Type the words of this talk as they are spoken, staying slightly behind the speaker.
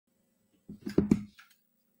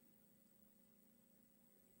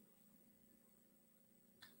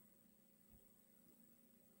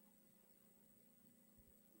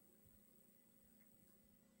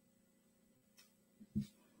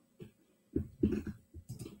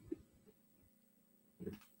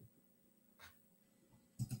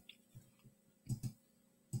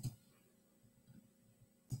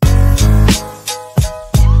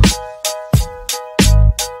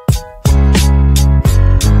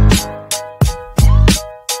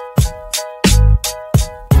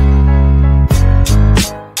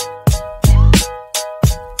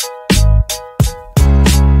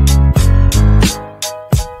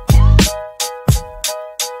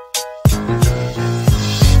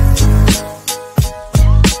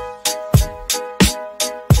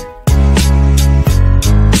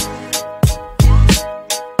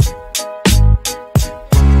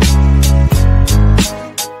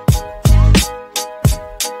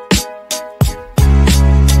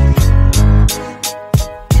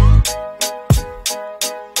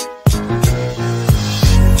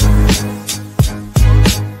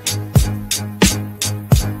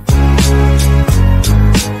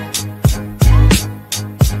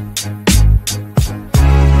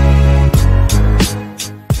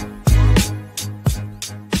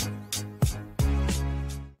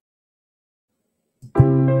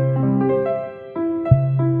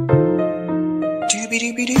I'm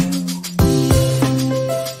your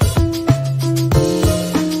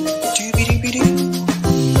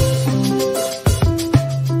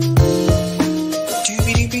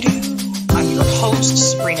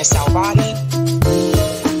host, sabrinasalvati.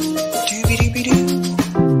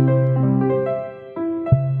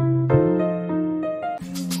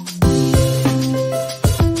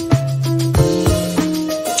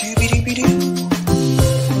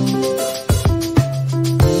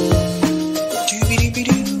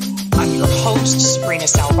 I'm your host,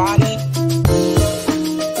 sabrinasalvati.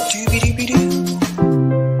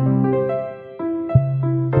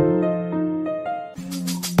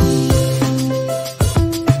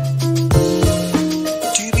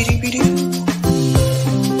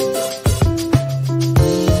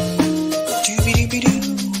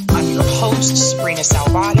 I'm your host,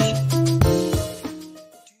 sabrinasalvati.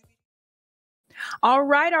 All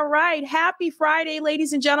right. Happy Friday,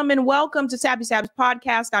 ladies and gentlemen. Welcome to Sab's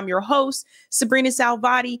podcast. I'm your host, Sabrina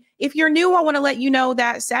Salvati. If you're new, I want to let you know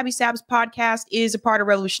that Sab's podcast is a part of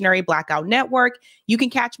Revolutionary Blackout Network. You can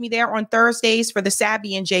catch me there on Thursdays for the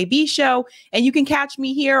Sabby and JB show. And you can catch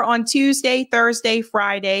me here on Tuesday, Thursday,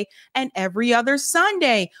 Friday, and every other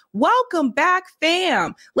Sunday. Welcome back,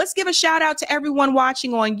 fam. Let's give a shout out to everyone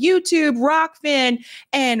watching on YouTube, Rockfin,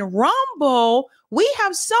 and Rumble. We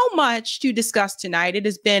have so much to discuss tonight. It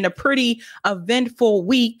has been a pretty eventful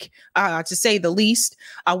week, to say the least.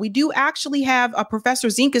 We do actually have Professor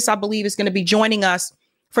Zinkas, I believe, is going to be joining us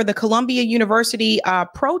for the Columbia University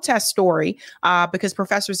protest story, because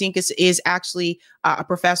Professor Zinkas is actually a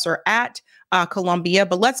professor at Columbia.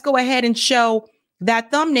 But let's go ahead and show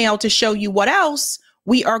that thumbnail to show you what else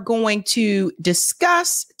we are going to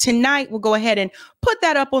discuss tonight. We'll go ahead and put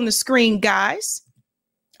that up on the screen, guys.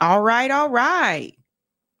 All right.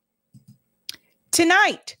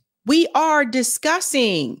 Tonight, we are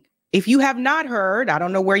discussing, if you have not heard, I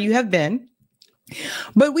don't know where you have been,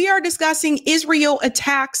 but we are discussing Israel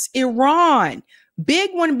attacks Iran. Big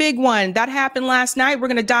one. That happened last night. We're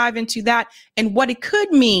going to dive into that and what it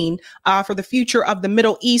could mean for the future of the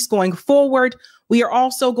Middle East going forward. We are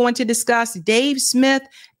also going to discuss Dave Smith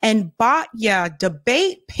and Batya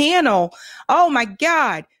debate panel. Oh, my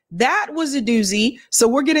God. That was a doozy. So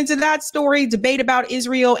we'll get into that story, debate about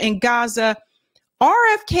Israel and Gaza.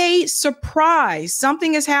 RFK surprise.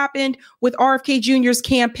 Something has happened with RFK Jr.'s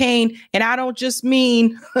campaign. And I don't just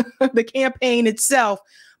mean the campaign itself,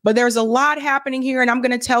 but there's a lot happening here. And I'm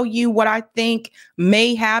going to tell you what I think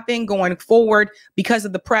may happen going forward because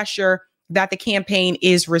of the pressure that the campaign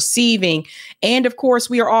is receiving. And of course,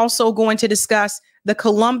 we are also going to discuss the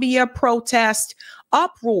Columbia protest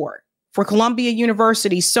uproar for Columbia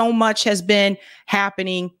University. So much has been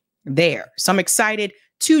happening there. So I'm excited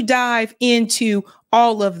to dive into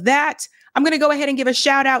all of that. I'm going to go ahead and give a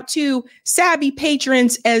shout out to Sabby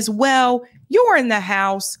patrons as well. You're in the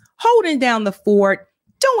house, holding down the fort,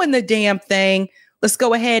 doing the damn thing. Let's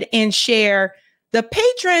go ahead and share the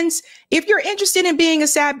patrons. If you're interested in being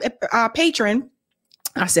a patron,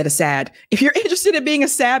 I said a sad. If you're interested in being a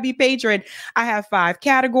Sabby patron, I have 5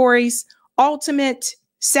 categories: ultimate,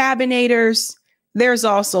 Sabinators. There's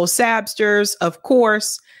also Sabsters, of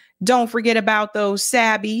course. Don't forget about those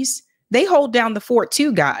Sabbies. They hold down the fort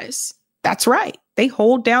too, guys. That's right. They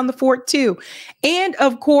hold down the fort too. And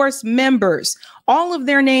of course, members. All of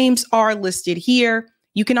their names are listed here.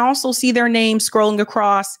 You can also see their names scrolling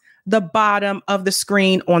across the bottom of the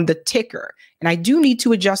screen on the ticker. And I do need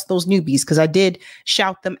to adjust those newbies because I did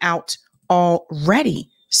shout them out already.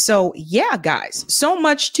 So yeah, guys, so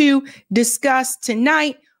much to discuss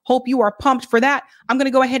tonight. Hope you are pumped for that. I'm going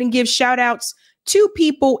to go ahead and give shout outs to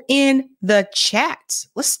people in the chat.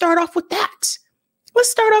 Let's start off with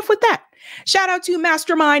that. Shout out to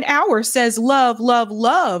Mastermind Hour, says love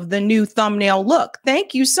the new thumbnail look.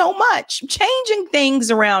 Thank you so much. Changing things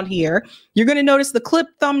around here. You're going to notice the clip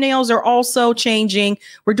thumbnails are also changing.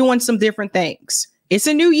 We're doing some different things. It's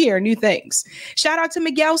a new year, new things. Shout out to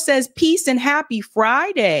Miguel, says peace and happy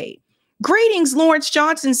Friday. Greetings, Lawrence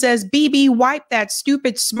Johnson says, BB, wipe that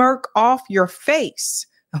stupid smirk off your face.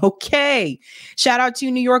 Okay. Shout out to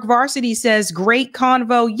New York Varsity, says great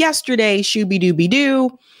convo yesterday, shooby-dooby-doo.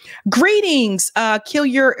 Greetings, Kill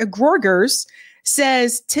Your Grorgers,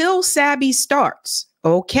 says till Sabby starts.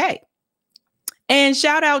 Okay. And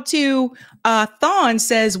shout out to Thon,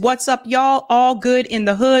 says, what's up, y'all? All good in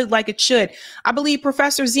the hood like it should. I believe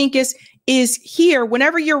Professor Zinkas is here.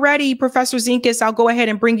 Whenever you're ready, Professor Zinkas, I'll go ahead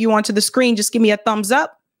and bring you onto the screen. Just give me a thumbs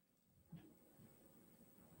up.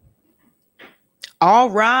 All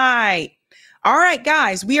right. All right,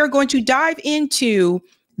 guys, we are going to dive into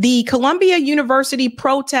the Columbia University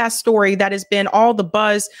protest story that has been all the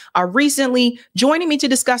buzz recently. Joining me to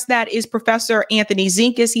discuss that is Professor Anthony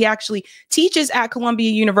Zinkus. He actually teaches at Columbia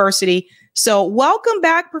University. So welcome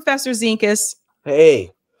back, Professor Zinkus. Hey,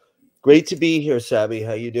 great to be here, Sabby.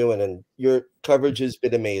 How you doing? And your coverage has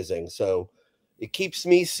been amazing. So it keeps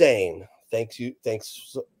me sane.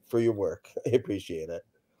 Thanks for your work. I appreciate it.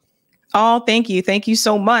 Oh, thank you. Thank you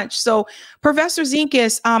so much. So, Professor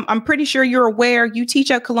Zinkus, I'm pretty sure you're aware you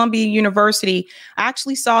teach at Columbia University. I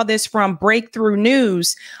actually saw this from Breakthrough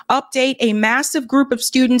News. Update: a massive group of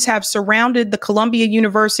students have surrounded the Columbia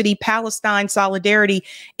University Palestine Solidarity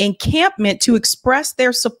encampment to express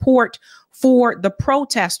their support for the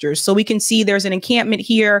protesters. So we can see there's an encampment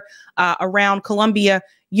here around Columbia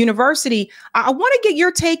University. I want to get your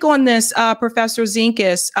take on this, Professor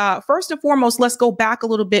Zinkus. First and foremost, let's go back a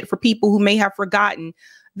little bit for people who may have forgotten.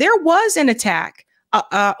 There was an attack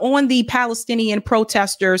on the Palestinian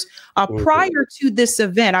protesters prior to this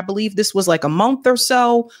event. I believe this was like a month or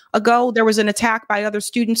so ago. There was an attack by other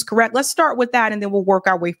students, correct? Let's start with that, and then we'll work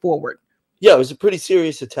our way forward. Yeah, it was a pretty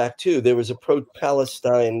serious attack, too. There was a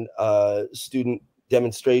pro-Palestine student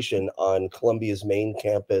demonstration on Columbia's main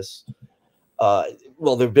campus.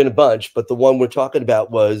 Well, there have been a bunch, but the one we're talking about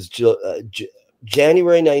was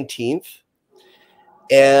January 19th.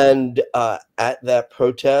 And at that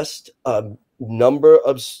protest, a number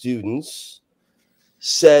of students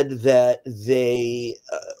said that they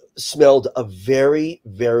smelled a very,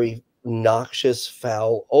 very noxious,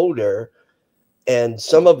 foul odor. And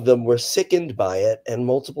some of them were sickened by it, and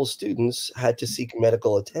multiple students had to seek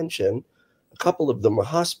medical attention. A couple of them were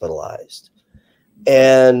hospitalized.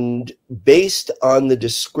 And based on the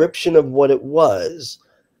description of what it was,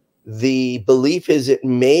 the belief is it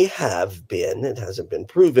may have been, it hasn't been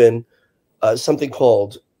proven, something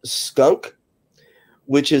called skunk,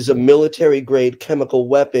 which is a military-grade chemical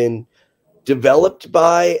weapon developed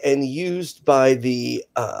by and used by the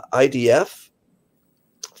IDF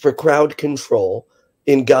for crowd control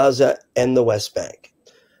in Gaza and the West Bank.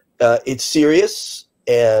 It's serious,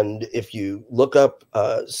 and if you look up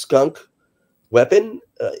skunk weapon,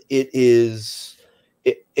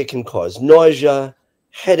 it can cause nausea,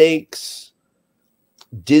 headaches,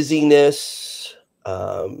 dizziness,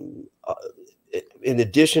 in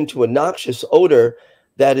addition to a noxious odor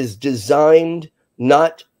that is designed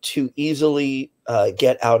not to easily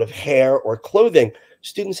get out of hair or clothing.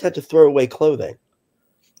 Students had to throw away clothing.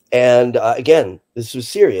 And again, this was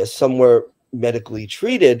serious. Some were medically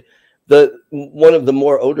treated. One of the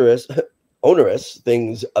more onerous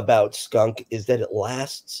things about skunk is that it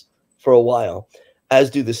lasts for a while, as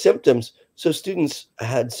do the symptoms. So students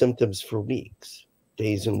had symptoms for weeks,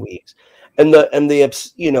 days and weeks. And the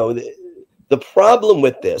problem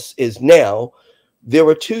with this is now there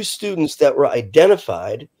were 2 students that were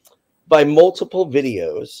identified by multiple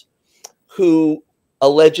videos who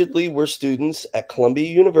allegedly were students at Columbia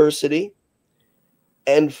University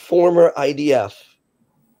and former IDF.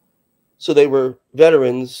 So they were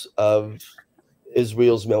veterans of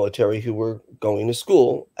Israel's military who were going to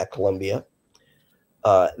school at Columbia,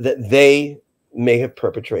 that they may have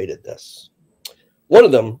perpetrated this. One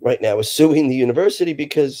of them right now is suing the university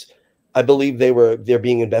because I believe they're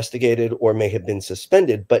being investigated or may have been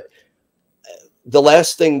suspended. But the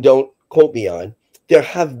last thing, don't quote me on, there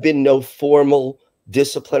have been no formal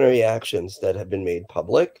disciplinary actions that have been made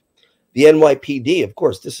public. The NYPD, of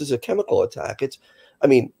course, this is a chemical attack. It's, I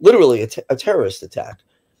mean, literally a terrorist attack.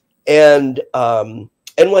 And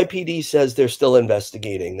NYPD says they're still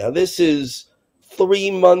investigating. Now, this is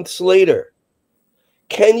 3 months later.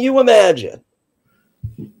 Can you imagine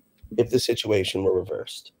if the situation were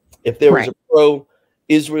reversed? If there was a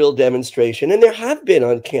pro-Israel demonstration, and there have been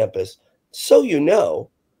on campus, so you know,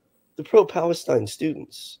 the pro-Palestine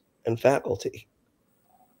students and faculty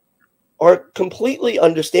are completely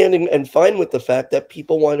understanding and fine with the fact that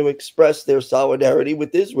people want to express their solidarity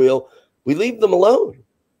with Israel. We leave them alone.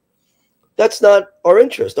 That's not our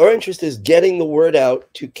interest. Our interest is getting the word out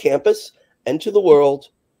to campus and to the world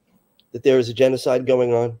that there is a genocide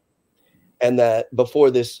going on, and that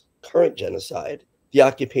before this current genocide, the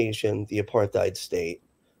occupation, the apartheid state,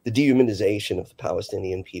 the dehumanization of the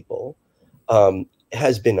Palestinian people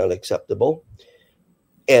has been unacceptable,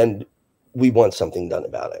 and we want something done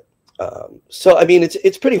about it. So, I mean,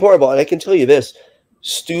 it's pretty horrible. And I can tell you this,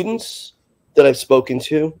 students that I've spoken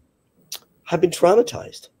to have been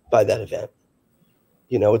traumatized by that event.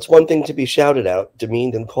 You know, it's one thing to be shouted out,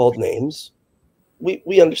 demeaned, and called names.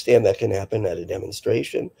 We understand that can happen at a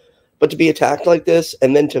demonstration. But to be attacked like this,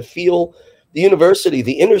 and then to feel the university,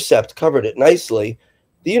 The Intercept covered it nicely,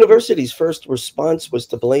 The university's first response was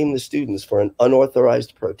to blame the students for an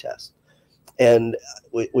unauthorized protest, and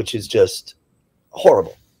which is just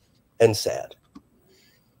horrible and sad.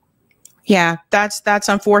 Yeah, that's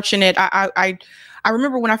unfortunate. I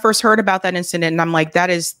remember when I first heard about that incident, and I'm like,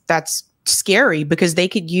 that's scary, because they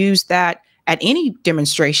could use that at any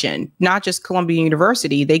demonstration, not just Columbia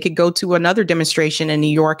University. They could go to another demonstration in New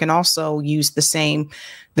York and also use the same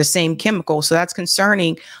chemical. So that's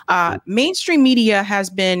concerning. Mainstream media has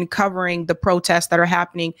been covering the protests that are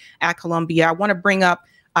happening at Columbia. I want to bring up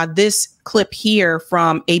this clip here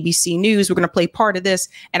from ABC News. We're going to play part of this,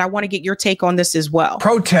 and I want to get your take on this as well.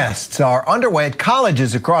 Protests are underway at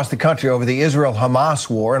colleges across the country over the Israel-Hamas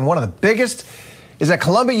war, and one of the biggest is at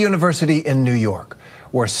Columbia University in New York,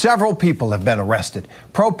 where several people have been arrested.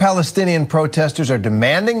 Pro-Palestinian protesters are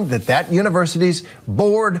demanding that university's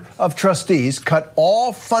board of trustees cut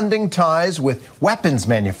all funding ties with weapons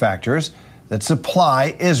manufacturers that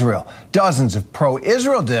supply Israel. Dozens of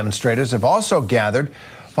pro-Israel demonstrators have also gathered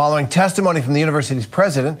following testimony from the university's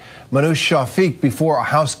president, Manoush Shafiq, before a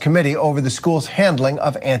House committee over the school's handling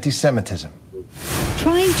of anti-Semitism.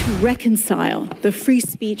 Trying to reconcile the free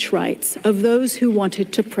speech rights of those who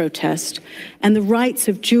wanted to protest and the rights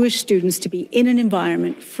of Jewish students to be in an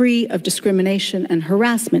environment free of discrimination and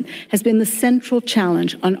harassment has been the central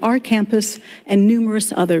challenge on our campus and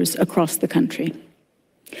numerous others across the country.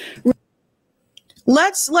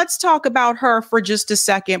 Let's talk about her for just a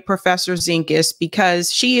second, Professor Zinkas,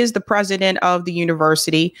 because she is the president of the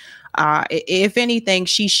university. If anything,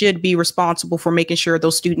 she should be responsible for making sure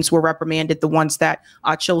those students were reprimanded, the ones that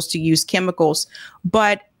chose to use chemicals.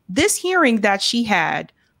 But this hearing that she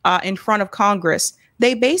had in front of Congress,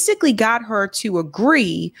 they basically got her to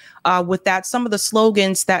agree with that some of the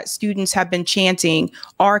slogans that students have been chanting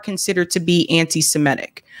are considered to be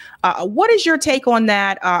anti-Semitic. What is your take on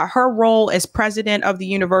that? Her role as president of the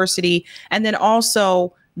university, and then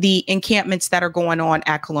also the encampments that are going on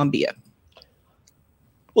at Columbia?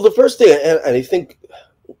 Well, the first thing, and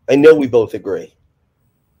I know we both agree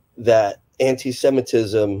that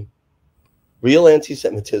anti-Semitism, real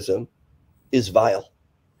anti-Semitism, is vile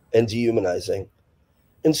and dehumanizing.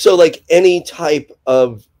 And so, like, any type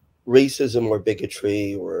of racism or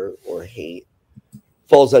bigotry or hate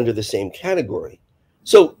falls under the same category.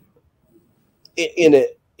 So in a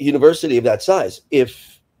university of that size,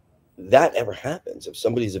 if that ever happens, if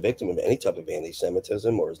somebody's a victim of any type of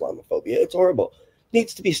anti-Semitism or Islamophobia, it's horrible. It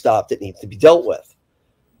needs to be stopped. It needs to be dealt with.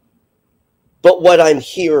 But what I'm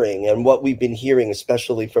hearing, and what we've been hearing,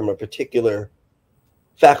 especially from a particular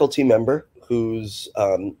faculty member who's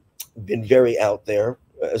been very out there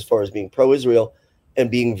as far as being pro-Israel and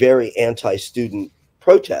being very anti-student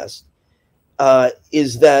protest,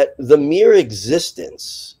 is that the mere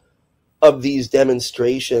existence of these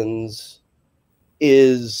demonstrations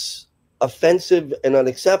is offensive and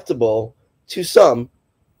unacceptable to some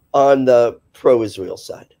on the pro-Israel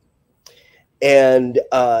side. And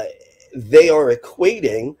they are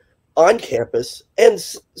equating on campus and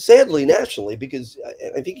sadly nationally, because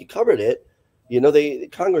I think you covered it,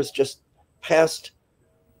 Congress just passed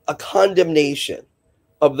a condemnation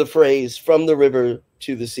of the phrase "from the river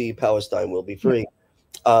to the sea, Palestine will be free."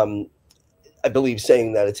 I believe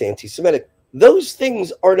saying that it's anti-Semitic. Those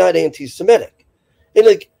things are not anti-Semitic.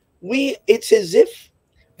 And it's as if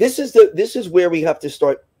this is where we have to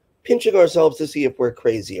start pinching ourselves to see if we're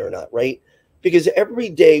crazy or not, right? Because every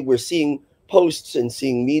day we're seeing posts and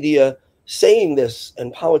seeing media saying this,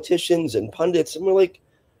 and politicians and pundits, and we're like,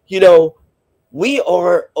 we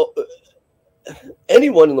are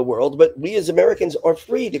anyone in the world, but we as Americans are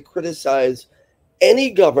free to criticize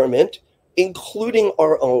any government, including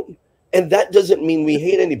our own. And that doesn't mean we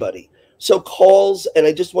hate anybody. So calls, and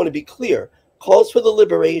I just want to be clear, calls for the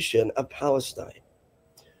liberation of Palestine,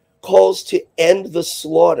 calls to end the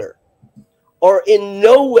slaughter, are in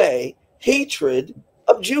no way hatred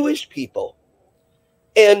of Jewish people.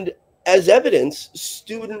 And as evidence,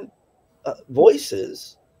 student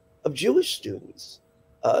voices of Jewish students,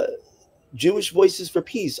 Jewish Voices for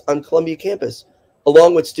Peace on Columbia campus,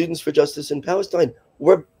 along with Students for Justice in Palestine,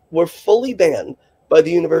 were fully banned by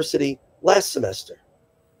the university last semester.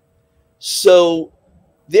 So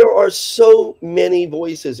there are so many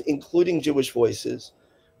voices, including Jewish voices,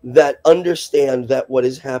 that understand that what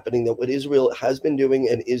is happening, that what Israel has been doing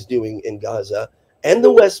and is doing in Gaza and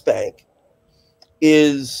the West Bank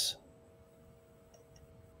is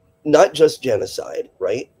not just genocide,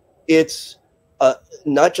 right? It's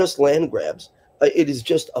not just land grabs. It is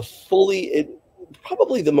just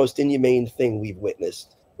probably the most inhumane thing we've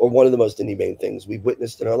witnessed, or one of the most inhumane things we've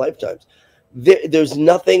witnessed in our lifetimes. There's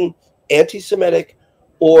nothing anti-Semitic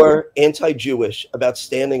or anti-Jewish about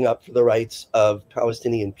standing up for the rights of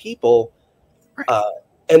Palestinian people.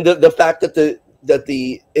 And the fact that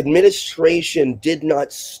the administration did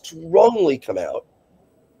not strongly come out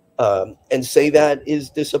and say that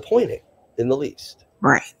is disappointing in the least.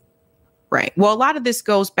 Right. Right. Well, a lot of this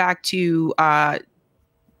goes back to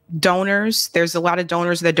donors. There's a lot of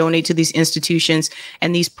donors that donate to these institutions,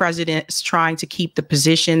 and these presidents trying to keep the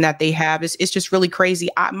position that they have. It's just really crazy.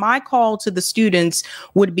 My call to the students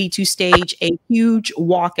would be to stage a huge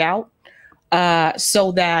walkout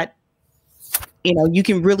so that you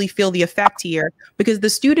can really feel the effect here, because the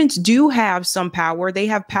students do have some power. They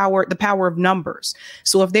have power, the power of numbers.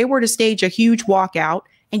 So if they were to stage a huge walkout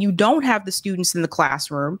and you don't have the students in the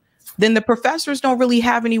classroom, then the professors don't really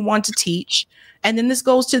have anyone to teach. And then this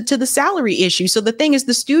goes to the salary issue. So the thing is,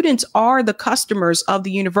 the students are the customers of the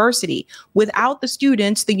university. Without the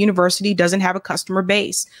students, the university doesn't have a customer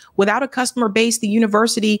base. Without a customer base, the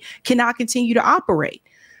university cannot continue to operate.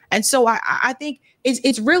 And so I think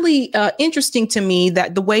it's really interesting to me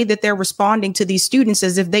that the way that they're responding to these students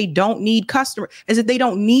as if they don't need as if they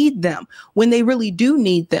don't need them when they really do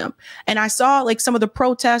need them. And I saw like some of the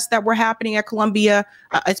protests that were happening at Columbia.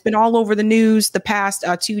 It's been all over the news the past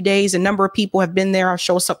 2 days. A number of people have been there. I'll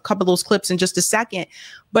show us a couple of those clips in just a second.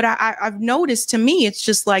 But I've noticed, to me, it's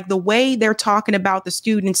just like the way they're talking about the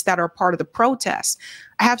students that are part of the protests.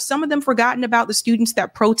 Have some of them forgotten about the students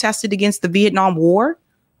that protested against the Vietnam War?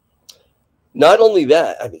 Not only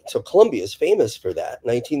that, I mean, so Columbia is famous for that.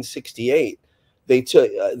 1968, they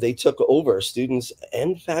took over, students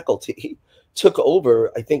and faculty took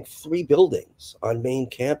over, I think, 3 buildings on main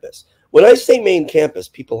campus. When I say main campus,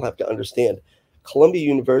 people have to understand Columbia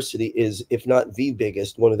University is, if not the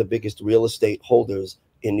biggest, one of the biggest real estate holders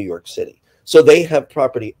in New York City. So they have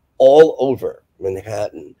property all over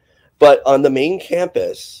Manhattan. But on the main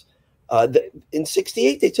campus, in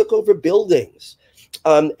 68, they took over buildings.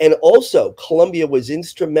 And also, Columbia was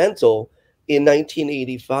instrumental in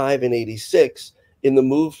 1985 and 86 in the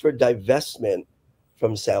move for divestment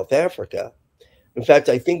from South Africa. In fact,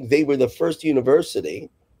 I think they were the first university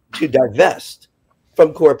to divest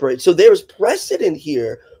from corporate. So there's precedent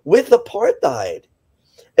here with apartheid.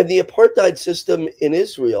 And the apartheid system in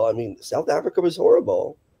Israel, I mean, South Africa was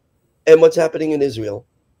horrible. And what's happening in Israel,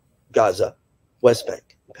 Gaza, West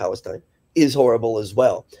Bank, Palestine, is horrible as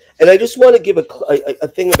well. And I just want to give a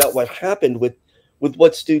thing about what happened with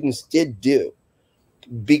what students did do,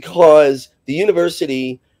 because the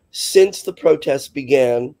university, since the protests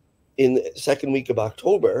began in the second week of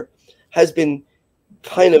October, has been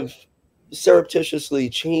kind of surreptitiously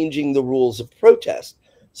changing the rules of protest.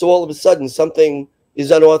 So all of a sudden something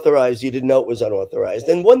is unauthorized, you didn't know it was unauthorized.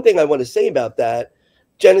 And one thing I want to say about that,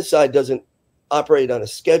 genocide doesn't operate on a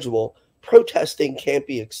schedule. Protesting can't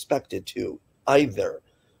be expected to either.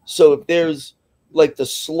 So if there's like the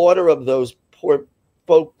slaughter of those poor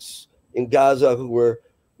folks in Gaza who were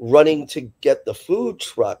running to get the food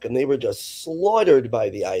truck and they were just slaughtered by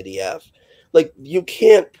the IDF, like, you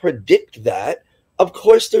can't predict that. Of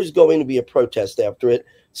course there's going to be a protest after it.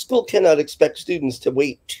 School cannot expect students to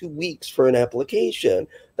wait 2 weeks for an application.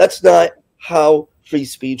 That's not how free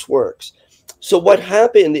speech works. So what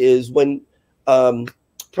happened is when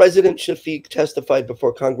President Shafiq testified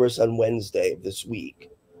before Congress on Wednesday of this week,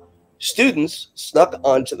 students snuck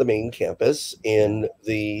onto the main campus in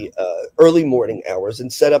the early morning hours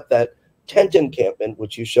and set up that tent encampment,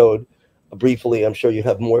 which you showed briefly. I'm sure you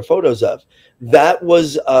have more photos of. That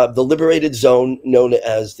was the liberated zone known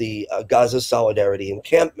as the Gaza Solidarity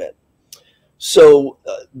Encampment. So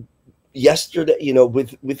yesterday,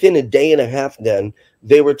 within a day and a half, then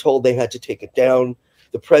they were told they had to take it down.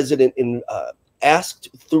 The president asked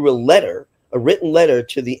through a written letter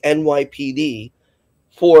to the NYPD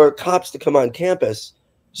for cops to come on campus.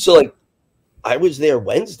 So, like, I was there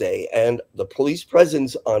Wednesday, and the police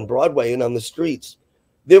presence on Broadway and on the streets,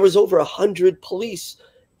 there was over 100 police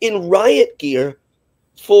in riot gear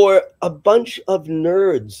for a bunch of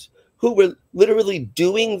nerds who were literally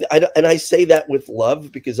doing, and I say that with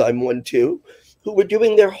love because I'm one too, who were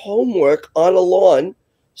doing their homework on a lawn,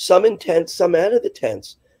 some in tents, some out of the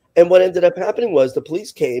tents. And what ended up happening was the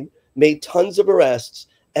police came, made tons of arrests,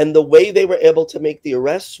 and the way they were able to make the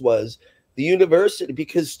arrests was the university,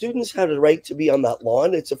 because students had a right to be on that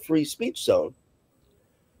lawn. It's a free speech zone.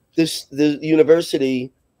 The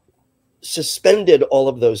university suspended all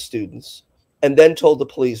of those students and then told the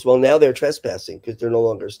police, well, now they're trespassing because they're no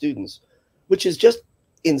longer students, which is just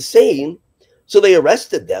insane. So they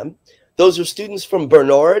arrested them. Those are students from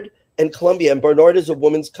Bernard and Columbia. And Bernard is a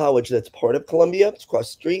women's college that's part of Columbia. It's across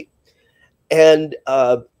the street. And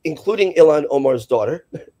including Ilhan Omar's daughter,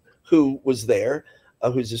 who was there.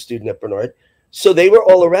 who's a student at Bernard. So they were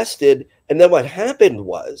all arrested. And then what happened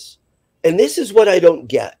was, and this is what I don't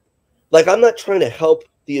get. Like, I'm not trying to help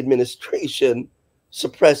the administration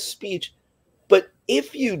suppress speech, but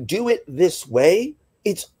if you do it this way,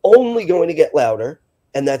 it's only going to get louder.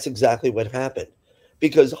 And that's exactly what happened,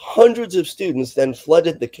 because hundreds of students then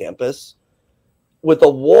flooded the campus with a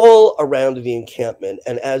wall around the encampment.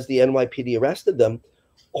 And as the NYPD arrested them,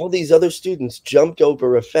 all these other students jumped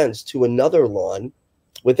over a fence to another lawn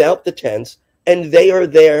without the tents. And they are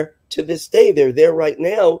there to this day. They're there right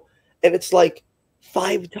now. And it's like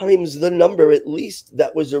 5 times the number, at least,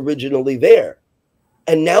 that was originally there.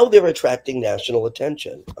 And now they're attracting national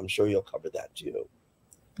attention. I'm sure you'll cover that too.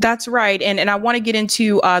 That's right. And I want to get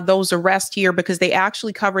into those arrests here, because they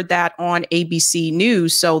actually covered that on ABC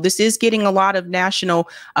News. So this is getting a lot of national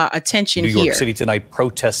attention here. New York City tonight,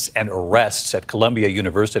 protests and arrests at Columbia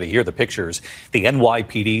University. Here are the pictures. The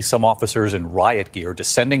NYPD, some officers in riot gear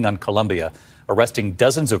descending on Columbia, arresting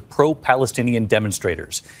dozens of pro-Palestinian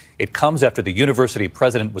demonstrators. It comes after the university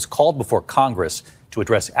president was called before Congress to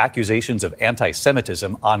address accusations of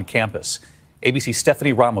anti-Semitism on campus. ABC's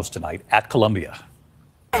Stephanie Ramos tonight at Columbia.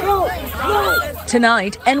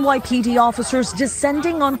 Tonight, NYPD officers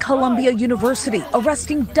descending on Columbia University,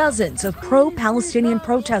 arresting dozens of pro-Palestinian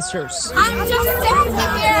protesters. I'm just standing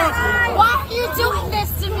here. Why are you doing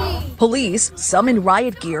this to me? Police, some in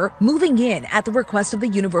riot gear, moving in at the request of the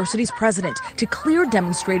university's president to clear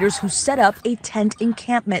demonstrators who set up a tent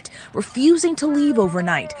encampment, refusing to leave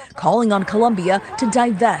overnight, calling on Columbia to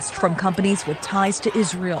divest from companies with ties to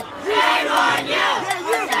Israel.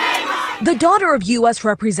 The daughter of U.S.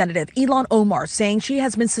 Representative Ilhan Omar saying she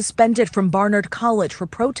has been suspended from Barnard College for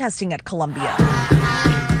protesting at Columbia.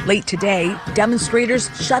 Late today,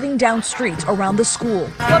 demonstrators shutting down streets around the school.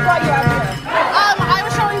 What brought you out here? I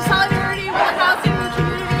was showing solidarity with the Palestinian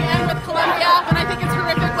community and with Columbia, and I think it's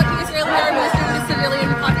horrific what the Israeli army is doing to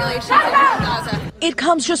civilian populations in Gaza. It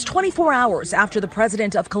comes just 24 hours after the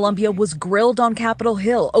president of Columbia was grilled on Capitol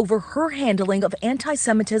Hill over her handling of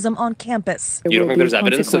anti-Semitism on campus. You don't think there's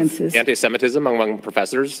evidence of anti-Semitism among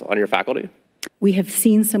professors on your faculty? We have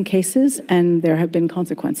seen some cases, and there have been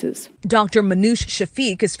consequences. Dr. Manoush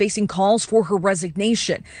Shafiq is facing calls for her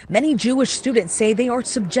resignation. Many Jewish students say they are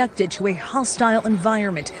subjected to a hostile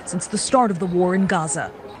environment since the start of the war in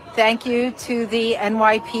Gaza. Thank you to the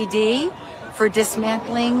NYPD for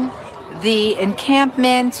dismantling the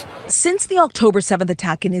encampment. Since the October 7th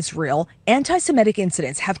attack in Israel, anti-Semitic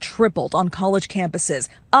incidents have tripled on college campuses,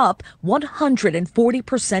 up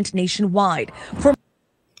 140% nationwide.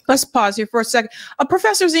 Let's pause here for a second.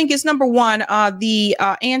 Professor Zink, is number one, the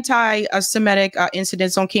anti-Semitic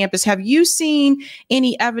incidents on campus. Have you seen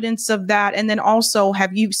any evidence of that? And then also,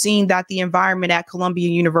 have you seen that the environment at Columbia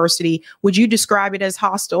University, would you describe it as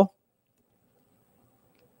hostile?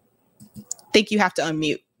 I think you have to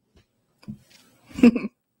unmute.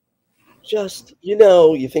 Just,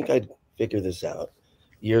 you think I'd figure this out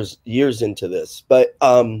years into this, but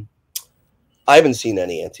I haven't seen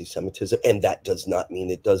any anti-Semitism, and that does not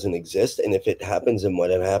mean it doesn't exist. And if it happens and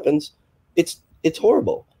when it happens, it's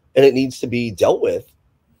horrible, and it needs to be dealt with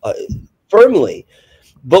firmly.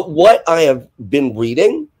 But what I have been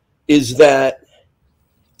reading is that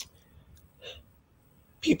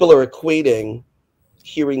people are equating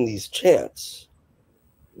hearing these chants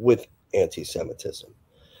with anti-Semitism.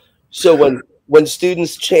 So when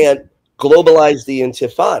students chant globalize the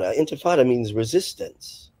intifada means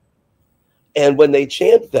resistance. And when they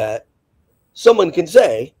chant that, someone can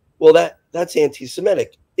say, well, that's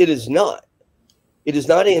anti-Semitic. It is not. It is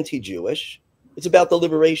not anti-Jewish. It's about the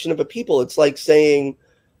liberation of a people. It's like saying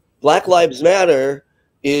Black Lives Matter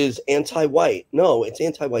is anti-white. No, it's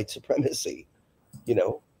anti-white supremacy,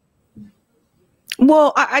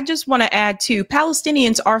 Well, I just want to add too,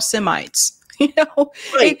 Palestinians are Semites.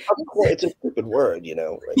 Right. Of course, it's a stupid word,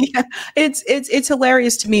 Right? Yeah, it's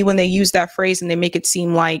hilarious to me when they use that phrase and they make it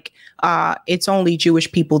seem like it's only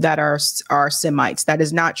Jewish people that are Semites. That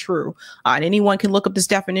is not true. And anyone can look up this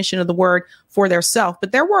definition of the word for themselves.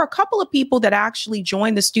 But there were a couple of people that actually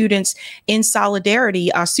joined the students in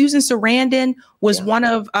solidarity. Susan Sarandon was one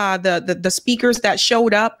of the speakers that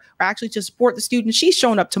showed up, or actually to support the students. She's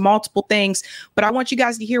shown up to multiple things, but I want you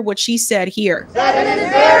guys to hear what she said here. That it is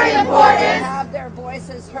very important to have their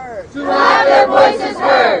voices heard. To have their voices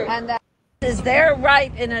heard. And that is their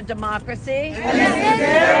right in a democracy. And this is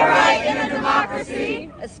their right in a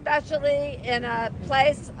democracy. Especially in a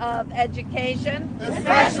place of education.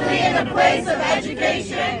 Especially in a place of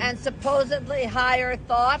education. And supposedly higher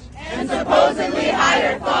thought. And supposedly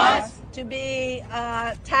higher thought. To be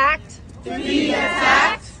attacked. To be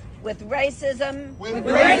attacked. With racism. With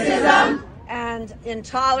racism. and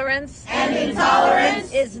intolerance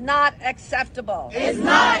is not acceptable.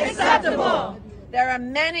 There are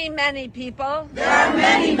many, many people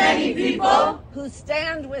who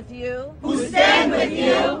stand with you.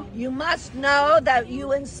 You must know that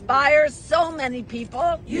you inspire so many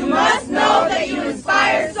people.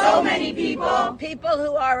 People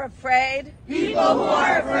who are afraid. People who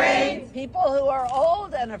are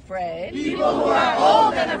old and afraid.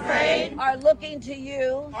 Are looking to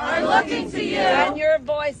you. And your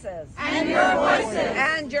voices. And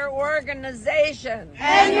your organization.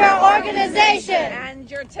 And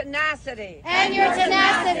your tenacity. And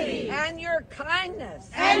your kindness.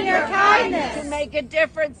 To make a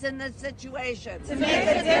difference in this situation.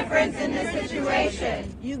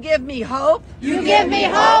 You give me hope. To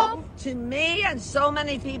me and so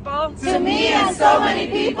many people.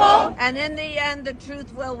 And in the end, the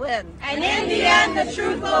truth will win.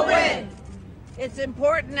 It's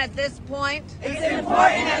important at this point.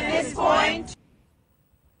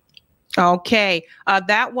 Okay,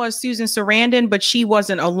 that was Susan Sarandon, but she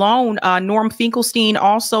wasn't alone. Norm Finkelstein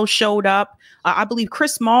also showed up. I believe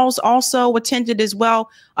Chris Malls also attended as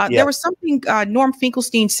well. There was something Norm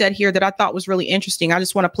Finkelstein said here that I thought was really interesting. I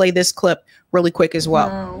just want to play this clip really quick as well.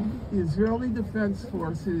 Now, the Israeli Defense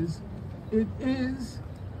Forces, it is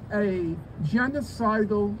a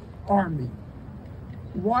genocidal army.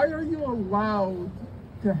 Why are you allowed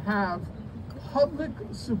to have public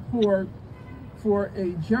support for a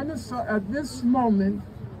genocide, at this moment,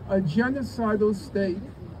 a genocidal state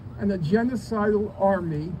and a genocidal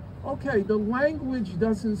army? Okay, the language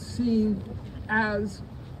doesn't seem as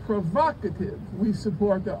provocative. We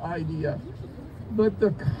support the idea, but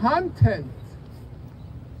the content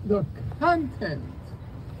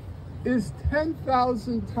is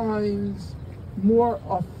 10,000 times more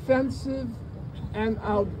offensive and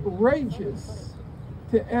outrageous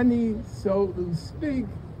to any, so to speak,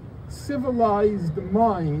 civilized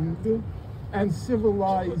mind and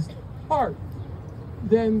civilized heart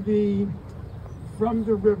than the "from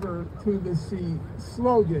the river to the sea"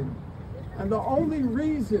 slogan. And the only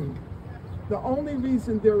reason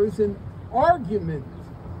there is an argument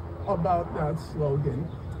about that slogan,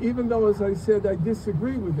 even though, as I said, I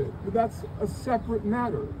disagree with it, but that's a separate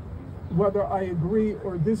matter, whether I agree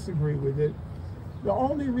or disagree with it. The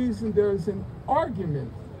only reason there's an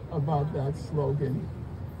argument about that slogan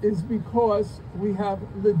is because we have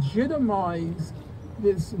legitimized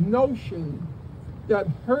this notion that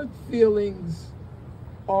hurt feelings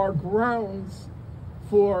are grounds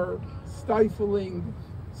for stifling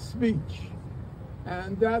speech.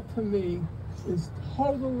 And that, to me, is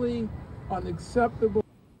totally unacceptable.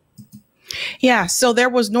 Yeah, so there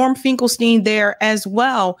was Norm Finkelstein there as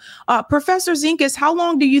well. Professor Zinkas, how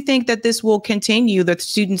long do you think that this will continue, that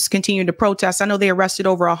students continue to protest? I know they arrested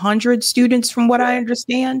over 100 students from what I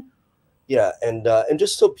understand. Yeah, and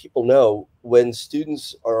just so people know, when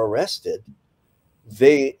students are arrested,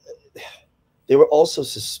 they were also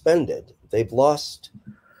suspended. They've lost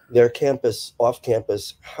their campus,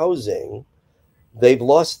 off-campus housing. They've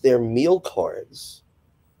lost their meal cards.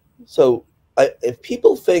 So if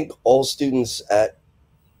people think all students at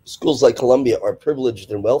schools like Columbia are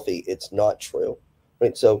privileged and wealthy, it's not true,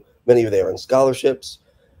 right? So many of them are on scholarships,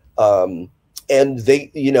 and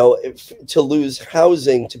they, to lose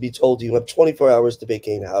housing, to be told you have 24 hours to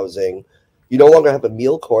vacate housing, you no longer have a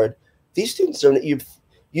meal card. These students are,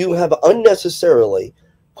 you have unnecessarily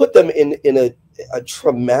put them in a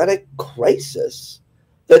traumatic crisis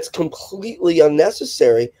that's completely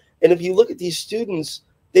unnecessary. And if you look at these students,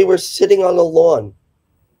 they were sitting on the lawn,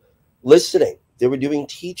 listening. They were doing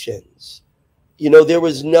teach-ins. There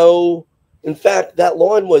was no, in fact, that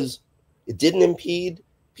lawn it didn't impede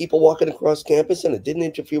people walking across campus, and it didn't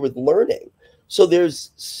interfere with learning. So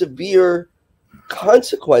there's severe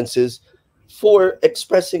consequences for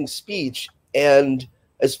expressing speech. And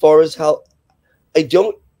as far as how,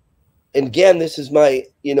 and again, this is my,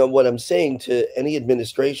 what I'm saying to any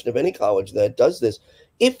administration of any college that does this,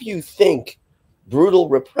 if you think brutal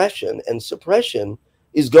repression and suppression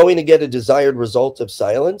is going to get a desired result of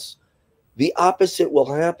silence, the opposite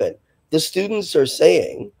will happen. The students are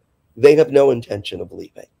saying they have no intention of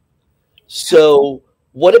leaving. So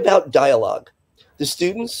what about dialogue? The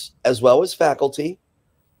students, as well as faculty,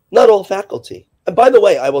 not all faculty. And by the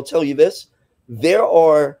way, I will tell you this, there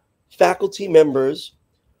are faculty members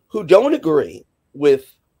who don't agree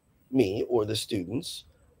with me or the students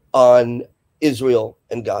on Israel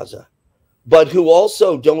and Gaza, but who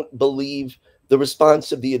also don't believe the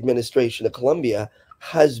response of the administration of Columbia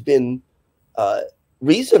has been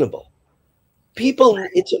reasonable. People,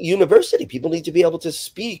 it's a university. People need to be able to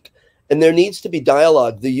speak And there needs to be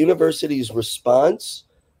dialogue. The university's response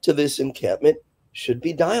to this encampment should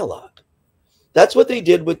be dialogue. That's what they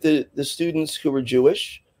did with the students who were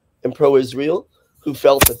Jewish and pro-Israel, who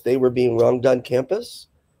felt that they were being wronged on campus.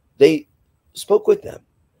 They spoke with them.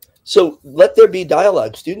 So let there be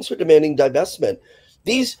dialogue. Students are demanding divestment.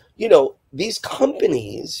 These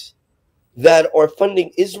companies that are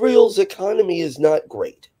funding Israel's economy is not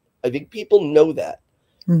great. I think people know that.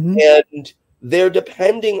 And they're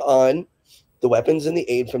depending on the weapons and the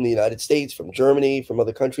aid from the United States, from Germany, from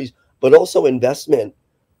other countries, but also investment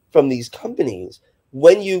from these companies.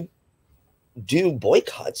 When you do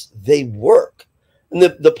boycotts, they work. And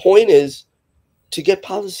the point is to get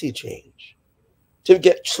policy change, to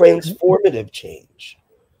get transformative change.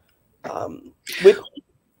 One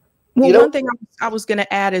thing I was going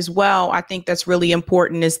to add as well, I think that's really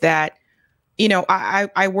important, is that,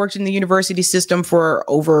 I worked in the university system for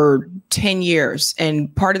over 10 years.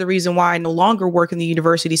 And part of the reason why I no longer work in the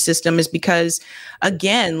university system is because,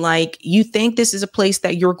 again, like, you think this is a place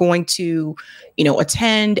that you're going to,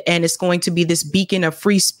 attend, and it's going to be this beacon of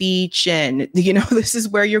free speech. And, this is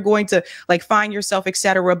where you're going to like find yourself,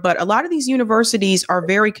 etc. But a lot of these universities are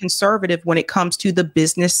very conservative when it comes to the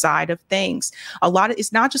business side of things.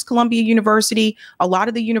 It's not just Columbia University. A lot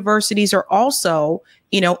of the universities are also,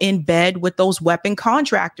 in bed with those weapon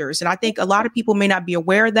contractors. And I think a lot of people may not be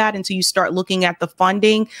aware of that until you start looking at the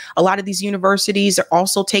funding. A lot of these universities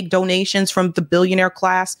also take donations from the billionaire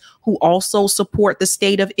class who also support the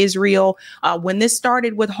state of Israel. When this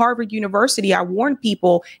started with Harvard University, I warned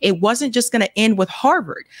people it wasn't just going to end with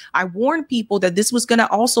Harvard. I warned people that this was going to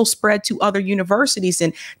also spread to other universities.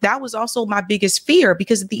 And that was also my biggest fear,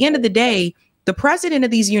 because at the end of the day, the president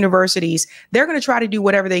of these universities, they're going to try to do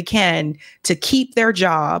whatever they can to keep their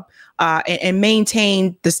job and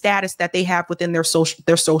maintain the status that they have within their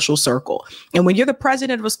social circle. And when you're the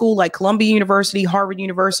president of a school like Columbia University, Harvard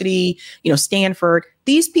University, Stanford,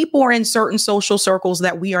 these people are in certain social circles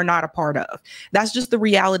that we are not a part of. That's just the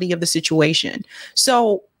reality of the situation.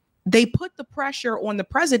 So they put the pressure on the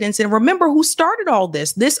presidents. And remember who started all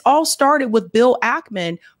this. This all started with Bill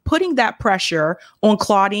Ackman putting that pressure on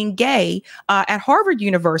Claudine Gay at Harvard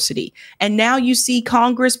University. And now you see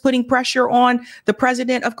Congress putting pressure on the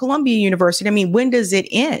president of Columbia University. I mean, when does it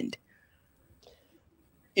end?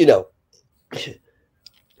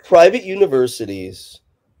 Private universities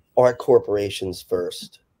are corporations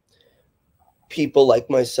first. People like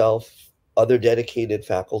myself, other dedicated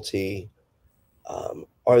faculty,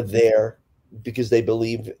 are there because they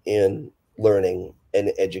believe in learning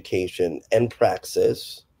and education and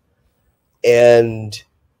praxis, and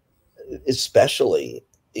especially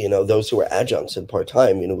those who are adjuncts and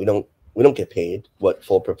part-time. We don't get paid what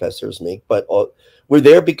full professors make, but we're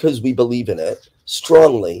there because we believe in it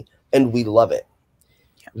strongly and we love it.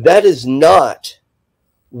 That is not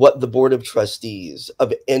what the board of trustees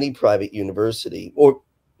of any private university, or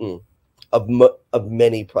of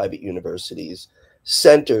many private universities,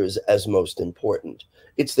 centers as most important.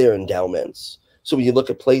 It's their endowments. So when you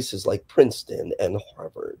look at places like Princeton and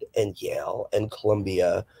Harvard and Yale and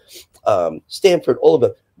Columbia, Stanford, all of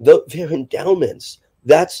them, their endowments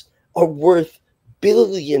are worth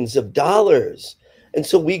billions of dollars. And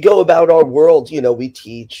so we go about our world, we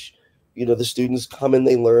teach, the students come and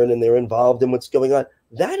they learn and they're involved in what's going on.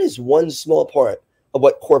 That is one small part of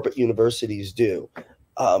what corporate universities do.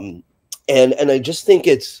 And I just think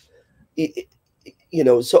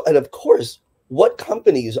so, and of course, what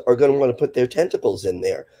companies are going to want to put their tentacles in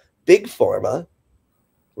there? Big pharma,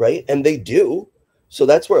 right? And they do. So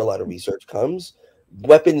that's where a lot of research comes.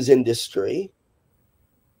 Weapons industry.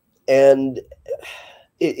 And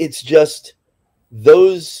it's just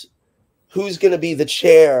those, who's going to be the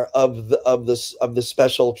chair of the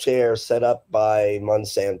special chair set up by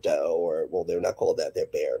Monsanto, or, well, they're not called that, they're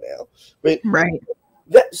Bayer now. Right.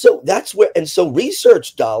 So that's where, and so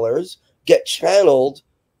research dollars get channeled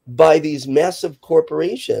by these massive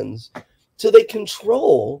corporations. So they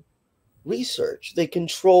control research, they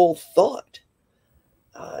control thought,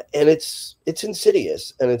 and it's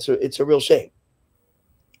insidious, and it's a real shame.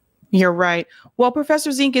 You're right. Well,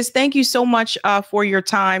 Professor Zinkas, thank you so much for your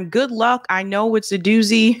time. Good luck. I know it's a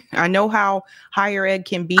doozy. I know how higher ed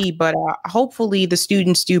can be, but hopefully the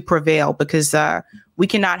students do prevail, because we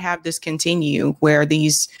cannot have this continue where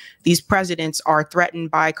these presidents are threatened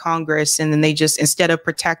by Congress, and then they just, instead of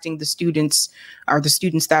protecting the students, or the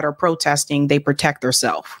students that are protesting, they protect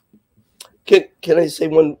themselves. Can I say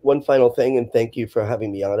one final thing, and thank you for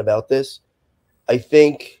having me on about this? I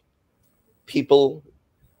think people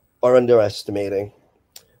are underestimating.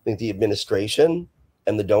 I think the administration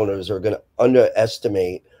and the donors are going to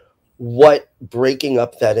underestimate what breaking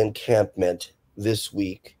up that encampment this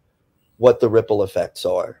week, what the ripple effects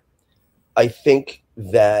are. I think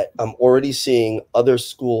that I'm already seeing other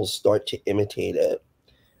schools start to imitate it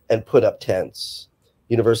and put up tents.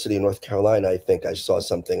 University of North Carolina, I think I saw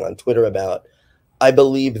something on Twitter about. I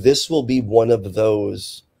believe this will be one of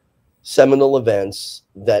those seminal events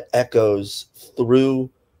that echoes through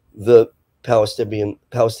the Palestinian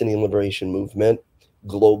liberation movement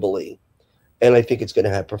globally. And I think it's going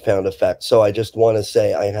to have profound effects. So I just want to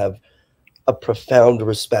say I have a profound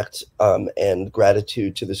respect and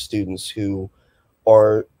gratitude to the students who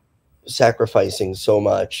are sacrificing so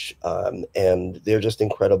much, and they're just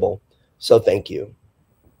incredible. So thank you.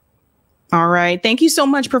 All right. Thank you so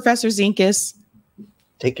much, Professor Zinkus.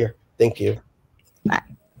 Take care. Thank you. Bye.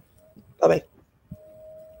 Bye-bye.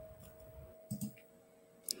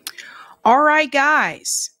 All right,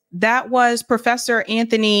 guys. That was Professor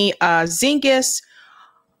Anthony Zinkus.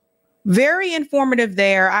 Very informative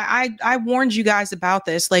there. I warned you guys about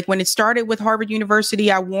this. Like when it started with Harvard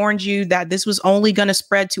University, I warned you that this was only going to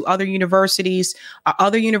spread to other universities.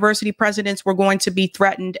 Other university presidents were going to be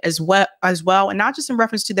threatened as well, and not just in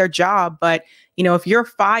reference to their job, but you know, if you're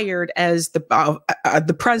fired as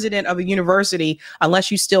the president of a university, unless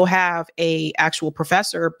you still have a actual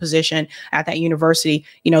professor position at that university,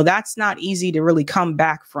 you know, that's not easy to really come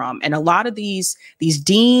back from. And a lot of these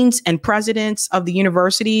deans and presidents of the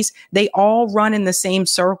universities, they all run in the same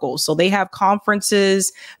circle. So they have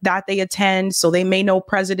conferences that they attend. So they may know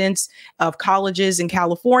presidents of colleges in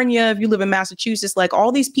California. If you live in Massachusetts, like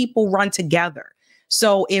all these people run together.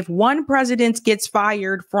 So if one president gets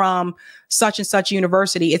fired from such and such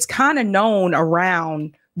university, it's kind of known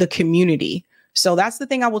around the community. So that's the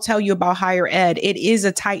thing I will tell you about higher ed. It is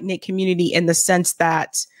a tight-knit community in the sense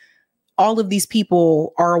that all of these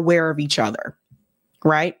people are aware of each other,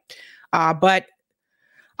 right? But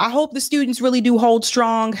I hope the students really do hold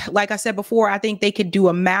strong. Like I said before, I think they could do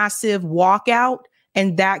a massive walkout,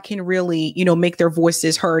 and that can really, you know, make their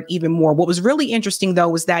voices heard even more. What was really interesting, though,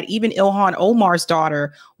 was that even Ilhan Omar's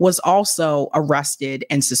daughter was also arrested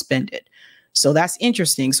and suspended. So that's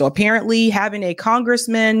interesting. So apparently having a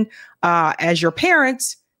congressman as your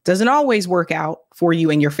parents doesn't always work out for you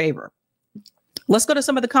in your favor. Let's go to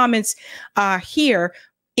some of the comments here.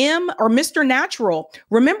 Mr. Natural,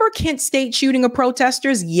 remember Kent State shooting of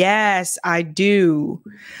protesters? Yes, I do.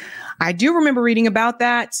 I do remember reading about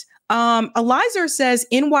that. Eliza says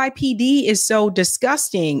NYPD is so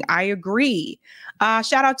disgusting. I agree.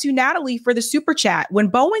 Shout out to Natalie for the super chat. When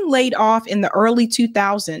Boeing laid off in the early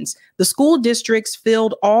 2000s, the school districts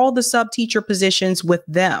filled all the sub-teacher positions with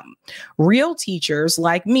them. Real teachers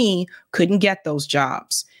like me couldn't get those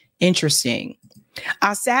jobs. Interesting.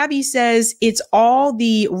 Sabby says it's all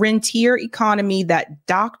the rentier economy that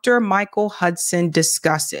Dr. Michael Hudson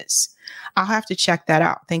discusses. I'll have to check that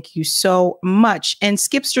out. Thank you so much. And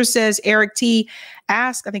Skipster says Eric T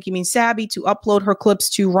asked, I think you mean Sabby, to upload her clips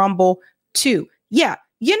to Rumble too. Yeah,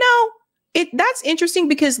 you know, that's interesting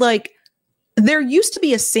because like there used to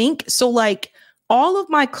be a sync. So like all of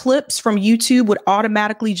my clips from YouTube would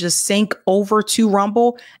automatically just sync over to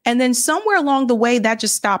Rumble. And then somewhere along the way, that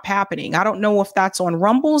just stopped happening. I don't know if that's on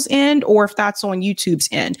Rumble's end or if that's on YouTube's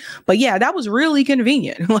end. But yeah, that was really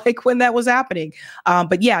convenient, like when that was happening.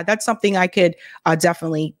 But yeah, that's something I could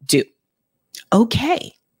definitely do.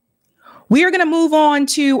 Okay. We are going to move on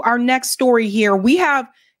to our next story here. We have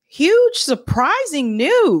huge surprising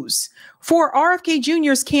news for RFK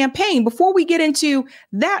Jr.'s campaign. Before we get into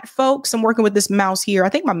that, folks, I'm working with this mouse here. I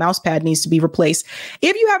think my mouse pad needs to be replaced.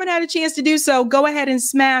 If you haven't had a chance to do so, go ahead and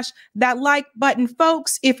smash that like button,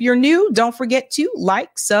 folks. If you're new, don't forget to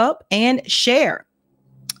like, sub, and share.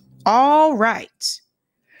 All right.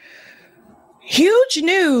 Huge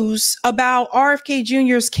news about RFK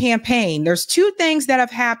Jr.'s campaign. There's two things that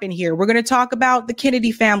have happened here. We're going to talk about the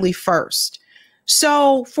Kennedy family first.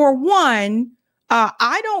 So for one,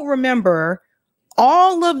 I don't remember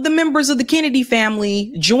all of the members of the Kennedy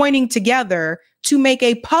family joining together to make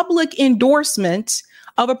a public endorsement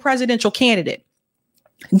of a presidential candidate.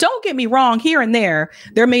 Don't get me wrong, here and there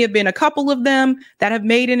may have been a couple of them that have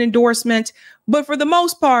made an endorsement, but for the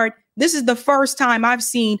most part, this is the first time I've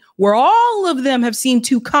seen where all of them have seemed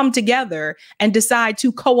to come together and decide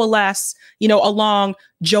to coalesce, you know, along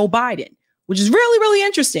Joe Biden, which is really, really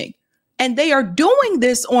interesting. And they are doing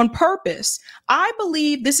this on purpose. I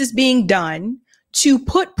believe this is being done to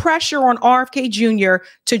put pressure on RFK Jr.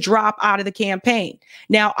 to drop out of the campaign.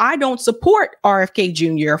 Now, I don't support RFK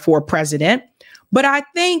Jr. for president, but I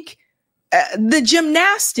think the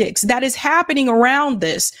gymnastics that is happening around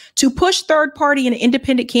this to push third party and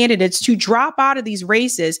independent candidates to drop out of these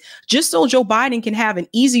races just so Joe Biden can have an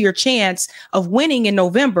easier chance of winning in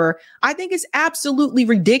November, I think is absolutely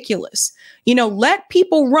ridiculous. You know, let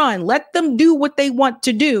people run, let them do what they want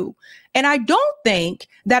to do. And I don't think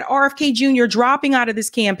that RFK Jr. dropping out of this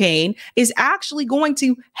campaign is actually going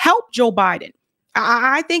to help Joe Biden.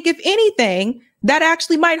 I think if anything, that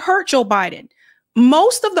actually might hurt Joe Biden.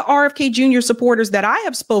 Most of the RFK Jr. supporters that I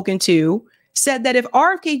have spoken to said that if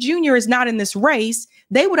RFK Jr. is not in this race,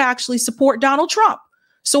 they would actually support Donald Trump.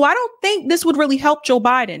 So I don't think this would really help Joe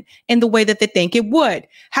Biden in the way that they think it would.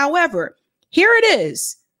 However, here it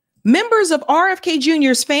is. Members of RFK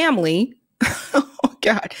Jr.'s family, oh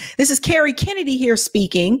God, this is Kerry Kennedy here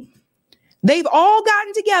speaking. They've all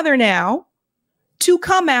gotten together now to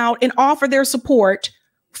come out and offer their support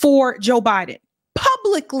for Joe Biden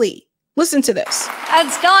publicly. Listen to this.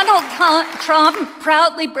 As Donald Trump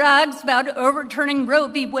proudly brags about overturning Roe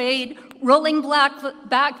v. Wade, rolling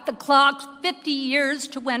back the clock 50 years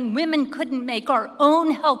to when women couldn't make our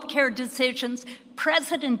own healthcare decisions,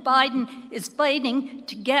 President Biden is fighting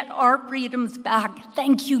to get our freedoms back.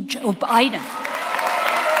 Thank you, Joe Biden.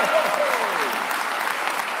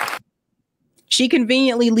 She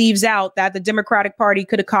conveniently leaves out that the Democratic Party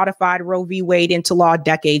could have codified Roe v. Wade into law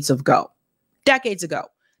decades ago. Decades ago.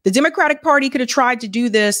 The Democratic Party could have tried to do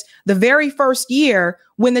this the very first year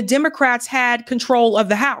when the Democrats had control of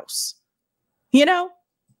the House. You know?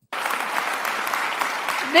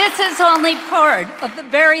 This is only part of the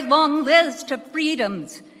very long list of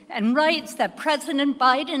freedoms and rights that President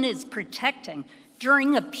Biden is protecting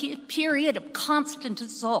during a period of constant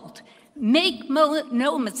assault. Make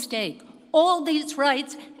no mistake, all these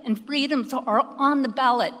rights and freedoms are on the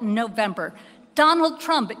ballot in November. Donald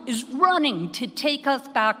Trump is running to take us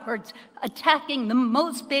backwards, attacking the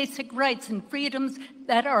most basic rights and freedoms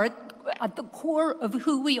that are at the core of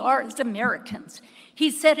who we are as Americans. He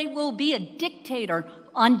said he will be a dictator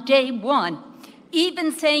on day one,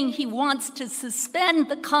 even saying he wants to suspend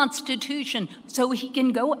the Constitution so he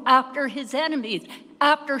can go after his enemies,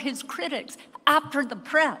 after his critics, after the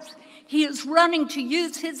press. He is running to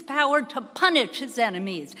use his power to punish his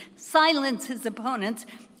enemies, silence his opponents,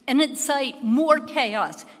 and incite more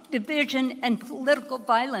chaos, division, and political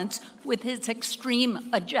violence with his extreme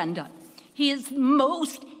agenda. He is the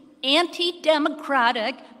most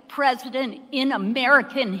anti-democratic president in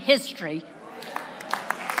American history.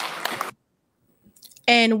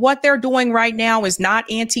 And what they're doing right now is not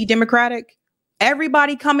anti-democratic.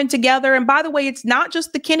 Everybody coming together. And by the way, it's not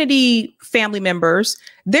just the Kennedy family members.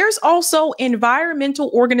 There's also environmental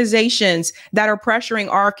organizations that are pressuring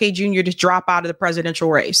RFK Jr. to drop out of the presidential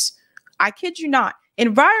race. I kid you not.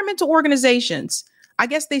 Environmental organizations. I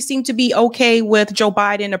guess they seem to be okay with Joe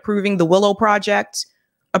Biden approving the Willow Project,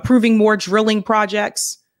 approving more drilling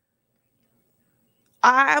projects.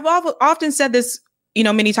 I've often said this,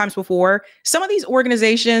 many times before. Some of these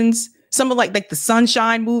organizations, some of like the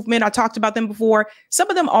Sunshine Movement, I talked about them before. Some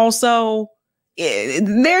of them also,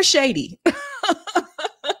 they're shady.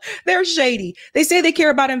 They're shady. They say they care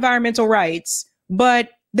about environmental rights, but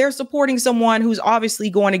they're supporting someone who's obviously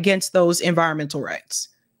going against those environmental rights.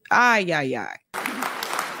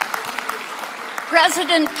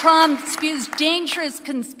 President Trump spews dangerous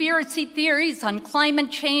conspiracy theories on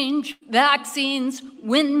climate change, vaccines,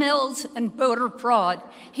 windmills, and voter fraud.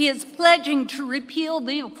 He is pledging to repeal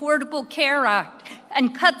the Affordable Care Act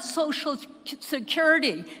and cut Social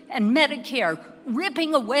Security and Medicare,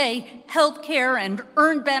 ripping away health care and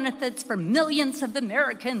earned benefits for millions of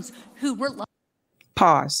Americans who rely.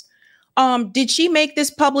 Pause. Did she make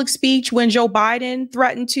this public speech when Joe Biden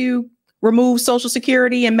threatened to remove Social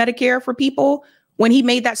Security and Medicare for people? When he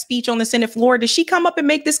made that speech on the Senate floor, did she come up and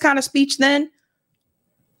make this kind of speech then?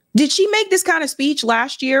 Did she make this kind of speech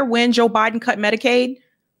last year when Joe Biden cut Medicaid?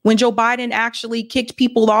 When Joe Biden actually kicked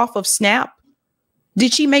people off of SNAP?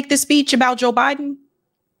 Did she make this speech about Joe Biden?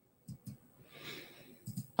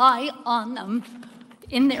 On them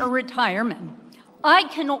in their retirement. I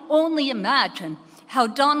can only imagine how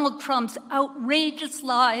Donald Trump's outrageous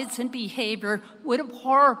lies and behavior would have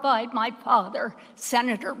horrified my father,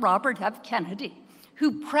 Senator Robert F. Kennedy,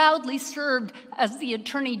 who proudly served as the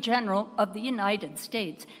Attorney General of the United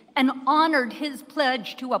States and honored his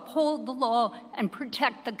pledge to uphold the law and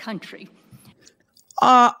protect the country.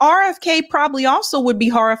 RFK probably also would be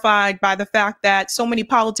horrified by the fact that so many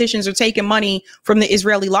politicians are taking money from the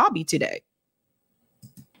Israeli lobby today.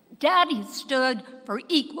 Daddy stood for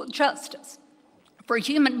equal justice, for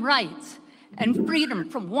human rights, and freedom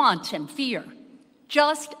from want and fear,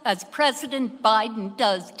 just as President Biden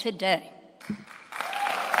does today.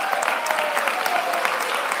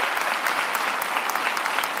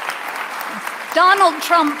 Donald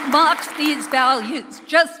Trump mocks these values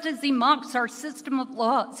just as he mocks our system of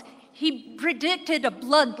laws. He predicted a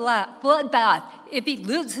bloodbath if he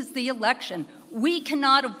loses the election. We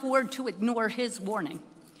cannot afford to ignore his warning.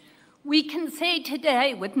 We can say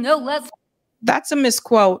today with no less... That's a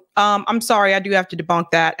misquote. I'm sorry, I do have to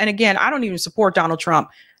debunk that. And again, I don't even support Donald Trump.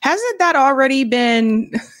 Hasn't that already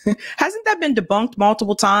been, hasn't that been debunked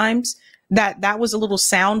multiple times? That was a little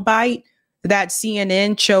soundbite that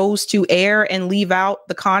CNN chose to air and leave out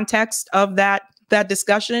the context of that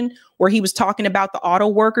discussion where he was talking about the auto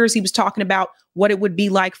workers. He was talking about what it would be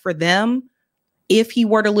like for them if he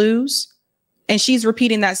were to lose. And she's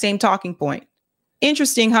repeating that same talking point.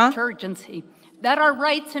 Interesting, huh? Urgency that our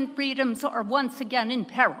rights and freedoms are once again in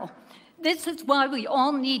peril. This is why we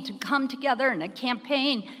all need to come together in a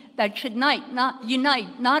campaign that should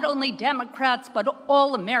unite not only Democrats, but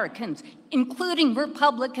all Americans, including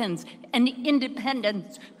Republicans and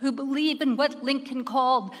independents who believe in what Lincoln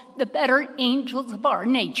called the better angels of our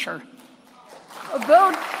nature. A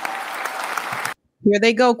vote. Here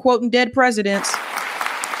they go, quoting dead presidents.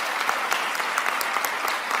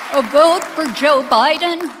 A vote for Joe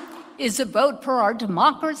Biden is a vote for our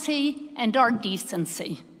democracy and our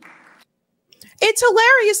decency. It's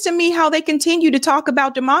hilarious to me how they continue to talk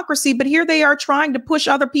about democracy, but here they are trying to push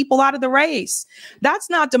other people out of the race. That's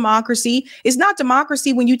not democracy. It's not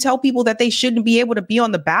democracy when you tell people that they shouldn't be able to be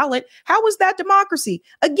on the ballot. How is that democracy?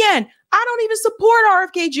 Again, I don't even support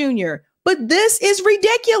RFK Jr., but this is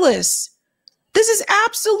ridiculous. This is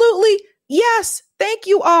absolutely, yes, thank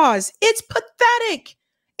you, Oz. It's pathetic.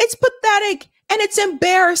 It's pathetic and it's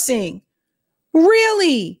embarrassing.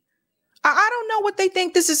 Really. I don't know what they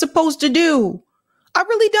think this is supposed to do. I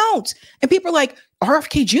really don't. And people are like,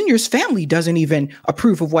 RFK Jr.'s family doesn't even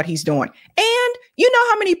approve of what he's doing. And you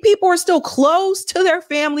know how many people are still close to their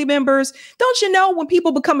family members? Don't you know when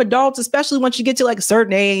people become adults, especially once you get to like a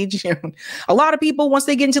certain age, a lot of people, once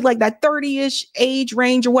they get into like that 30-ish age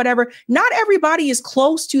range or whatever, not everybody is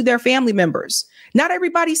close to their family members. Not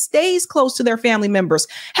everybody stays close to their family members.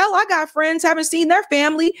 Hell, I got friends haven't seen their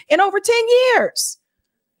family in over 10 years.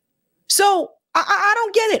 So I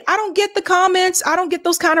don't get it. I don't get the comments. I don't get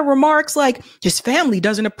those kind of remarks like his family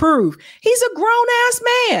doesn't approve. He's a grown ass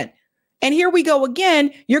man. And here we go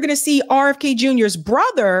again. You're going to see RFK Jr.'s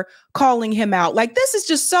brother calling him out. Like, this is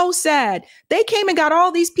just so sad. They came and got all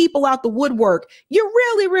these people out the woodwork. You're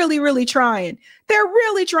really, really, really trying. They're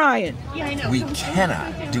really trying. Yeah, I know. We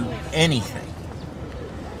cannot do anything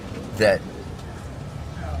that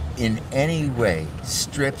in any way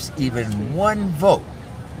strips even one vote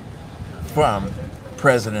from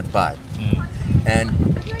President Biden. And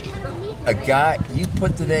a guy, you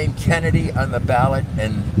put the name Kennedy on the ballot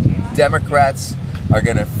and Democrats are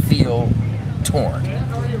gonna feel torn.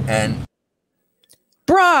 And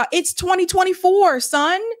bruh, it's 2024,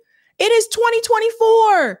 son. It is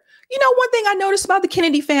 2024. You know, one thing I noticed about the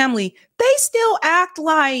Kennedy family, they still act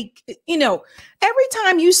like, you know, every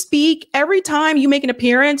time you speak, every time you make an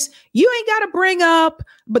appearance, you ain't got to bring up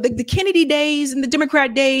but the Kennedy days and the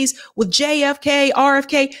Democrat days with JFK,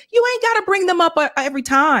 RFK. You ain't got to bring them up every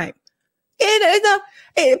time.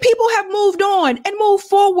 People have moved on and moved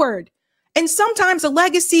forward. And sometimes a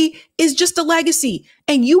legacy is just a legacy.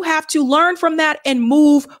 And you have to learn from that and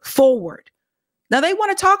move forward. Now, they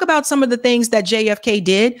want to talk about some of the things that JFK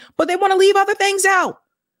did, but they want to leave other things out.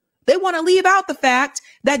 They want to leave out the fact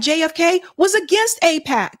that JFK was against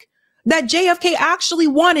AIPAC, that JFK actually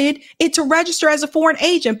wanted it to register as a foreign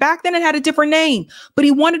agent. Back then, it had a different name, but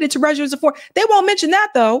he wanted it to register as a foreign. They won't mention that,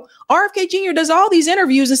 though. RFK Jr. does all these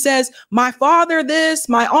interviews and says, my father this,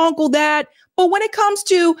 my uncle that. But when it comes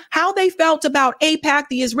to how they felt about AIPAC,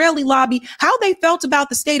 the Israeli lobby, how they felt about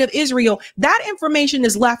the state of Israel, that information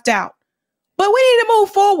is left out. But we need to move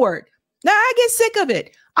forward. Now, I get sick of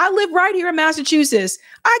it. I live right here in Massachusetts.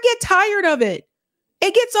 I get tired of it.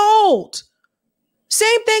 It gets old.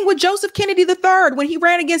 Same thing with Joseph Kennedy III when he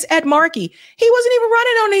ran against Ed Markey. He wasn't even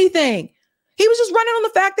running on anything. He was just running on the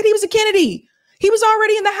fact that he was a Kennedy. He was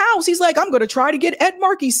already in the House. He's like, I'm going to try to get Ed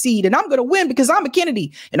Markey's seat and I'm going to win because I'm a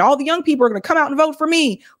Kennedy and all the young people are going to come out and vote for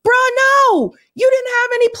me. Bruh, no, you didn't have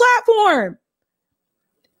any platform.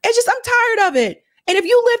 It's just, I'm tired of it. And if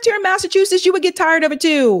you lived here in Massachusetts, you would get tired of it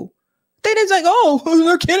too. They just like, oh,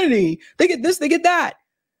 they're Kennedy. They get this, they get that.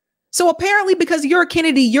 So apparently because you're a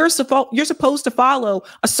Kennedy, you're supposed to follow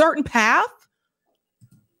a certain path.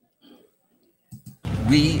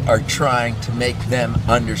 We are trying to make them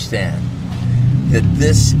understand that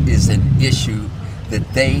this is an issue that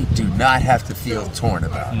they do not have to feel torn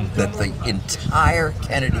about. That the entire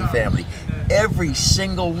Kennedy family, every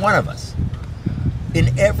single one of us,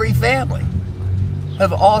 in every family,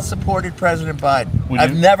 have all supported President Biden.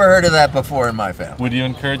 I've never heard of that before in my family. Would you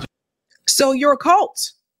encourage So you're a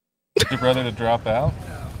cult? your brother to drop out?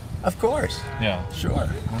 Of course. Yeah. Sure.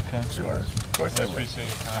 Okay. Sure. Of course I would. Appreciate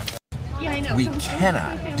your time. Yeah, I know. We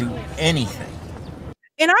cannot do anything.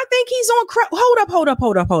 And I think he's on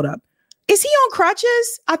hold up. Is he on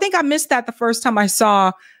crutches? I think I missed that the first time I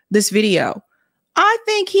saw this video. I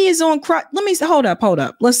think he is on crutch. Let me hold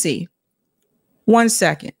up. Let's see. 1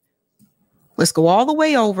 second. Let's go all the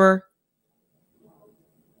way over.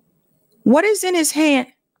 What is in his hand?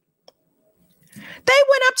 They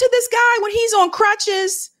went up to this guy when he's on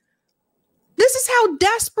crutches. This is how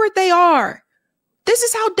desperate they are.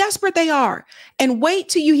 And wait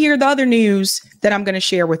till you hear the other news that I'm going to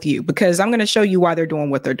share with you, because I'm going to show you why they're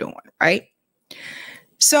doing what they're doing, right?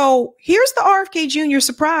 So here's the RFK Jr.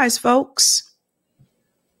 surprise, folks.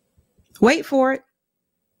 Wait for it.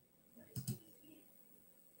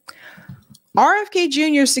 RFK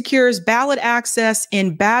Jr. secures ballot access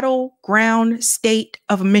in battleground state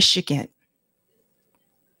of Michigan.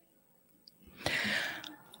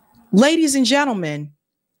 Ladies and gentlemen,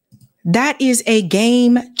 that is a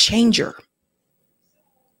game changer.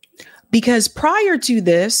 Because prior to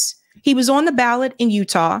this, he was on the ballot in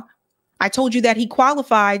Utah. I told you that he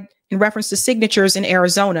qualified in reference to signatures in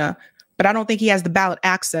Arizona, but I don't think he has the ballot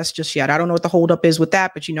access just yet. I don't know what the holdup is with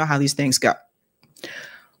that, but you know how these things go.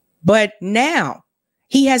 But now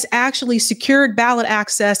he has actually secured ballot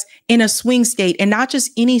access in a swing state, and not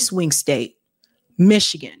just any swing state,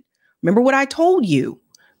 Michigan. Remember what I told you?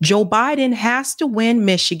 Joe Biden has to win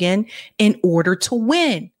Michigan in order to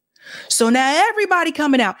win. So now everybody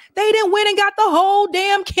coming out, they didn't win and got the whole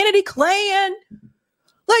damn Kennedy clan.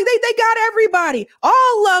 Like they got everybody,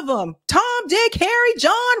 all of them. Tom, Dick, Harry,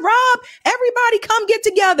 John, Rob, everybody come get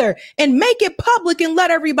together and make it public and let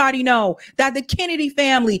everybody know that the Kennedy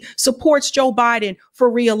family supports Joe Biden for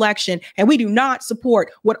re-election. And we do not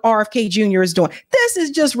support what RFK Jr. is doing. This is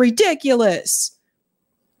just ridiculous.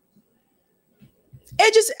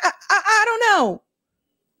 It just, I don't know.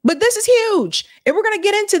 But this is huge. And we're going to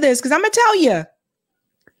get into this because I'm going to tell you,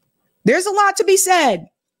 there's a lot to be said.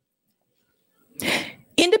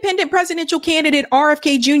 Independent presidential candidate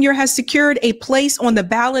RFK Jr. has secured a place on the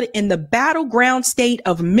ballot in the battleground state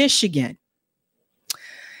of Michigan.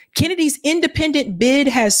 Kennedy's independent bid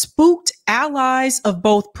has spooked allies of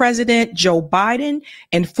both President Joe Biden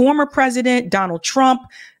and former President Donald Trump,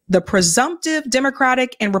 the presumptive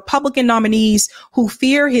Democratic and Republican nominees who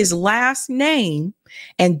fear his last name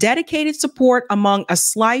and dedicated support among a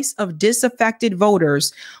slice of disaffected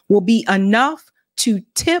voters will be enough to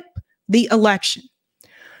tip the election.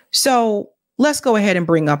 So let's go ahead and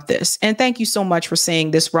bring up this. And thank you so much for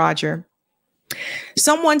saying this, Roger.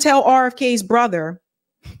 Someone tell RFK's brother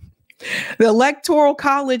the Electoral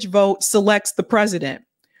College vote selects the president.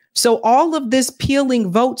 So all of this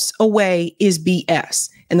peeling votes away is BS.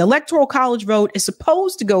 And the Electoral College vote is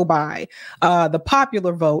supposed to go by the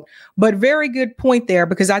popular vote. But very good point there,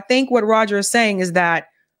 because I think what Roger is saying is that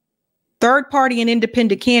third party and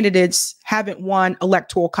independent candidates haven't won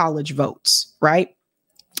Electoral College votes, right?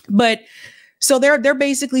 But so they're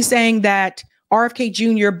basically saying that RFK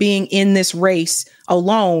Jr. being in this race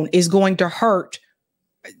alone is going to hurt.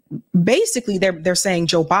 Basically, they're saying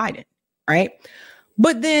Joe Biden, right?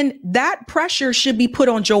 But then that pressure should be put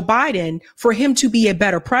on Joe Biden for him to be a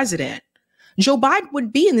better president. Joe Biden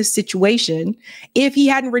would be in this situation if he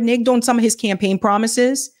hadn't reneged on some of his campaign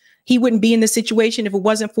promises. He wouldn't be in this situation if it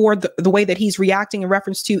wasn't for the way that he's reacting in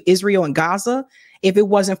reference to Israel and Gaza. If it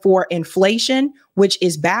wasn't for inflation, which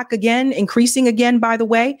is back again, increasing again, by the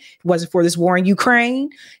way, it wasn't for this war in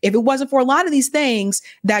Ukraine. If it wasn't for a lot of these things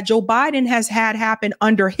that Joe Biden has had happen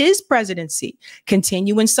under his presidency,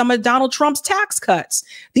 continuing some of Donald Trump's tax cuts.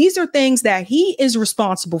 These are things that he is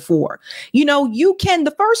responsible for. You know, you can,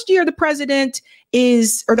 the first year the president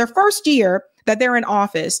is, or their first year that they're in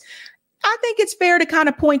office, I think it's fair to kind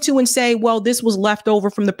of point to and say, well, this was left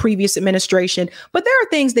over from the previous administration, but there are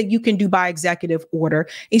things that you can do by executive order.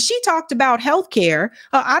 And she talked about healthcare.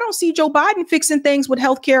 I don't see Joe Biden fixing things with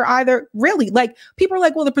healthcare either. Really, like people are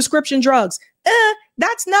like, well, the prescription drugs,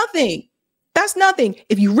 that's nothing. That's nothing.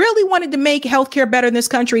 If you really wanted to make healthcare better in this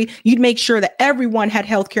country, you'd make sure that everyone had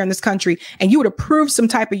healthcare in this country, and you would approve some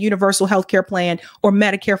type of universal healthcare plan or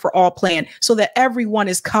Medicare for all plan so that everyone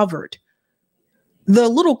is covered. The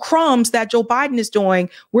little crumbs that Joe Biden is doing,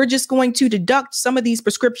 we're just going to deduct some of these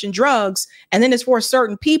prescription drugs, and then it's for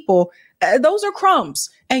certain people. Those are crumbs,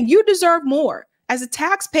 and you deserve more as a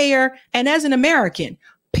taxpayer and as an American,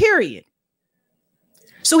 period.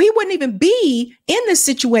 So he wouldn't even be in this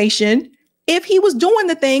situation if he was doing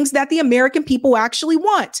the things that the American people actually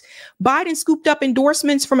want. Biden scooped up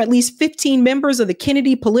endorsements from at least 15 members of the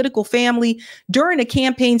Kennedy political family during a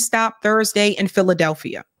campaign stop Thursday in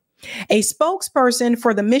Philadelphia. A spokesperson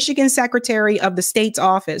for the Michigan Secretary of the state's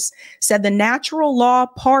office said the Natural Law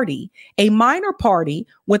Party, a minor party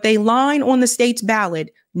with a line on the state's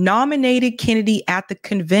ballot, nominated Kennedy at the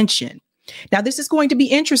convention. Now, this is going to be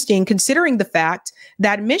interesting considering the fact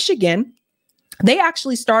that Michigan, they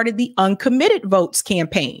actually started the uncommitted votes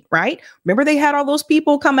campaign, right? Remember, they had all those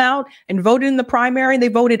people come out and voted in the primary. They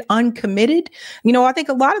voted uncommitted. You know, I think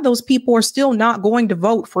a lot of those people are still not going to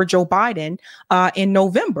vote for Joe Biden in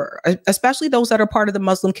November, especially those that are part of the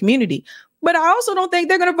Muslim community. But I also don't think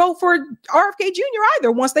they're going to vote for RFK Jr.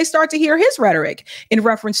 either once they start to hear his rhetoric in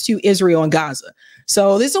reference to Israel and Gaza.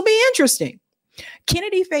 So this will be interesting.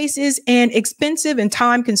 Kennedy faces an expensive and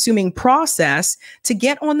time-consuming process to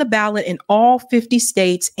get on the ballot in all 50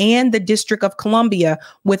 states and the District of Columbia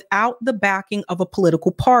without the backing of a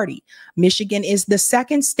political party. Michigan is the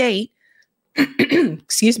second state,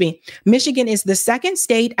 excuse me, Michigan is the second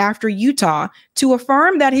state after Utah to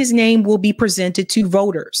affirm that his name will be presented to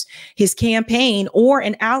voters. His campaign or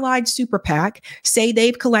an allied super PAC say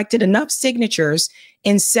they've collected enough signatures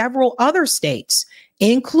in several other states,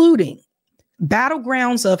 including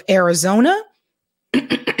battlegrounds of Arizona,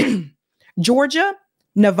 Georgia,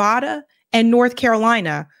 Nevada, and North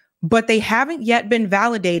Carolina, but they haven't yet been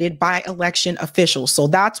validated by election officials. So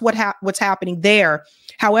that's what's happening there.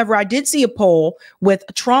 However, I did see a poll with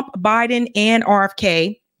Trump, Biden, and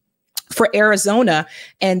RFK for Arizona,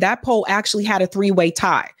 and that poll actually had a three-way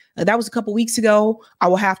tie. That was a couple weeks ago. I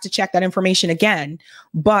will have to check that information again.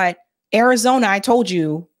 But Arizona, I told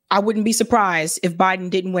you, I wouldn't be surprised if Biden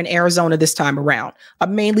didn't win Arizona this time around,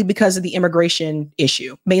 mainly because of the immigration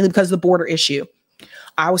issue, mainly because of the border issue.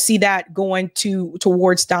 I will see that going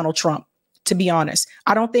towards Donald Trump, to be honest.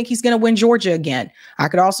 I don't think he's going to win Georgia again. I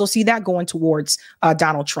could also see that going towards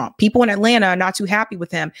Donald Trump. People in Atlanta are not too happy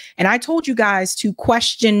with him. And I told you guys to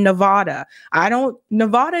question Nevada.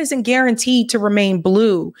 Nevada isn't guaranteed to remain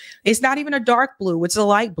blue. It's not even a dark blue. It's a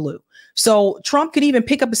light blue. So Trump could even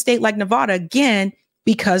pick up a state like Nevada again,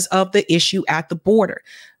 because of the issue at the border.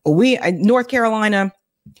 North Carolina,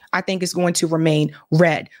 I think, is going to remain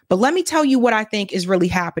red. But let me tell you what I think is really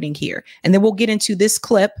happening here. And then we'll get into this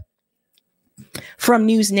clip from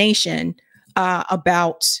News Nation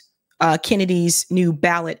about Kennedy's new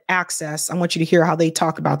ballot access. I want you to hear how they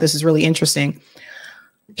talk about this. Is really interesting.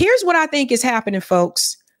 Here's what I think is happening,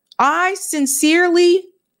 folks. I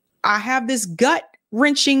have this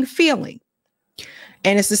gut-wrenching feeling.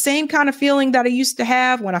 And it's the same kind of feeling that I used to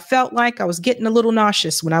have when I felt like I was getting a little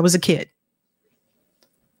nauseous when I was a kid.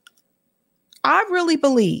 I really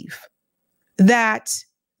believe that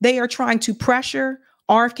they are trying to pressure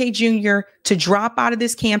RFK Jr. to drop out of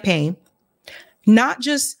this campaign, not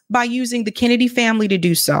just by using the Kennedy family to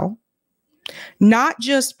do so, not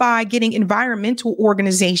just by getting environmental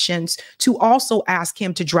organizations to also ask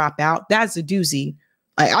him to drop out. That's a doozy.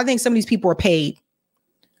 I think some of these people are paid.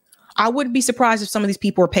 I wouldn't be surprised if some of these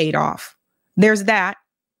people are paid off. There's that.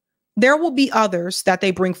 There will be others that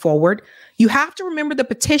they bring forward. You have to remember the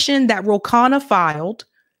petition that Ro Khanna filed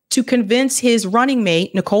to convince his running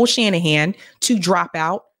mate, Nicole Shanahan, to drop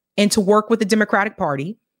out and to work with the Democratic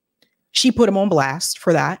Party. She put him on blast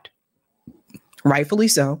for that. Rightfully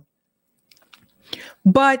so.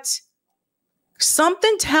 But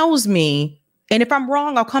something tells me, and if I'm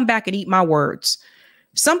wrong, I'll come back and eat my words.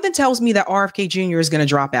 Something tells me that RFK Jr. is going to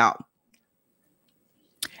drop out.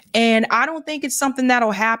 And I don't think it's something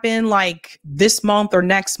that'll happen like this month or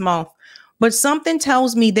next month, but something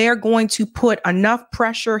tells me they're going to put enough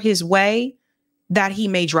pressure his way that he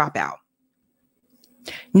may drop out.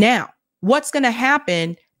 Now, what's going to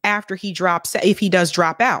happen after he drops, if he does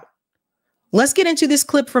drop out? Let's get into this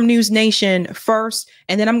clip from News Nation first,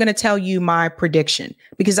 and then I'm going to tell you my prediction,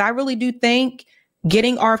 because I really do think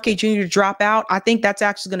getting RFK Jr. to drop out, I think that's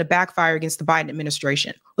actually going to backfire against the Biden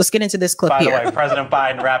administration. Let's get into this clip here. By the way, President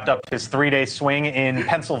Biden wrapped up his three-day swing in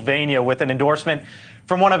Pennsylvania with an endorsement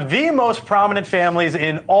from one of the most prominent families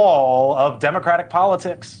in all of Democratic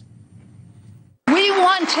politics. We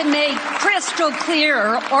want to make crystal clear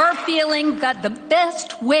our feeling that the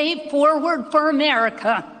best way forward for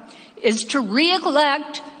America is to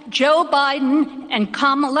re-elect Joe Biden and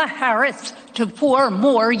Kamala Harris to 4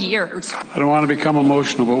 more years. I don't want to become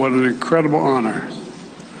emotional, but what an incredible honor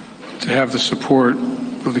to have the support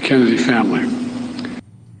of the Kennedy family.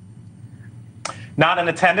 Not in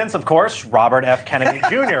attendance, of course, Robert F. Kennedy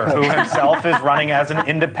Jr., who himself is running as an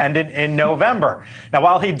independent in November. Now,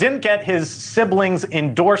 while he didn't get his siblings'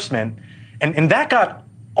 endorsement, and that got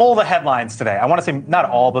all the headlines today. I want to say not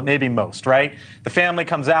all, but maybe most, right? The family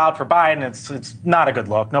comes out for Biden. It's not a good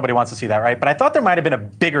look. Nobody wants to see that, right? But I thought there might have been a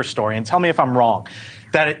bigger story, and tell me if I'm wrong,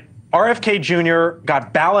 that RFK Jr.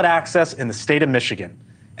 got ballot access in the state of Michigan.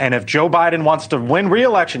 And if Joe Biden wants to win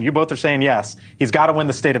re-election, you both are saying yes, he's got to win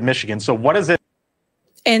the state of Michigan. So what is it?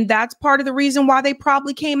 And that's part of the reason why they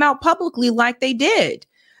probably came out publicly like they did.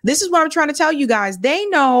 This is what I'm trying to tell you guys. They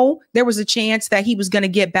know there was a chance that he was going to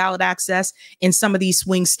get ballot access in some of these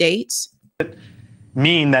swing states.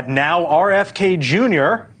 Mean that now RFK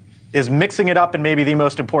Jr. is mixing it up in maybe the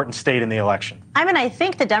most important state in the election? I mean, I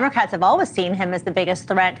think the Democrats have always seen him as the biggest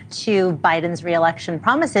threat to Biden's reelection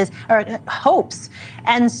promises or hopes.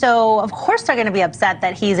 And so, of course, they're going to be upset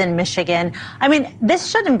that he's in Michigan. I mean, this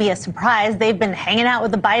shouldn't be a surprise. They've been hanging out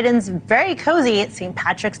with the Bidens, very cozy, St.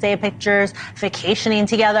 Patrick's Day pictures, vacationing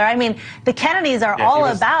together. I mean, the Kennedys are all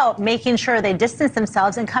about making sure they distance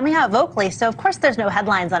themselves and coming out vocally. So, of course, there's no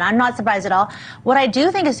headlines on it. I'm not surprised at all. What I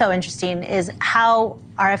do think is so interesting is how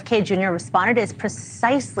RFK Jr. responded is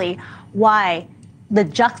precisely why the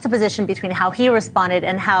juxtaposition between how he responded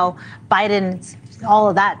and how Biden's all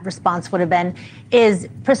of that response would have been is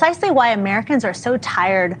precisely why Americans are so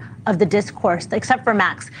tired of the discourse, except for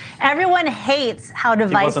Max. Everyone hates how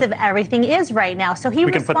divisive everything is right now. So he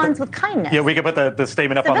responds with kindness. Yeah, we could put the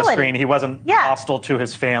statement up on the screen. He wasn't hostile to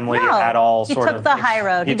his family at all. He took the high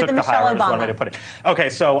road. He did the Michelle Obama. One way to put it. Okay,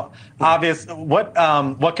 so obvious.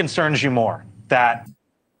 What concerns you more? That.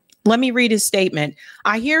 Let me read his statement.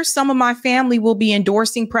 I hear some of my family will be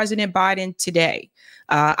endorsing President Biden today.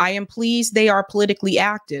 I am pleased they are politically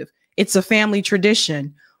active. It's a family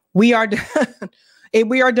tradition. We are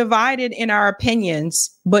divided in our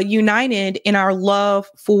opinions, but united in our love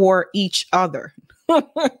for each other.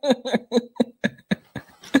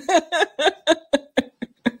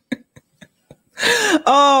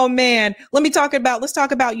 Oh man, let's talk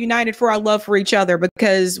about united for our love for each other,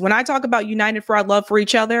 because when I talk about united for our love for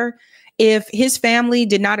each other, if his family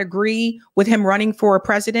did not agree with him running for a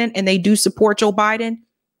president and they do support Joe Biden,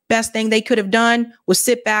 best thing they could have done was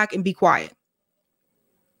sit back and be quiet.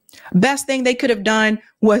 Best thing they could have done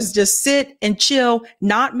was just sit and chill,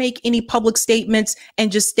 not make any public statements,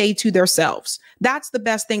 and just stay to themselves. That's the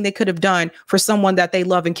best thing they could have done for someone that they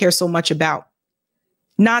love and care so much about.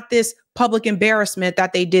 Not this public embarrassment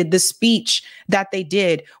that they did, the speech that they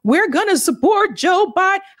did. We're going to support Joe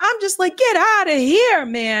Biden. I'm just like, get out of here,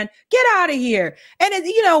 man. Get out of here. And,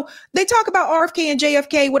 they talk about RFK and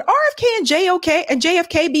JFK. Would RFK and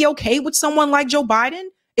JFK be okay with someone like Joe Biden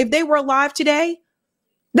if they were alive today?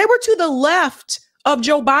 They were to the left of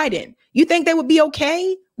Joe Biden. You think they would be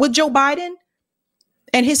okay with Joe Biden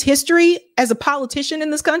and his history as a politician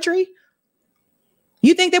in this country?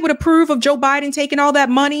 You think they would approve of Joe Biden taking all that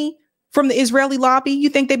money from the Israeli lobby? You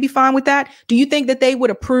think they'd be fine with that? Do you think that they would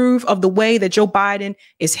approve of the way that Joe Biden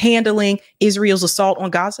is handling Israel's assault on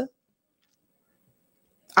Gaza?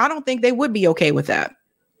 I don't think they would be okay with that.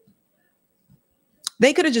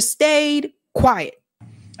 They could have just stayed quiet.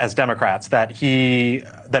 As Democrats, that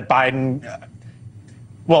Biden,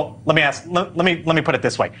 well, let me put it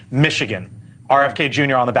this way. Michigan, RFK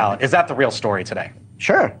Jr. on the ballot. Is that the real story today?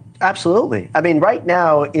 Sure, absolutely. I mean, right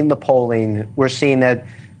now in the polling, we're seeing that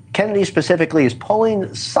Kennedy specifically is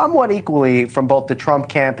polling somewhat equally from both the Trump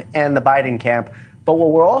camp and the Biden camp. But what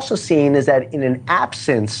we're also seeing is that in an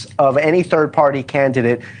absence of any third-party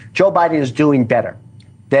candidate, Joe Biden is doing better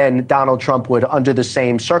than Donald Trump would under the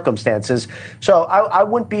same circumstances. So I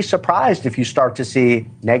wouldn't be surprised if you start to see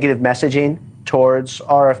negative messaging towards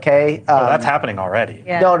RFK. That's happening already.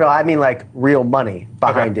 Yeah. No, I mean like real money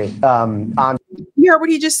behind it. You heard what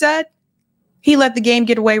he just said? He let the game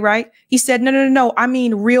get away, right? He said, no. I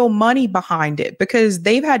mean real money behind it, because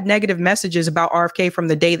they've had negative messages about RFK from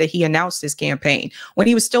the day that he announced his campaign when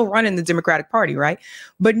he was still running the Democratic Party, right?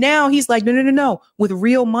 But now he's like, no, with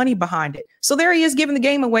real money behind it. So there he is giving the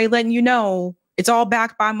game away, letting you know it's all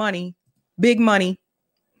backed by money, big money.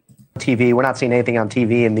 TV. We're not seeing anything on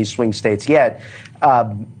TV in these swing states yet.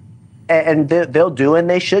 And they'll do, and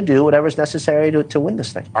they should do, whatever's necessary to win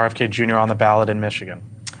this thing. RFK Jr. on the ballot in Michigan.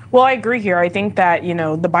 Well, I agree here. I think that,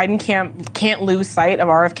 the Biden camp can't lose sight of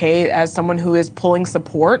RFK as someone who is pulling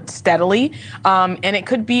support steadily. And it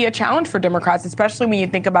could be a challenge for Democrats, especially when you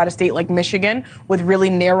think about a state like Michigan with really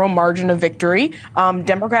narrow margin of victory.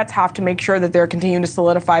 Democrats have to make sure that they're continuing to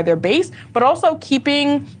solidify their base, but also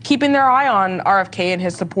keeping their eye on RFK and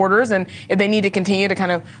his supporters. And if they need to continue to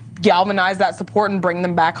kind of galvanize that support and bring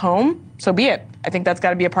them back home, so be it. I think that's got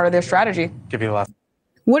to be a part of their strategy. Give you the last.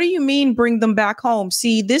 What do you mean bring them back home?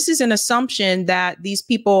 See, this is an assumption that these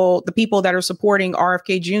people, the people that are supporting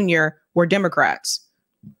RFK Jr., were Democrats.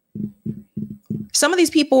 Some of these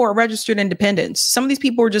people are registered independents. Some of these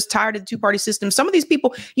people are just tired of the two-party system. Some of these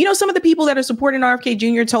people, you know, some of the people that are supporting RFK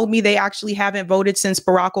Jr. told me they actually haven't voted since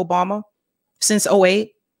Barack Obama, since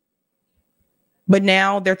 2008. But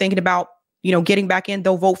now they're thinking about, you know, getting back in.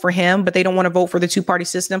 They'll vote for him, but they don't want to vote for the two-party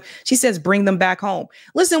system. She says, bring them back home.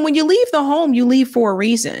 Listen, when you leave the home, you leave for a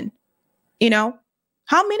reason. You know,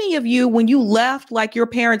 how many of you, when you left like your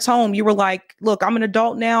parents' home, you were like, look, I'm an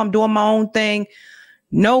adult now. I'm doing my own thing.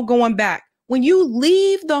 No going back. When you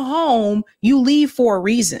leave the home, you leave for a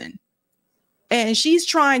reason. And she's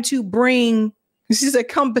trying to bring, she said,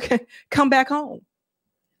 come back home.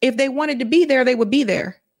 If they wanted to be there, they would be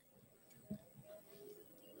there.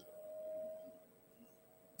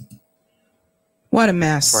 What a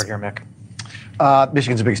mess. Right here, Mick.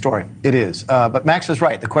 Michigan's a big story. It is. But Max is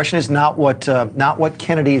right. The question is not what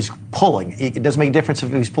Kennedy's pulling. It doesn't make a difference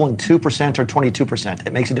if he's pulling 2% or 22%.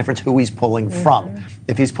 It makes a difference who he's pulling from.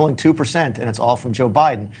 If he's pulling 2% and it's all from Joe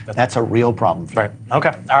Biden, that's a real problem. Right. Okay.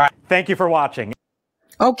 All right. Thank you for watching.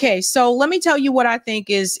 Okay. So let me tell you what I think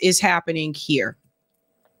is happening here.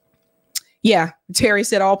 Yeah. Terry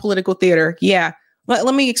said all political theater. Yeah.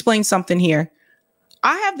 Let me explain something here.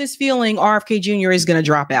 I have this feeling RFK Jr. is going to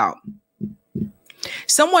drop out.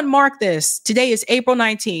 Someone mark this. Today is April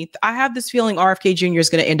 19th. I have this feeling RFK Jr. is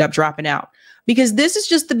going to end up dropping out because this is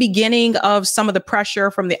just the beginning of some of the pressure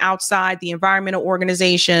from the outside, the environmental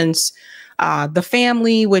organizations, the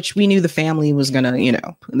family, which we knew the family was going to, you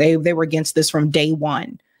know, they were against this from day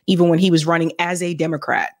one. Even when he was running as a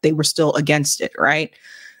Democrat, they were still against it. Right.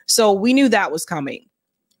 So we knew that was coming.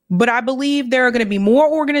 But I believe there are going to be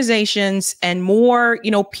more organizations and more,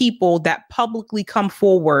 you know, people that publicly come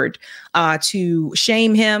forward to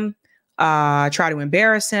shame him, try to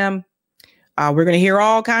embarrass him. We're going to hear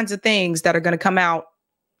all kinds of things that are going to come out,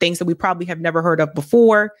 things that we probably have never heard of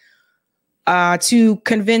before, to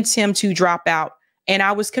convince him to drop out. And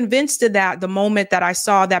I was convinced of that the moment that I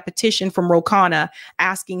saw that petition from Ro Khanna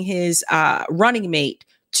asking his running mate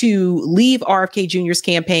to leave RFK Jr.'s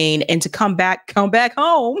campaign and to come back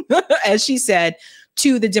home, as she said,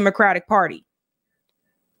 to the Democratic Party.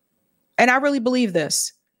 And I really believe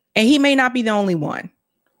this. And he may not be the only one.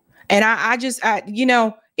 And I you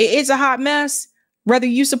know, it's a hot mess, whether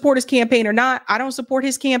you support his campaign or not. I don't support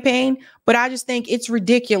his campaign, but I just think it's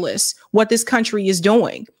ridiculous what this country is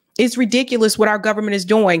doing. It's ridiculous what our government is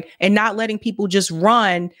doing and not letting people just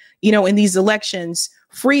run, you know, in these elections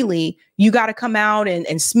freely. You got to come out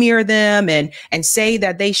and smear them and say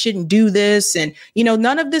that they shouldn't do this. And, you know,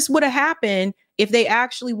 none of this would have happened if they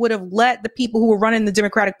actually would have let the people who were running the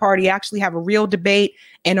Democratic Party actually have a real debate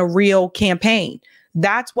and a real campaign.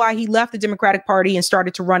 That's why he left the Democratic Party and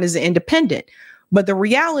started to run as an independent. But the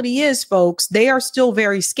reality is, folks, they are still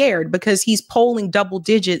very scared because he's polling double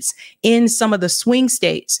digits in some of the swing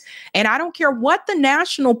states. And I don't care what the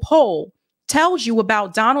national poll tells you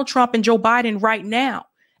about Donald Trump and Joe Biden right now.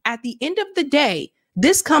 At the end of the day,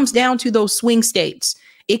 this comes down to those swing states.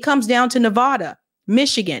 It comes down to Nevada,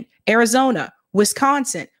 Michigan, Arizona,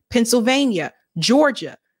 Wisconsin, Pennsylvania,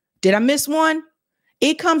 Georgia. Did I miss one?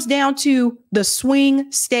 It comes down to the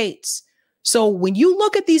swing states. So when you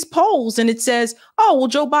look at these polls and it says, oh, well,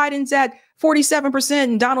 Joe Biden's at 47%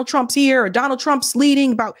 and Donald Trump's here, or Donald Trump's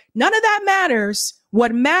leading, about none of that matters.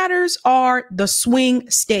 What matters are the swing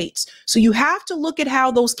states. So you have to look at how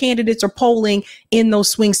those candidates are polling in those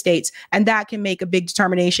swing states, and that can make a big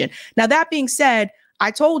determination. Now, that being said, I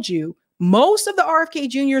told you, most of the RFK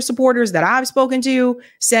Jr. supporters that I've spoken to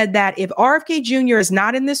said that if RFK Jr. is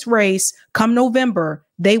not in this race come November,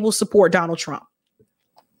 they will support Donald Trump.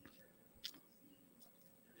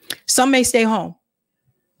 Some may stay home.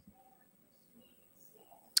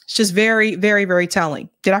 It's just very, very, very telling.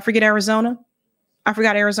 Did I forget Arizona? I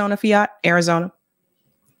forgot Arizona, Fiat, Arizona.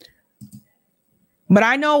 But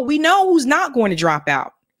we know who's not going to drop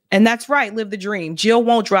out. And that's right, live the dream. Jill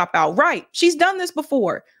won't drop out. Right. She's done this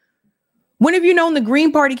before. When have you known the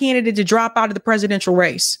Green Party candidate to drop out of the presidential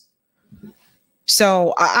race?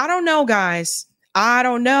 So I don't know, guys. I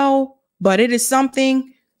don't know, but it is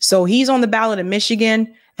something. So he's on the ballot in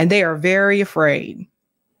Michigan, and they are very afraid.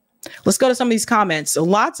 Let's go to some of these comments. So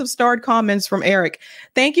lots of starred comments from Eric.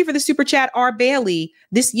 Thank you for the super chat, R. Bailey.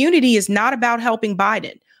 This unity is not about helping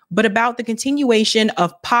Biden, but about the continuation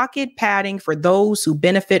of pocket padding for those who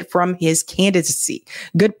benefit from his candidacy.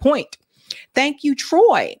 Good point. Thank you,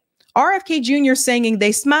 Troy. RFK Jr. singing,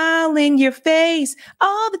 they smile in your face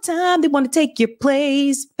all the time. They want to take your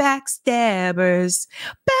place. Backstabbers,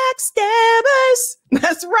 backstabbers.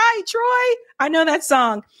 That's right, Troy. I know that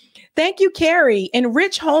song. Thank you, Carrie.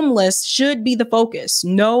 Enrich homeless should be the focus.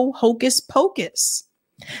 No hocus pocus.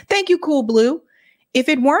 Thank you, Cool Blue. If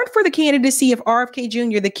it weren't for the candidacy of RFK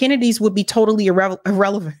Jr., the Kennedys would be totally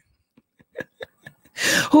irrelevant.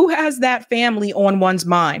 Who has that family on one's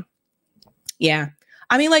mind? Yeah.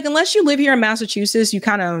 I mean, like, unless you live here in Massachusetts,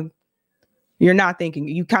 you're not thinking,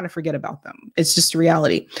 you kind of forget about them. It's just a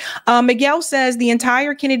reality. Miguel says the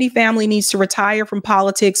entire Kennedy family needs to retire from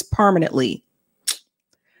politics permanently.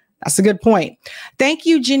 That's a good point. Thank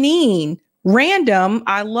you, Janine. Random,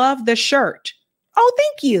 I love the shirt. Oh,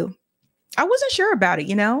 thank you. I wasn't sure about it,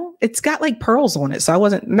 you know? It's got like pearls on it. So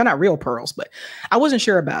they're not real pearls, but I wasn't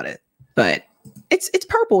sure about it. But it's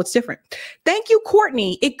purple. It's different. Thank you,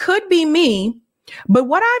 Courtney. It could be me. But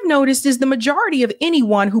what I've noticed is the majority of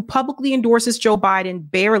anyone who publicly endorses Joe Biden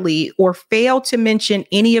barely or fail to mention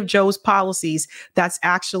any of Joe's policies that's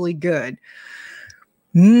actually good.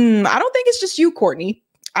 I don't think it's just you, Courtney.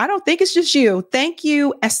 I don't think it's just you. Thank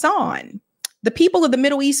you, Asan. The people of the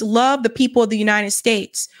Middle East love the people of the United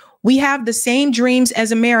States. We have the same dreams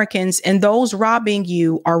as Americans, and those robbing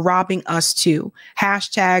you are robbing us too.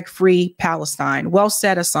 Hashtag free Palestine. Well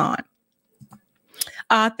said, Asan.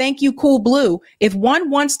 Thank you, Cool Blue. If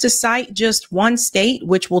one wants to cite just one state,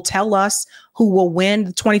 which will tell us who will win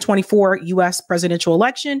the 2024 U.S. presidential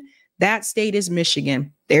election, that state is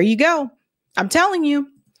Michigan. There you go. I'm telling you.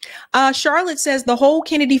 Charlotte says the whole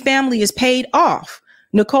Kennedy family is paid off.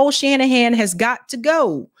 Nicole Shanahan has got to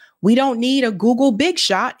go. We don't need a Google big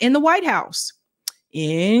shot in the White House.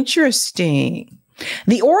 Interesting.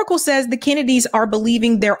 The Oracle says the Kennedys are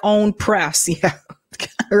believing their own press. Yeah,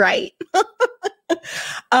 right.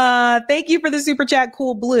 Thank you for the super chat,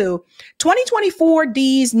 Cool Blue. 2024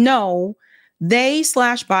 Ds know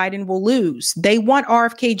they/Biden will lose. They want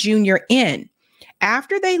RFK Jr. in.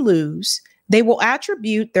 After they lose, they will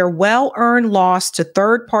attribute their well-earned loss to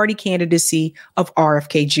third-party candidacy of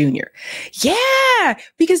RFK Jr. Yeah,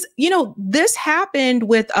 because, you know, this happened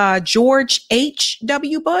with George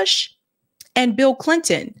H.W. Bush and Bill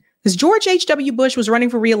Clinton. Because George H.W. Bush was running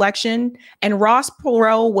for re-election and Ross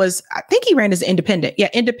Perot was, I think he ran as an independent. Yeah,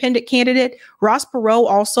 independent candidate. Ross Perot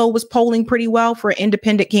also was polling pretty well for an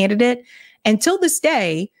independent candidate. Until this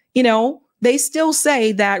day, you know, they still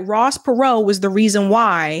say that Ross Perot was the reason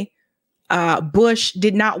why Bush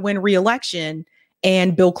did not win re-election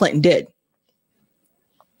and Bill Clinton did.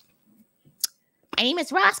 My name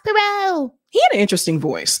is Ross Perot. He had an interesting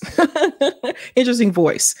voice. Interesting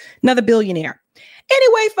voice. Another billionaire.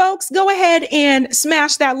 Anyway, folks, go ahead and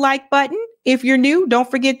smash that like button. If you're new, don't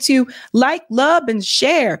forget to like, love, and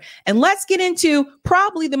share. And let's get into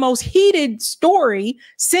probably the most heated story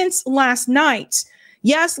since last night.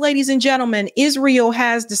 Yes, ladies and gentlemen, Israel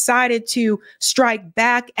has decided to strike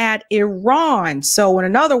back at Iran. So in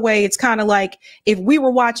another way, it's kind of like if we were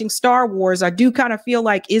watching Star Wars, I do kind of feel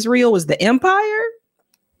like Israel is the empire,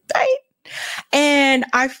 right? And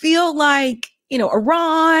I feel like, you know,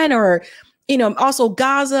 Iran or, you know, also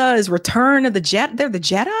Gaza is Return of the Jedi. They're the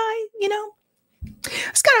Jedi, you know.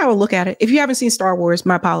 It's kind of how I look at it. If you haven't seen Star Wars,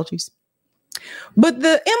 my apologies. But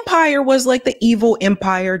the empire was like the evil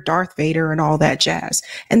empire, Darth Vader and all that jazz.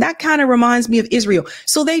 And that kind of reminds me of Israel.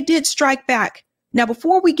 So they did strike back. Now,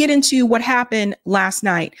 before we get into what happened last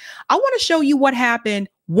night, I want to show you what happened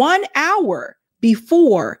 1 hour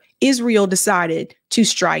before Israel decided to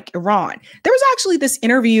strike Iran. There was actually this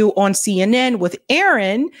interview on CNN with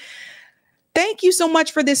Aaron. Thank you so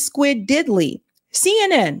much for this, Squid Diddley.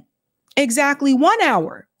 CNN, exactly 1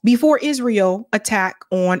 hour before Israel attack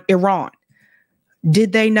on Iran.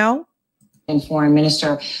 Did they know? And Foreign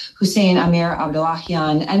Minister Hussein Amir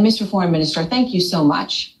Abdullahian. And Mr. Foreign Minister, thank you so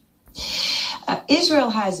much.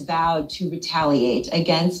 Israel has vowed to retaliate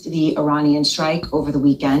against the Iranian strike over the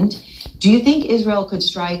weekend. Do you think Israel could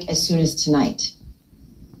strike as soon as tonight?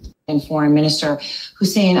 And Foreign Minister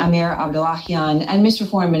Hussein Amir Abdullahian. And Mr.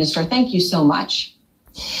 Foreign Minister, thank you so much.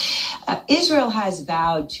 Israel has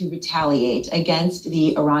vowed to retaliate against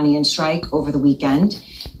the Iranian strike over the weekend.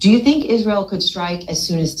 Do you think Israel could strike as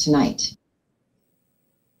soon as tonight?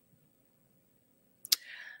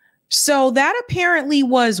 So that apparently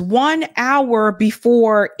was 1 hour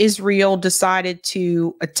before Israel decided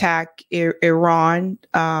to attack Iran.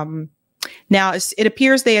 Now, it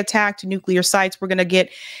appears they attacked nuclear sites. We're going to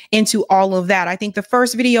get into all of that. I think the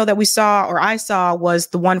first video that we saw, or I saw, was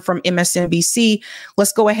the one from MSNBC.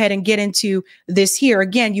 Let's go ahead and get into this here.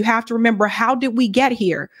 Again, you have to remember, how did we get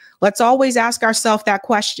here? Let's always ask ourselves that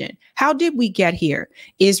question. How did we get here?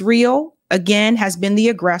 Israel, again, has been the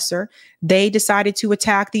aggressor. They decided to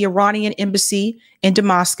attack the Iranian embassy in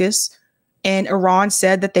Damascus, and Iran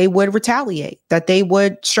said that they would retaliate, that they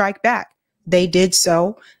would strike back. They did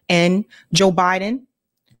so. And Joe Biden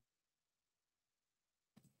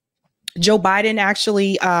Joe Biden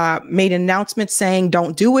actually made an announcement saying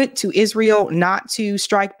don't do it to Israel, not to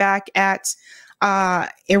strike back at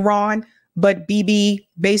Iran. But Bibi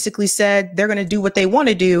basically said they're going to do what they want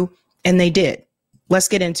to do, and they did. Let's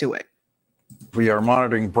get into it. We are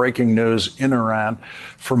monitoring breaking news in Iran.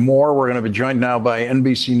 For more, we're going to be joined now by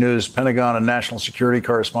NBC News, Pentagon, and National Security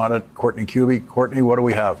correspondent Courtney Kube. Courtney, what do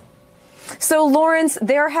we have? So, Lawrence,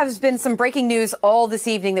 there has been some breaking news all this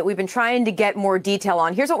evening that we've been trying to get more detail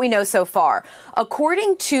on. Here's what we know so far.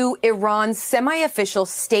 According to Iran's semi-official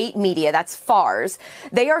state media, that's Fars,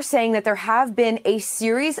 they are saying that there have been a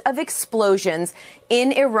series of explosions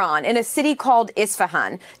in Iran, in a city called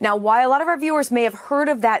Isfahan. Now, why a lot of our viewers may have heard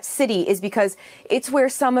of that city is because it's where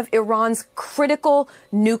some of Iran's critical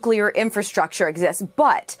nuclear infrastructure exists.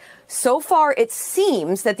 But so far, it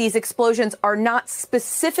seems that these explosions are not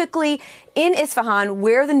specifically in Isfahan,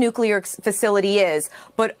 where the nuclear facility is,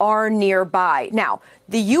 but are nearby. Now,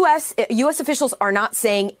 the U.S. officials are not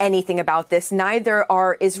saying anything about this. Neither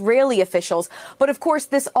are Israeli officials. But of course,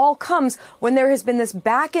 this all comes when there has been this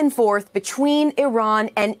back and forth between Iran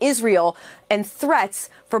and Israel and threats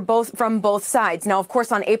from both sides. Now, of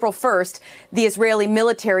course, on April 1st, the Israeli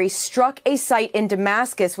military struck a site in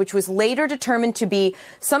Damascus, which was later determined to be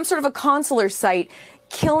some sort of a consular site,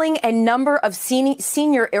 killing a number of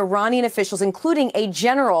senior Iranian officials, including a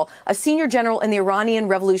senior general in the Iranian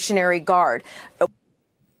Revolutionary Guard.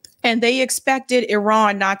 And they expected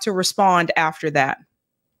Iran not to respond after that.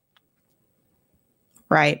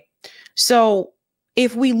 Right? So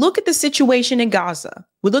if we look at the situation in Gaza,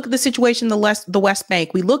 we look at the situation in the West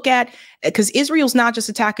Bank, we look at, because Israel's not just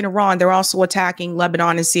attacking Iran, they're also attacking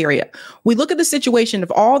Lebanon and Syria. We look at the situation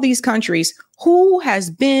of all these countries. Who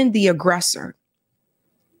has been the aggressor?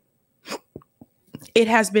 It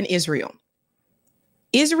has been Israel.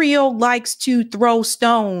 Israel likes to throw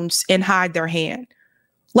stones and hide their hand.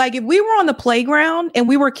 Like if we were on the playground and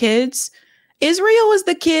we were kids, Israel is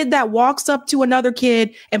the kid that walks up to another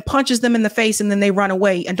kid and punches them in the face and then they run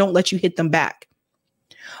away and don't let you hit them back.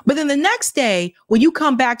 But then the next day, when you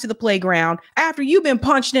come back to the playground, after you've been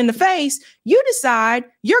punched in the face, you decide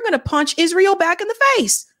you're going to punch Israel back in the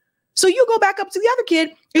face. So you go back up to the other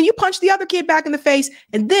kid and you punch the other kid back in the face.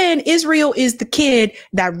 And then Israel is the kid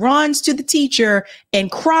that runs to the teacher and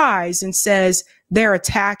cries and says, they're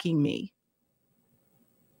attacking me.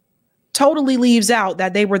 Totally leaves out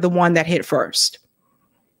that they were the one that hit first.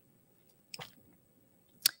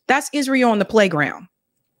 That's Israel on the playground.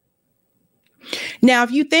 Now,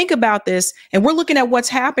 if you think about this, and we're looking at what's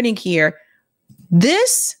happening here,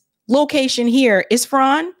 this location here is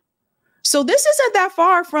Isfahan. So this isn't that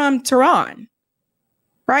far from Tehran,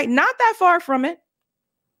 right? Not that far from it.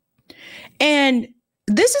 And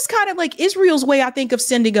this is kind of like Israel's way, I think, of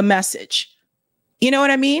sending a message. You know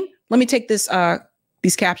what I mean? Let me take this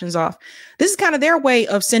these captions off. This is kind of their way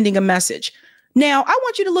of sending a message. Now, I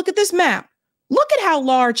want you to look at this map. Look at how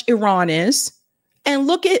large Iran is and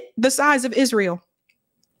look at the size of Israel.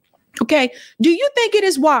 Okay. Do you think it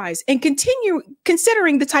is wise, and continue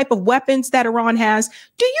considering the type of weapons that Iran has,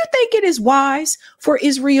 do you think it is wise for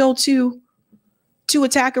Israel to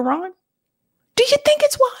attack Iran? Do you think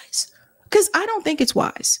it's wise? Because I don't think it's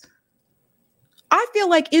wise. I feel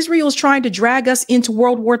like Israel is trying to drag us into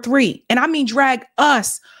World War III. And I mean, drag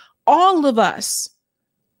us, all of us.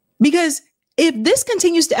 Because if this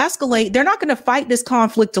continues to escalate, they're not going to fight this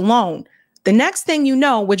conflict alone. The next thing you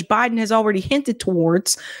know, which Biden has already hinted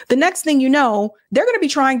towards, the next thing you know, they're going to be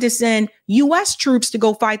trying to send U.S. troops to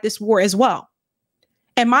go fight this war as well.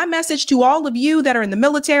 And my message to all of you that are in the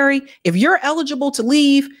military, if you're eligible to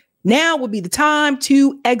leave, now would be the time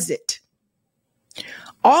to exit.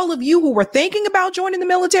 All of you who were thinking about joining the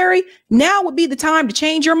military, now would be the time to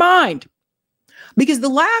change your mind. Because the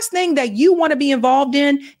last thing that you want to be involved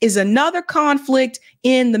in is another conflict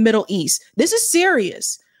in the Middle East. This is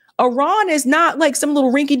serious. Iran is not like some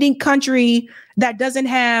little rinky-dink country that doesn't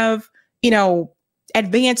have,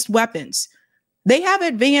 advanced weapons. They have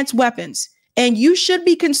advanced weapons, and you should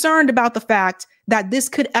be concerned about the fact that this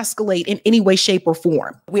could escalate in any way, shape, or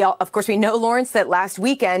form. Of course, we know, Lawrence, that last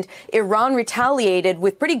weekend, Iran retaliated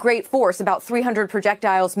with pretty great force, about 300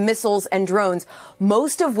 projectiles, missiles, and drones,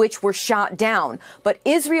 most of which were shot down. But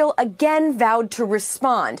Israel again vowed to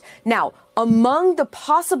respond. Now, among the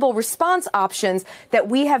possible response options that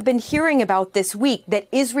we have been hearing about this week that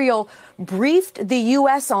Israel briefed the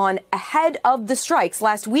U.S. on ahead of the strikes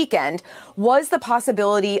last weekend was the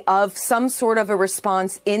possibility of some sort of a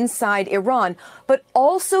response inside Iran, but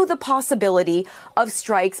also the possibility of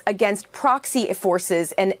strikes against proxy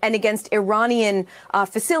forces and against Iranian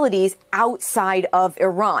facilities outside of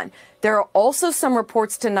Iran. There are also some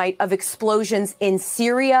reports tonight of explosions in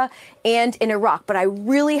Syria and in Iraq. But I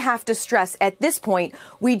really have to stress at this point,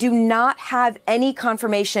 we do not have any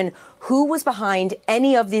confirmation who was behind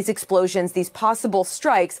any of these explosions, these possible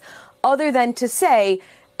strikes, other than to say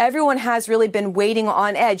everyone has really been waiting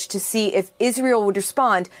on edge to see if Israel would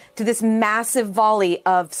respond to this massive volley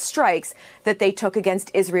of strikes that they took against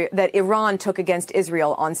Israel, that Iran took against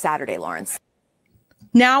Israel on Saturday, Lawrence.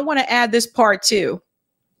 Now I want to add this part too.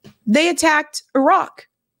 They attacked Iraq.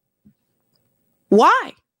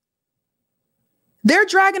 Why? They're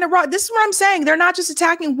dragging Iraq. This is what I'm saying. They're not just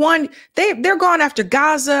attacking one. They're going after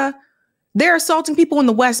Gaza. They're assaulting people in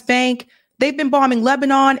the West Bank. They've been bombing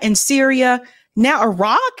Lebanon and Syria. Now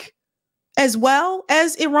Iraq, as well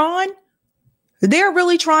as Iran. They're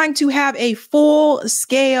really trying to have a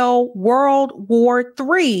full-scale World War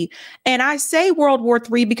III. And I say World War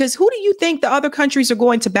III because who do you think the other countries are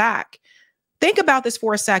going to back? Think about this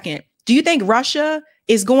for a second. Do you think Russia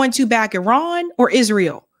is going to back Iran or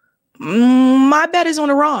Israel? My bet is on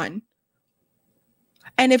Iran.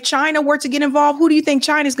 And if China were to get involved, who do you think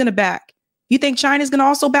China's going to back? You think China's going to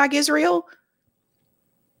also back Israel?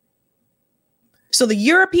 So the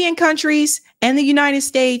European countries and the United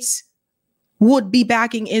States would be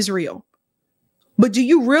backing Israel. But do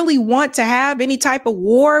you really want to have any type of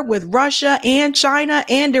war with Russia and China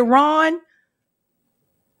and Iran?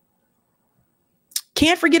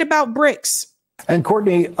 Can't forget about BRICS. And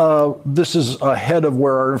Courtney, this is ahead of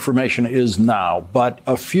where our information is now, but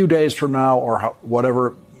a few days from now or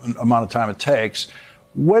whatever amount of time it takes,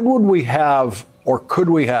 when would we have or could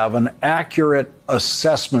we have an accurate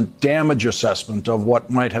assessment, damage assessment of what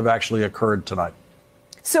might have actually occurred tonight?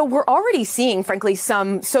 So we're already seeing, frankly,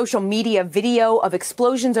 some social media video of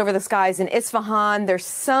explosions over the skies in Isfahan. There's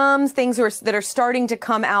some things that are starting to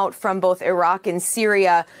come out from both Iraq and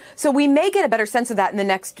Syria. So we may get a better sense of that in the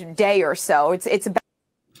next day or so. It's about.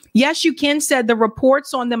 Yes, you can said the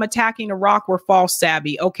reports on them attacking Iraq were false,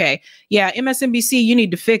 Sabby. Okay. Yeah, MSNBC, you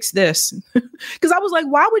need to fix this. Because I was like,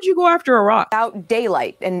 why would you go after Iraq? Out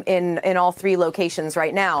daylight in all three locations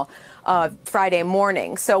right now, Friday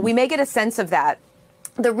morning. So we may get a sense of that.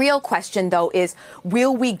 The real question, though, is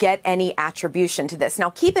will we get any attribution to this? Now,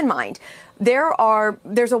 keep in mind,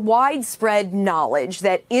 there's a widespread knowledge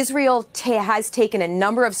that Israel has taken a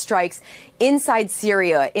number of strikes inside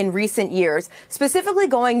Syria in recent years, specifically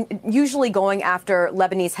usually going after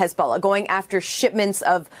Lebanese Hezbollah, going after shipments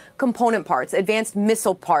of component parts, advanced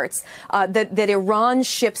missile parts that Iran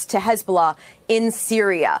ships to Hezbollah in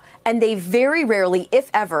Syria. And they very rarely,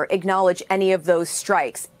 if ever, acknowledge any of those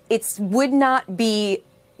strikes. It would not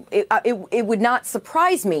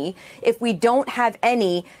surprise me if we don't have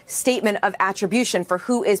any statement of attribution for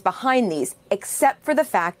who is behind these, except for the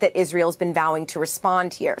fact that Israel's been vowing to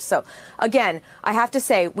respond here. So again, I have to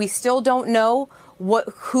say, we still don't know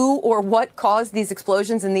who or what caused these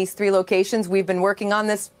explosions in these three locations. We've been working on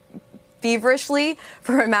this feverishly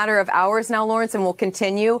for a matter of hours now, Lawrence, and will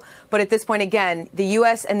continue. But at this point, again, the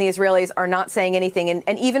U.S. and the Israelis are not saying anything.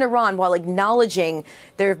 And even Iran, while acknowledging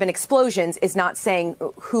there have been explosions, is not saying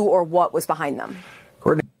who or what was behind them.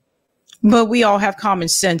 Courtney. But we all have common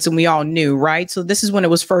sense and we all knew, right? So this is when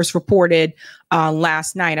it was first reported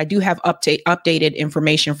last night. I do have updated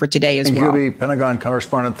information for today as well. Yubi, Pentagon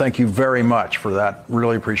correspondent, thank you very much for that.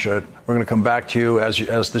 Really appreciate it. We're going to come back to you as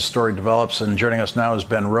this story develops. And joining us now is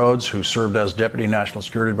Ben Rhodes, who served as Deputy National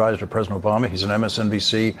Security Advisor to President Obama. He's an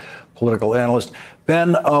MSNBC political analyst.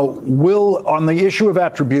 Ben, on the issue of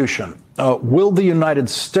attribution, will the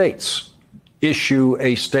United States issue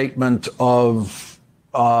a statement of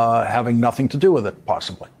having nothing to do with it,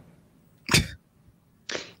 possibly?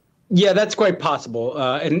 Yeah, that's quite possible.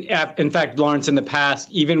 And in fact, Lawrence, in the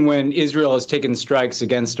past, even when Israel has taken strikes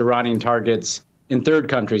against Iranian targets in third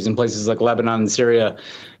countries, in places like Lebanon and Syria,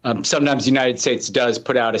 sometimes the United States does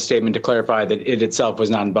put out a statement to clarify that it itself was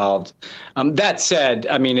not involved. That said,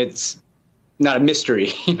 I mean, it's not a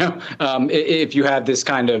mystery, if you have this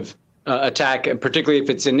kind of attack, particularly if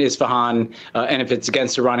it's in Isfahan and if it's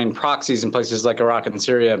against Iranian proxies in places like Iraq and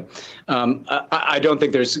Syria. I don't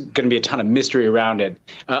think there's going to be a ton of mystery around it.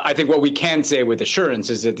 I think what we can say with assurance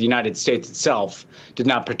is that the United States itself did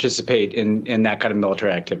not participate in that kind of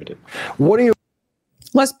military activity.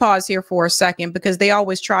 Let's pause here for a second, because they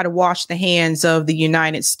always try to wash the hands of the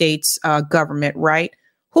United States government, right?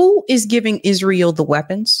 Who is giving Israel the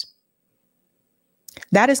weapons?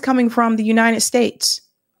 That is coming from the United States.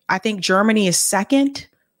 I think Germany is second.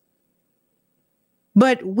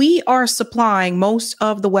 But we are supplying most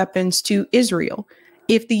of the weapons to Israel.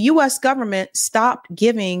 If the U.S. government stopped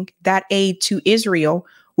giving that aid to Israel,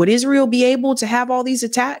 would Israel be able to have all these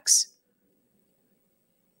attacks?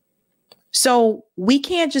 So we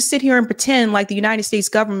can't just sit here and pretend like the United States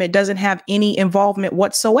government doesn't have any involvement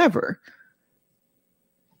whatsoever.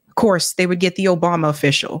 Of course, they would get the Obama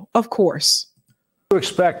official. Of course. To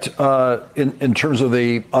expect in terms of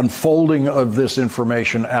the unfolding of this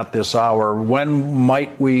information at this hour, when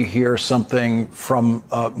might we hear something from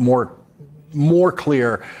more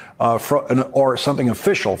clear or something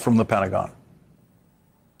official from the Pentagon?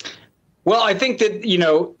 Well, I think that,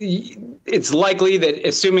 it's likely that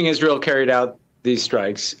assuming Israel carried out these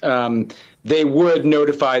strikes, they would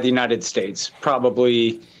notify the United States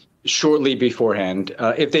probably shortly beforehand.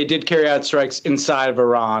 If they did carry out strikes inside of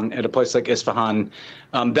Iran at a place like Isfahan,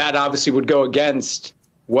 that obviously would go against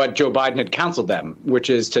what Joe Biden had counseled them, which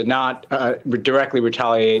is to not directly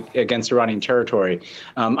retaliate against Iranian territory.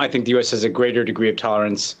 I think the U.S. has a greater degree of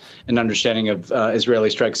tolerance and understanding of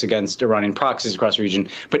Israeli strikes against Iranian proxies across the region.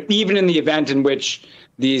 But even in the event in which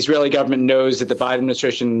the Israeli government knows that the Biden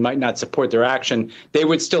administration might not support their action, they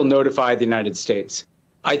would still notify the United States.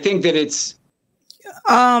 I think that it's...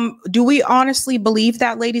 do we honestly believe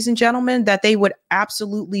that, ladies and gentlemen, that they would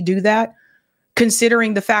absolutely do that?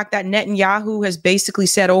 Considering the fact that Netanyahu has basically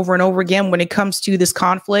said over and over again, when it comes to this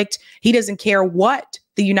conflict, he doesn't care what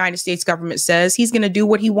the United States government says. He's going to do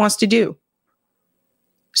what he wants to do.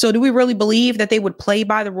 So do we really believe that they would play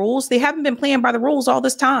by the rules? They haven't been playing by the rules all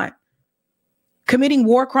this time. Committing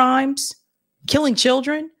war crimes, killing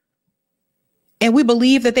children. And we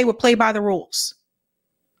believe that they would play by the rules.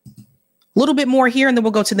 A little bit more here, and then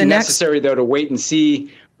we'll go to the next. Necessary, though, to wait and see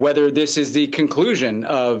whether this is the conclusion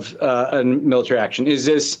of a military action. Is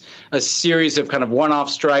this a series of kind of one-off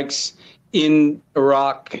strikes in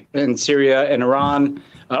Iraq and Syria and Iran,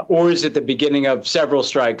 or is it the beginning of several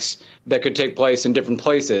strikes that could take place in different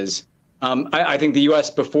places? I think the U.S.,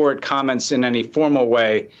 before it comments in any formal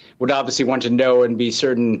way, would obviously want to know and be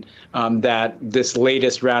certain that this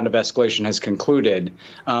latest round of escalation has concluded.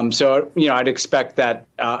 So, I'd expect that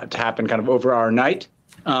to happen kind of over our night.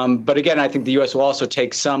 But again, I think the U.S. will also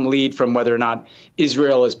take some lead from whether or not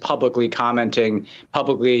Israel is publicly commenting,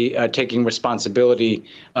 publicly taking responsibility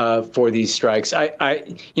for these strikes.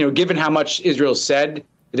 Given how much Israel said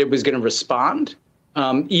that it was going to respond,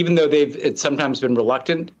 even though it's sometimes been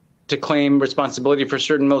reluctant to claim responsibility for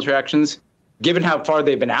certain military actions, given how far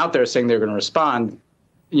they've been out there saying they're going to respond,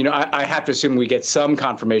 I have to assume we get some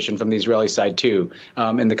confirmation from the Israeli side too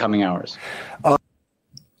in the coming hours.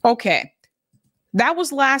 Okay. That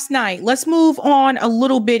was last night. Let's move on a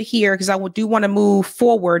little bit here because I do want to move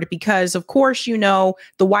forward because, of course, the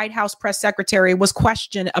White House press secretary was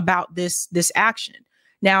questioned about this action.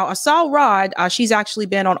 Now, Asal Rod, she's actually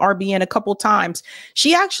been on RBN a couple times.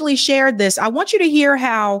 She actually shared this. I want you to hear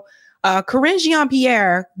how Karine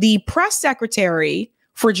Jean-Pierre, the press secretary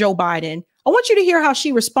for Joe Biden, I want you to hear how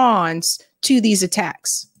she responds to these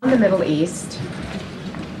attacks. In the Middle East,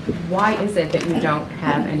 why is it that you don't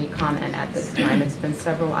have any comment at this time? It's been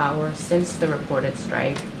several hours since the reported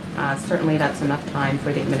strike. Certainly that's enough time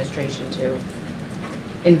for the administration to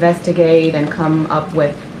investigate and come up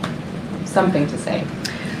with something to say.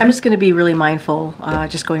 I'm just going to be really mindful,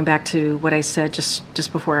 just going back to what I said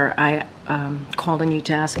just before I called on you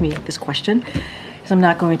to ask me this question. So I'm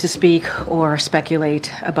not going to speak or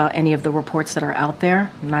speculate about any of the reports that are out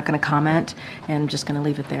there. I'm not going to comment, and I'm just going to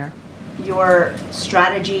leave it there. Your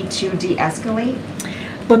strategy to de-escalate?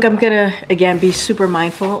 Look, I'm going to, again, be super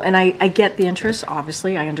mindful, and I get the interest,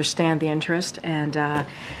 obviously. I understand the interest, and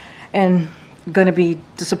going to be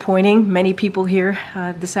disappointing many people here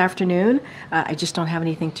this afternoon. I just don't have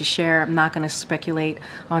anything to share. I'm not going to speculate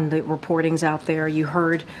on the reportings out there. You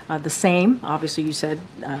heard the same. Obviously, you said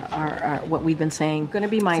what we've been saying. Going to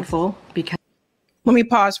be mindful because... Let me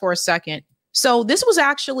pause for a second. So this was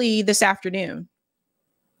actually this afternoon,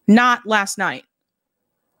 not last night.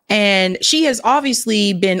 And she has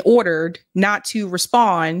obviously been ordered not to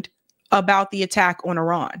respond about the attack on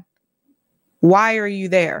Iran. Why are you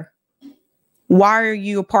there? Why are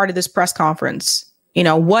you a part of this press conference?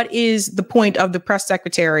 What is the point of the press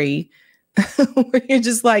secretary? You're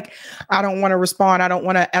just like, I don't want to respond. I don't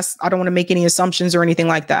want to make any assumptions or anything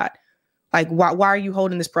like that. Like, why are you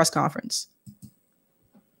holding this press conference?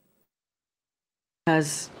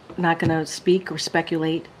 Because I'm not going to speak or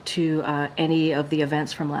speculate to any of the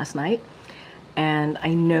events from last night. And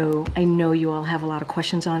I know you all have a lot of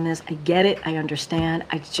questions on this. I get it. I understand.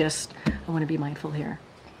 I want to be mindful here.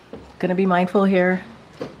 Going to be mindful here.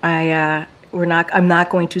 I'm not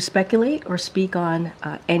going to speculate or speak on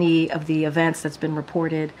any of the events that's been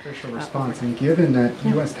reported. Official response, and given that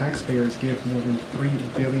U.S. taxpayers give more than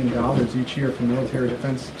 $3 billion each year for military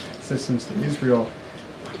defense systems to Israel,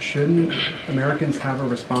 Shouldn't Americans have a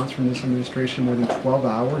response from this administration more than 12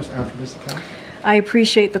 hours after this attack? I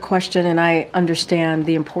appreciate the question, and I understand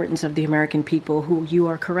the importance of the American people, who, you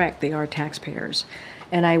are correct, they are taxpayers.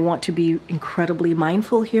 And I want to be incredibly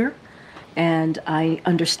mindful here, and I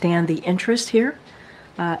understand the interest here.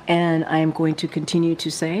 And I am going to continue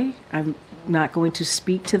to say, I'm not going to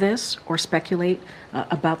speak to this or speculate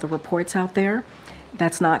about the reports out there.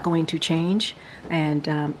 That's not going to change, and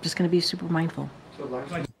just going to be super mindful.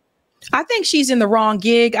 I think she's in the wrong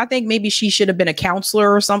gig. I think maybe she should have been a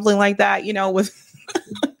counselor or something like that, with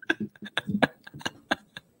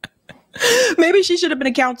maybe she should have been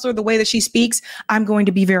a counselor the way that she speaks. I'm going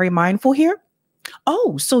to be very mindful here.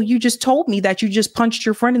 Oh, so you just told me that you just punched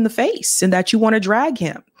your friend in the face and that you want to drag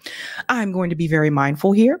him. I'm going to be very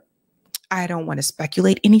mindful here. I don't want to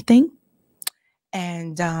speculate anything.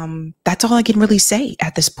 And that's all I can really say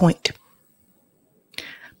at this point.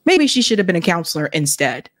 Maybe she should have been a counselor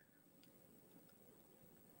instead.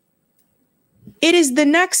 It is the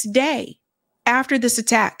next day after this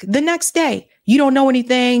attack. The next day, you don't know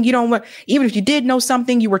anything. You don't, even if you did know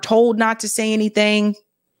something, you were told not to say anything.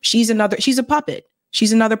 She's a puppet.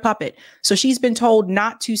 She's another puppet. So she's been told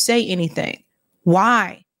not to say anything.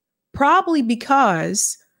 Why? Probably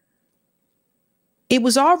because it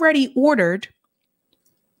was already ordered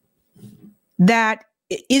that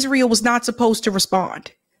Israel was not supposed to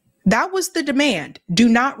respond. That was the demand. Do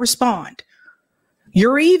not respond.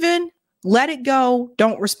 You're even, let it go,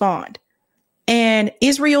 don't respond. And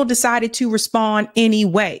Israel decided to respond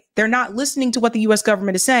anyway. They're not listening to what the US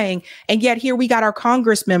government is saying. And yet here we got our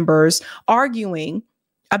Congress members arguing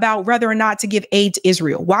about whether or not to give aid to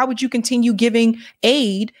Israel. Why would you continue giving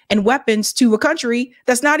aid and weapons to a country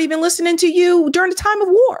that's not even listening to you during the time of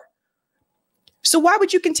war? So why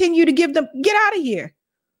would you continue to give them, get out of here?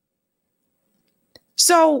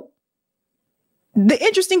 So the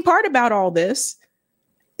interesting part about all this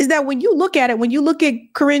is that when you look at it, when you look at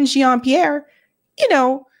Karine Jean-Pierre,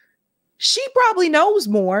 she probably knows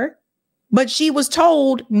more, but she was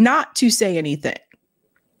told not to say anything.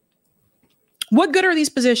 What good are these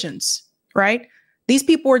positions, right? These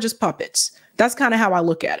people are just puppets. That's kind of how I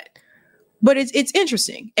look at it. But it's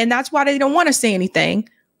interesting. And that's why they don't want to say anything,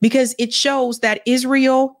 because it shows that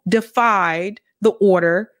Israel defied the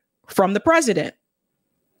order from the president.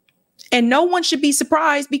 And no one should be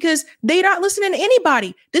surprised because they're not listening to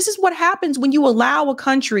anybody. This is what happens when you allow a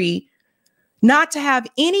country not to have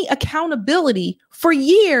any accountability for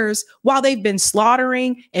years while they've been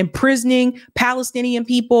slaughtering, imprisoning Palestinian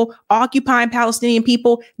people, occupying Palestinian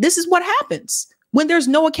people. This is what happens when there's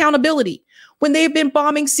no accountability. When they've been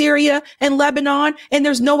bombing Syria and Lebanon and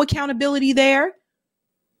there's no accountability there.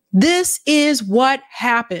 This is what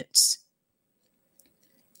happens.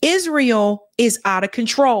 Israel is out of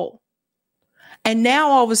control. And now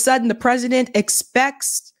all of a sudden the president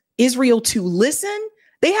expects Israel to listen.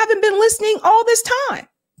 They haven't been listening all this time.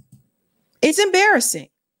 It's embarrassing.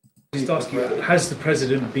 Just ask you, has the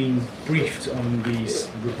president been briefed on these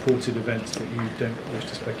reported events that you don't wish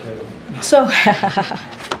to speculate on? So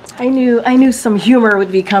I knew some humor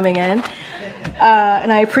would be coming in,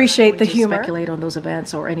 and I appreciate the humor. Speculate on those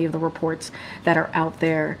events or any of the reports that are out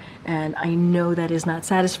there, and I know that is not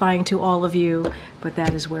satisfying to all of you, but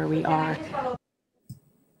that is where we are.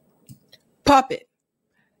 Puppet.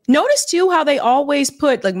 Notice too how they always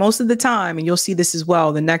put, like most of the time, and you'll see this as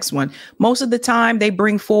well, the next one, most of the time they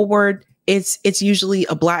bring forward, it's usually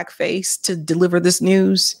a black face to deliver this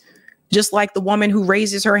news. Just like the woman who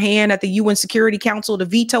raises her hand at the UN Security Council to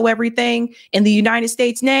veto everything in the United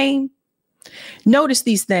States name. Notice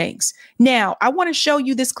these things. Now, I want to show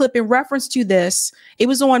you this clip in reference to this. It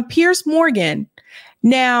was on Piers Morgan.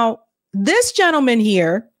 Now, this gentleman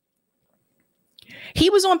here, he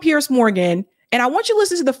was on Piers Morgan. And I want you to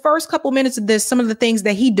listen to the first couple minutes of this, some of the things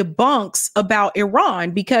that he debunks about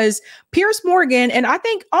Iran, because Piers Morgan, and I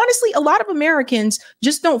think, honestly, a lot of Americans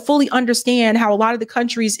just don't fully understand how a lot of the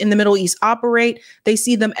countries in the Middle East operate. They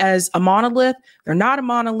see them as a monolith. They're not a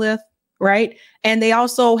monolith, right? And they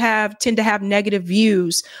also tend to have negative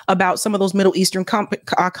views about some of those Middle Eastern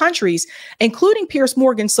countries, including Piers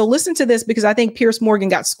Morgan. So listen to this, because I think Piers Morgan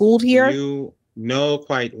got schooled here. You know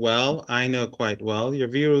quite well, I know quite well, your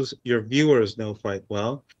viewers know quite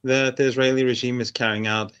well that the Israeli regime is carrying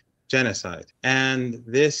out genocide. And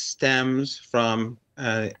this stems from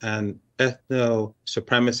an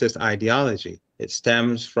ethno-supremacist ideology. It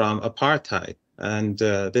stems from apartheid. And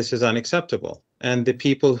this is unacceptable. And the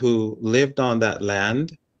people who lived on that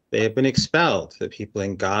land, they have been expelled. The people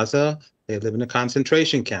in Gaza, they live in a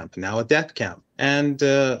concentration camp, now a death camp. And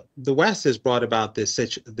the West has brought about this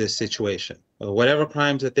situation. Whatever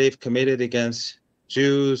crimes that they've committed against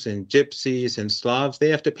Jews and Gypsies and Slavs, they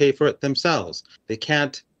have to pay for it themselves. They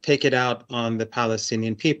can't take it out on the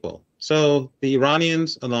Palestinian people. So the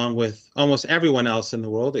Iranians, along with almost everyone else in the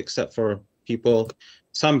world, except for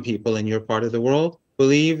some people in your part of the world,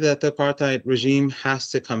 believe that the apartheid regime has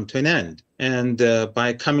to come to an end. And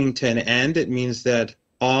by coming to an end, it means that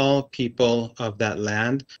all people of that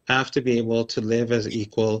land have to be able to live as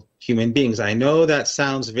equal human beings. I know that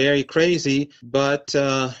sounds very crazy, but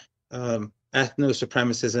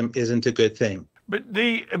ethno-supremacism isn't a good thing. But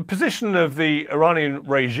the position of the Iranian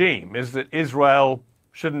regime is that Israel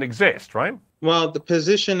shouldn't exist, right? Well, the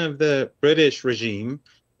position of the British regime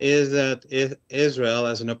is that Israel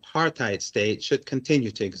as an apartheid state should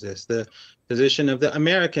continue to exist. The position of the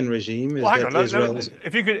American regime is that Israel is...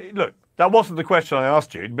 If you could, look, that wasn't the question I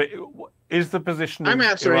asked you, but is the position of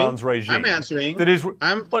Iran's regime... I'm answering. That is,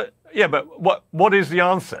 yeah, but what is the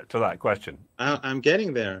answer to that question? I'm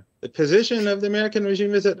getting there. The position of the American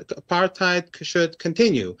regime is that apartheid should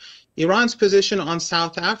continue. Iran's position on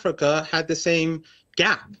South Africa had the same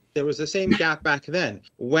gap. There was the same gap back then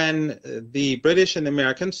when the British and the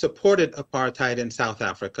Americans supported apartheid in South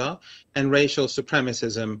Africa and racial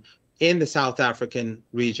supremacism in the South African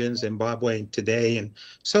region, Zimbabwe today, and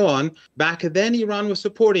so on. Back then, Iran was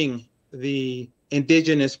supporting the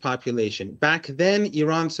indigenous population. Back then,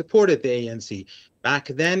 Iran supported the ANC. Back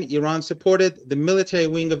then, Iran supported the military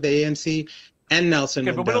wing of the ANC and Nelson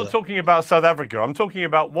Mandela. But we're not talking about South Africa. I'm talking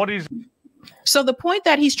about what is... So the point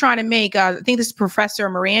that he's trying to make, I think this is Professor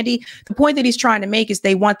Morandi, the point that he's trying to make is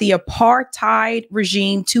they want the apartheid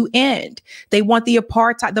regime to end. They want the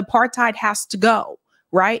apartheid has to go,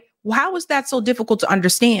 right? Well, how is that so difficult to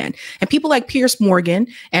understand? And people like Piers Morgan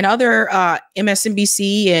and other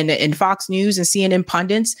MSNBC and Fox News and CNN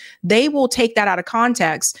pundits, they will take that out of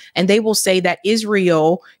context and they will say that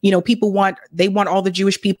Israel, they want all the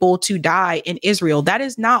Jewish people to die in Israel. That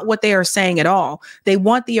is not what they are saying at all. They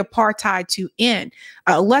want the apartheid to end.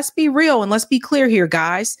 Let's be real and let's be clear here,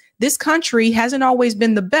 guys. This country hasn't always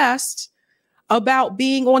been the best about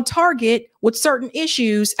being on target with certain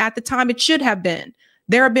issues at the time it should have been.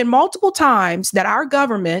 There have been multiple times that our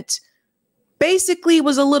government basically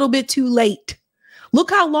was a little bit too late. Look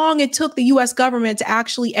how long it took the US government to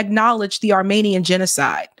actually acknowledge the Armenian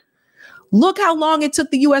genocide. Look how long it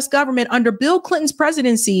took the US government under Bill Clinton's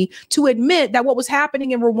presidency to admit that what was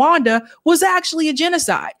happening in Rwanda was actually a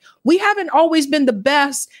genocide. We haven't always been the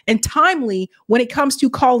best and timely when it comes to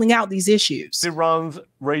calling out these issues. Iran's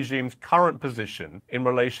regime's current position in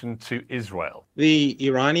relation to Israel. The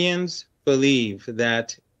Iranians believe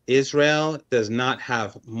that Israel does not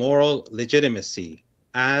have moral legitimacy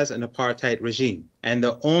as an apartheid regime. And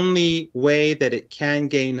the only way that it can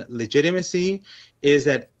gain legitimacy is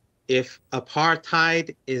that if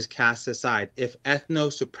apartheid is cast aside, if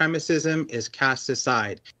ethno-supremacism is cast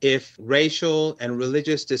aside, if racial and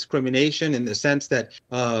religious discrimination in the sense that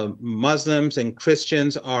Muslims and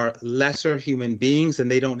Christians are lesser human beings and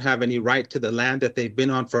they don't have any right to the land that they've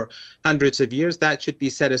been on for hundreds of years, that should be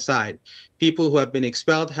set aside. People who have been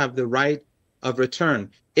expelled have the right of return.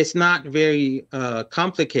 It's not very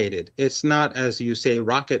complicated. It's not, as you say,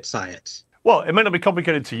 rocket science. Well, it may not be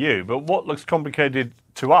complicated to you, but what looks complicated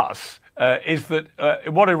to us is that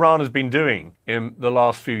what Iran has been doing in the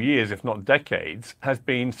last few years, if not decades, has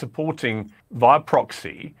been supporting via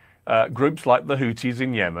proxy groups like the Houthis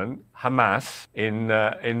in Yemen, Hamas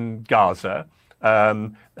in Gaza,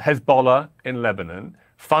 Hezbollah in Lebanon,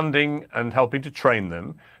 funding and helping to train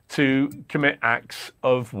them to commit acts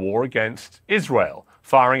of war against Israel,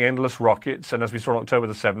 firing endless rockets, and as we saw on October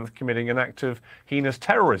the 7th, committing an act of heinous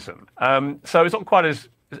terrorism. So it's not quite as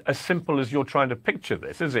simple as you're trying to picture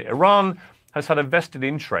this, is it? Iran has had a vested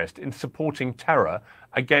interest in supporting terror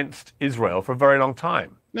against Israel for a very long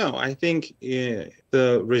time. No, I think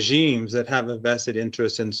the regimes that have a vested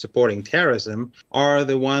interest in supporting terrorism are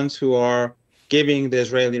the ones who are giving the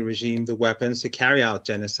Israeli regime the weapons to carry out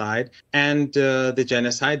genocide. And the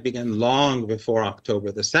genocide began long before October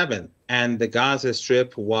the 7th. And the Gaza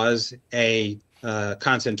Strip was a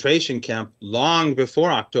concentration camp long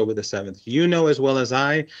before October the 7th. You know as well as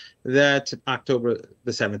I that October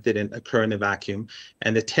the 7th didn't occur in a vacuum.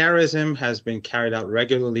 And the terrorism has been carried out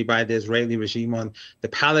regularly by the Israeli regime on the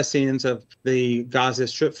Palestinians of the Gaza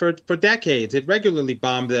Strip for decades. It regularly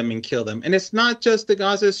bombed them and killed them. And it's not just the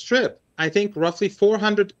Gaza Strip. I think roughly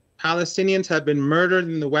 400 Palestinians have been murdered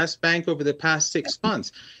in the West Bank over the past 6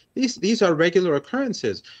 months. These are regular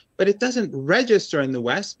occurrences, but it doesn't register in the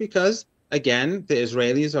West because, again, the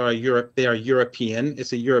Israelis are European.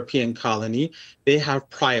 It's a European colony. They have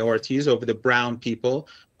priorities over the brown people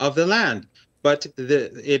of the land. But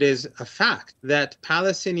it is a fact that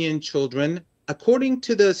Palestinian children according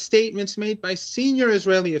to the statements made by senior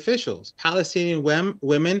Israeli officials, Palestinian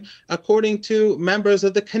women, according to members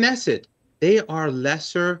of the Knesset, they are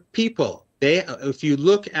lesser people. If you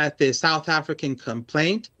look at the South African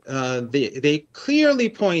complaint, they clearly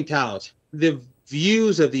point out the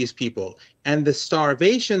views of these people and the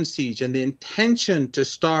starvation siege and the intention to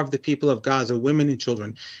starve the people of Gaza, women and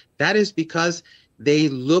children. That is because they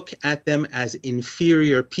look at them as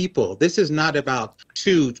inferior people. This is not about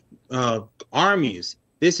two armies.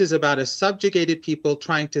 This is about a subjugated people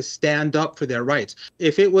trying to stand up for their rights.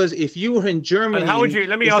 If you were in Germany, and how would you?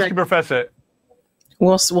 Let me ask you, Professor.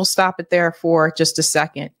 We'll stop it there for just a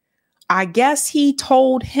second. I guess he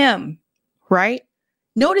told him, right?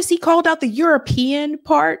 Notice he called out the European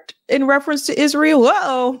part in reference to Israel.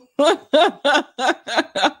 Whoa.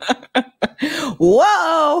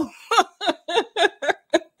 Whoa.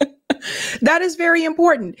 That is very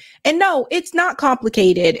important. And no, it's not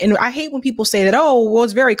complicated. And I hate when people say that, oh, well,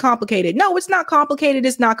 it's very complicated. No, it's not complicated.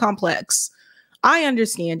 It's not complex. I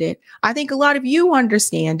understand it. I think a lot of you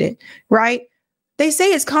understand it, right? They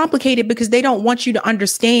say it's complicated because they don't want you to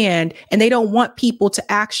understand, and they don't want people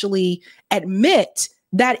to actually admit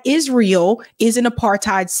that Israel is an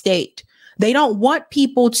apartheid state. They don't want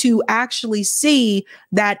people to actually see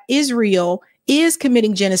that Israel is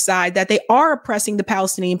committing genocide, that they are oppressing the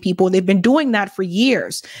Palestinian people. They've been doing that for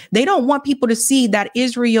years. They don't want people to see that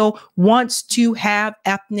Israel wants to have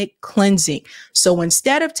ethnic cleansing. So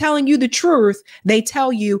instead of telling you the truth, they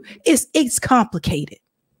tell you it's complicated.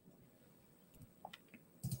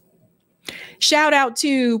 Shout out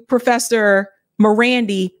to Professor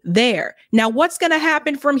Morandi there. Now, what's going to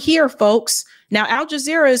happen from here, folks? Now, Al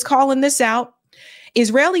Jazeera is calling this out.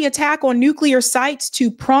 Israeli attack on nuclear sites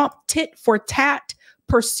to prompt tit for tat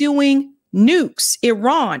pursuing nukes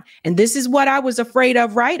Iran. And this is what I was afraid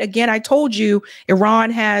of, right? Again, I told you Iran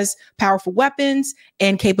has powerful weapons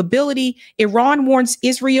and capability. Iran warns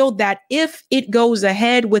Israel that if it goes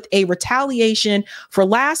ahead with a retaliation for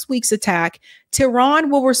last week's attack, Tehran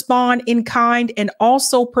will respond in kind and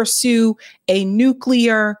also pursue a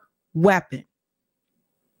nuclear weapon.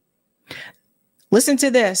 Listen to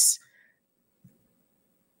this.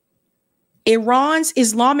 Iran's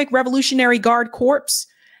Islamic Revolutionary Guard Corps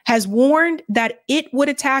has warned that it would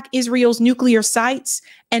attack Israel's nuclear sites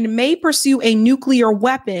and may pursue a nuclear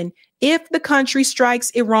weapon if the country strikes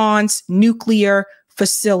Iran's nuclear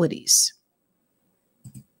facilities.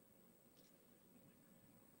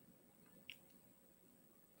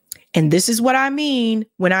 And this is what I mean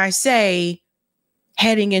when I say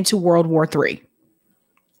heading into World War III.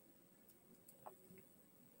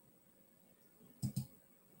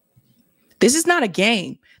 This is not a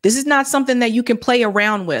game. This is not something that you can play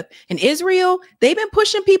around with. In Israel, they've been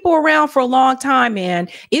pushing people around for a long time, man.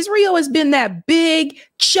 Israel has been that big,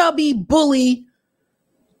 chubby bully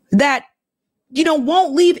that,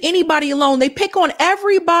 won't leave anybody alone. They pick on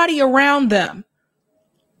everybody around them.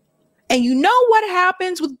 And you know what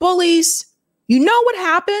happens with bullies? You know what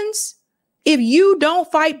happens if you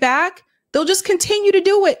don't fight back? They'll just continue to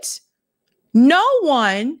do it. No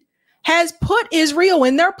one has put Israel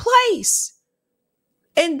in their place.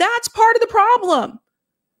 And that's part of the problem.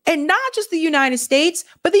 And not just the United States,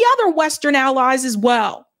 but the other Western allies as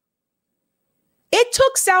well. It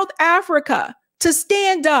took South Africa to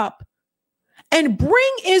stand up and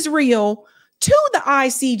bring Israel to the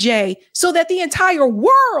ICJ so that the entire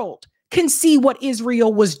world can see what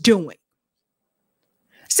Israel was doing.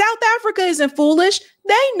 South Africa isn't foolish.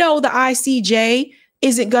 They know the ICJ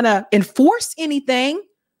isn't going to enforce anything.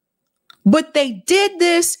 But they did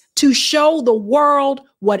this to show the world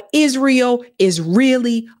what Israel is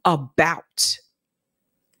really about.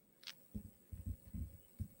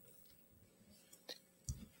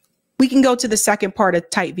 We can go to the second part of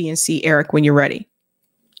Type V and C, Eric, when you're ready.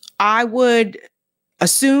 I would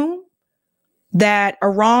assume that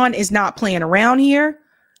Iran is not playing around here,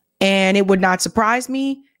 and it would not surprise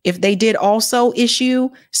me if they did also issue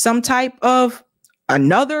some type of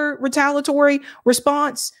another retaliatory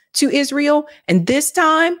response to Israel. And this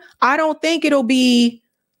time, I don't think it'll be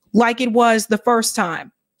like it was the first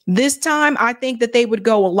time. This time, I think that they would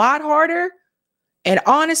go a lot harder. And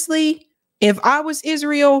honestly, if I was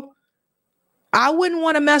Israel, I wouldn't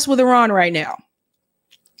want to mess with Iran right now.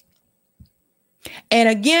 And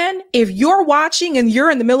again, if you're watching and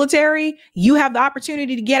you're in the military, you have the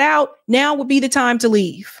opportunity to get out. Now would be the time to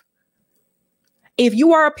leave. If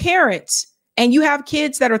you are a parent and you have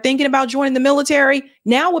kids that are thinking about joining the military,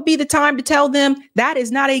 now would be the time to tell them that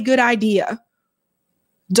is not a good idea.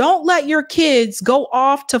 Don't let your kids go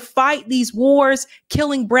off to fight these wars,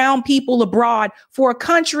 killing brown people abroad for a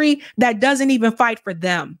country that doesn't even fight for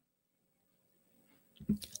them.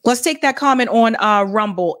 Let's take that comment on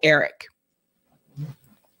Rumble, Eric.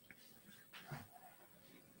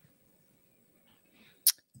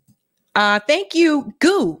 Thank you,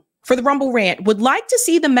 Goo, for the Rumble rant. Would like to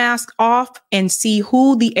see the mask off and see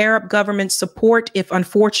who the Arab governments support if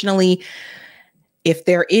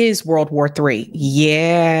there is World War III.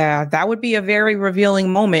 Yeah, that would be a very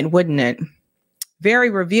revealing moment, wouldn't it? Very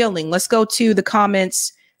revealing. Let's go to the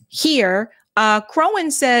comments here.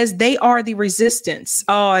 Crowan says they are the resistance.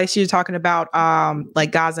 Oh, she's talking about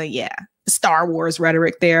like Gaza. Yeah. Star Wars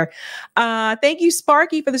rhetoric there. Thank you,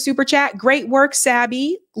 Sparky, for the super chat. Great work,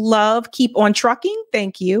 Sabby. Love. Keep on trucking.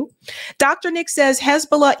 Thank you. Dr. Nick says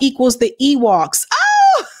Hezbollah equals the Ewoks.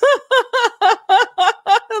 Oh,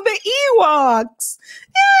 the Ewoks.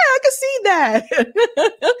 Yeah, I can see that.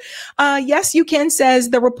 Yes, you can says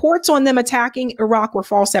the reports on them attacking Iraq were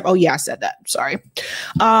false. Oh, yeah, I said that. Sorry.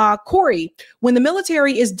 Corey, when the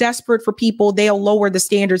military is desperate for people, they'll lower the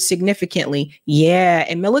standards significantly. Yeah,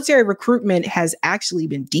 and military recruitment has actually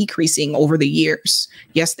been decreasing over the years.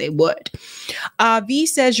 Yes, they would. V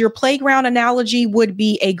says your playground analogy would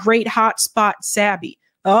be a great hotspot, Sabby.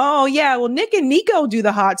 Oh, yeah. Well, Nick and Nico do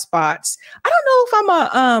the hotspots. I don't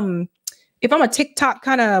know if I'm a TikTok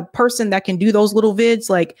kind of person that can do those little vids.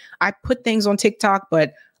 Like I put things on TikTok,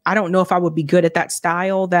 but I don't know if I would be good at that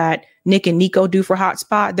style that Nick and Nico do for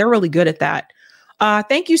hotspot. They're really good at that.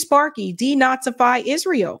 Thank you, Sparky. Denazify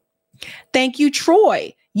Israel. Thank you,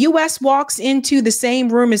 Troy. U.S. walks into the same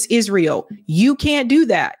room as Israel. You can't do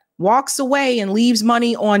that. Walks away and leaves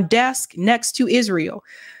money on desk next to Israel.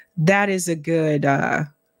 That is a good,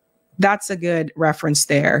 that's a good reference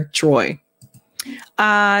there, Troy.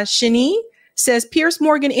 Shani says Pierce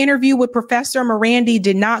Morgan interview with Professor Morandi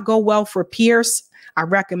did not go well for Pierce. I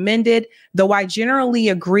recommend it, though I generally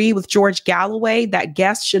agree with George Galloway that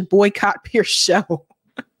guests should boycott Pierce show.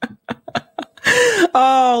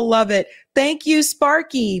 Oh, love it. Thank you,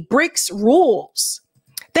 Sparky. Bricks rules.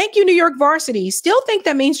 Thank you, New York Varsity. Still think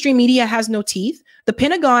that mainstream media has no teeth. The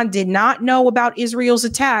Pentagon did not know about Israel's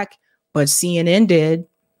attack, but CNN did.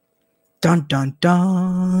 Dun, dun,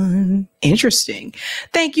 dun. Interesting.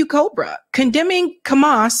 Thank you, Cobra. Condemning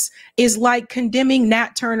Hamas is like condemning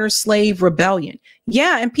Nat Turner's slave rebellion.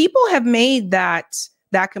 Yeah, and people have made that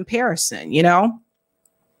comparison, you know?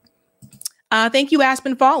 Thank you,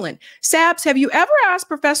 Aspen Fallen. Sabs, have you ever asked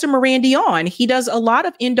Professor Morandi on? He does a lot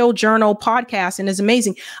of Indo Journal podcasts and is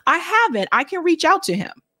amazing. I haven't. I can reach out to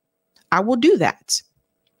him. I will do that.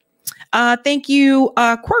 Thank you,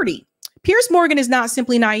 Qwerty. Pierce Morgan is not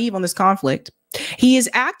simply naive on this conflict. He is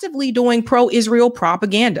actively doing pro-Israel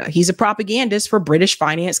propaganda. He's a propagandist for British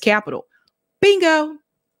finance capital. Bingo.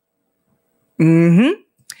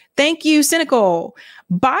 Thank you, Cynical.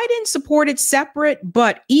 Biden supported separate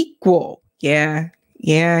but equal. Yeah,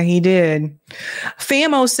 he did.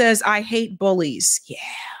 Famo says, I hate bullies. Yeah.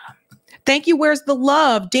 Thank you. Where's the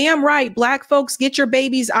love? Damn right. Black folks, get your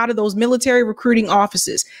babies out of those military recruiting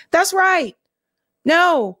offices. That's right.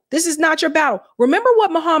 No, this is not your battle. Remember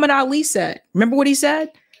what Muhammad Ali said? Remember what he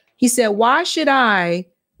said? He said, why should I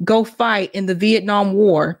go fight in the Vietnam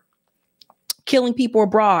War, killing people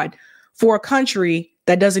abroad for a country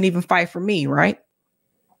that doesn't even fight for me, right?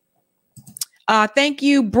 Thank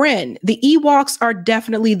you, Bryn. The Ewoks are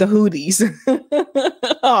definitely the Houthis.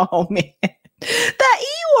 Oh, man. The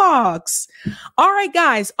Ewoks. All right,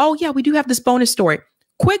 guys. Oh, yeah, we do have this bonus story.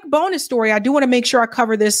 Quick bonus story. I do want to make sure I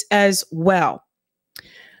cover this as well.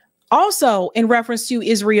 Also, in reference to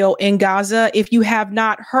Israel and Gaza, if you have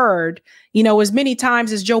not heard, you know, as many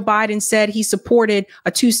times as Joe Biden said he supported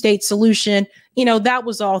a two-state solution, you know, that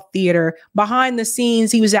was all theater. Behind the scenes,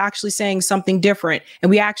 he was actually saying something different. And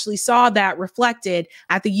we actually saw that reflected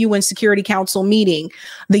at the UN Security Council meeting.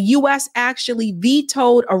 The U.S. actually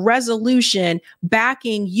vetoed a resolution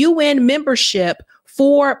backing UN membership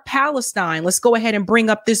for Palestine. Let's go ahead and bring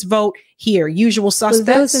up this vote here. Usual suspects.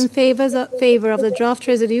 Will those in favor of the draft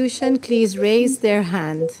resolution please raise their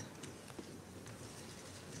hand?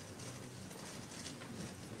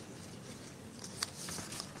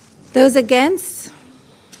 Those against?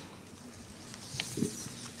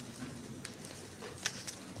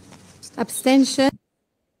 Abstention?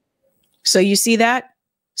 So you see that?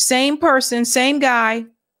 Same person, same guy.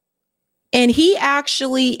 And he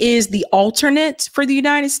actually is the alternate for the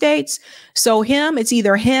United States. So it's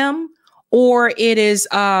either him or it is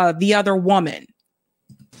the other woman.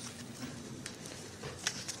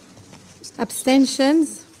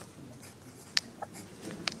 Abstentions?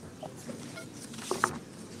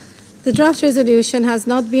 The draft resolution has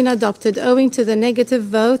not been adopted owing to the negative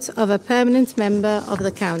vote of a permanent member of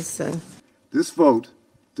the Council. This vote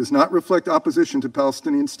does not reflect opposition to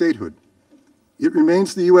Palestinian statehood. It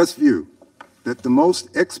remains the U.S. view that the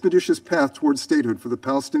most expeditious path towards statehood for the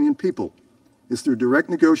Palestinian people is through direct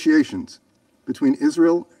negotiations between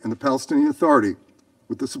Israel and the Palestinian Authority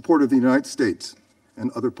with the support of the United States and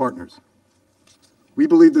other partners. We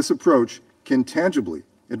believe this approach can tangibly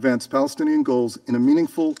advance Palestinian goals in a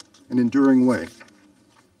meaningful and enduring way.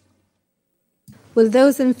 Will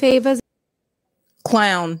those in favor?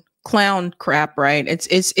 Clown crap, right?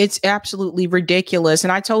 It's absolutely ridiculous.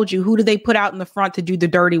 And I told you, who do they put out in the front to do the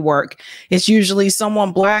dirty work? It's usually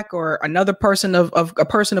someone black or another person of a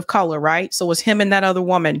person of color, right? So it's him and that other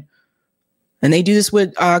woman. And they do this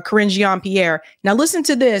with Karine Jean-Pierre. Now listen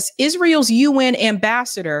to this. Israel's UN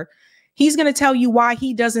ambassador, he's going to tell you why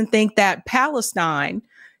he doesn't think that Palestine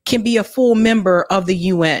can be a full member of the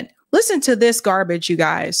UN. Listen to this garbage, you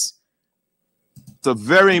guys. A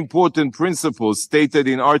very important principle stated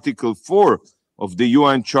in Article 4 of the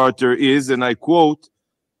UN Charter is, and I quote,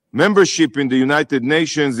 membership in the United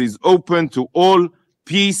Nations is open to all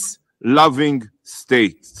peace-loving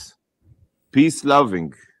states.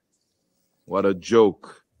 Peace-loving. What a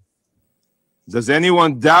joke. Does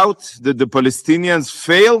anyone doubt that the Palestinians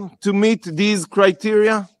fail to meet these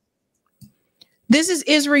criteria? This is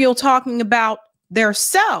Israel talking about their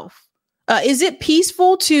self. Is it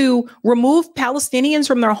peaceful to remove Palestinians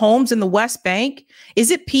from their homes in the West Bank? Is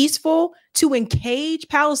it peaceful to encage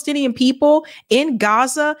Palestinian people in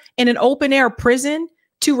Gaza in an open air prison,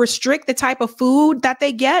 to restrict the type of food that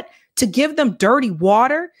they get, to give them dirty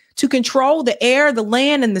water, to control the air, the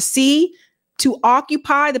land, and the sea, to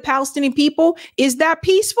occupy the Palestinian people? Is that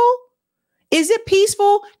peaceful? Is it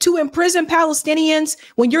peaceful to imprison Palestinians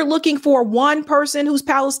when you're looking for one person who's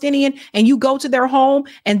Palestinian and you go to their home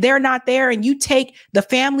and they're not there and you take the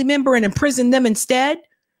family member and imprison them instead?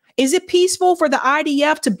 Is it peaceful for the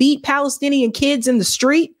IDF to beat Palestinian kids in the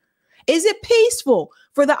street? Is it peaceful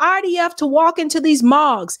for the IDF to walk into these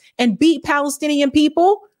mosques and beat Palestinian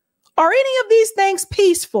people? Are any of these things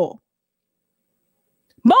peaceful?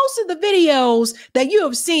 Most of the videos that you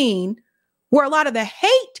have seen where a lot of the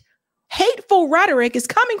hateful rhetoric is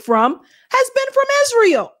coming from has been from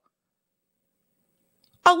Israel.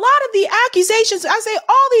 A lot of the accusations, I say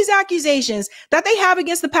all these accusations that they have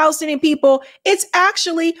against the Palestinian people, it's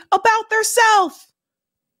actually about their self.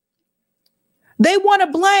 They want to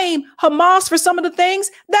blame Hamas for some of the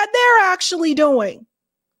things that they're actually doing.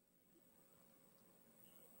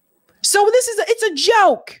 So it's a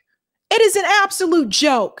joke. It is an absolute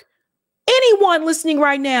joke. Anyone listening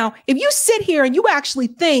right now, if you sit here and you actually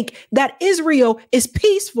think that Israel is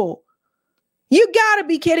peaceful, you gotta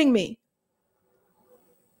be kidding me.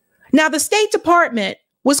 Now, the State Department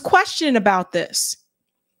was questioning about this.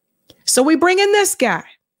 So we bring in this guy.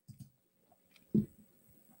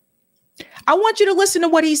 I want you to listen to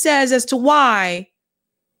what he says as to why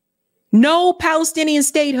no Palestinian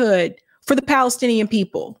statehood for the Palestinian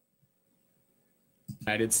people.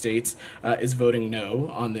 United States is voting no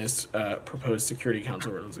on this proposed Security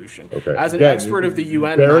Council resolution. Okay. As an expert of the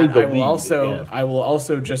UN, I will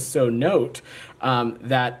also just so note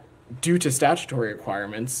that due to statutory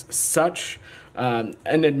requirements, such an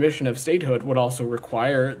admission of statehood would also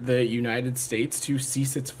require the United States to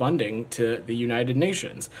cease its funding to the United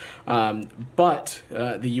Nations. But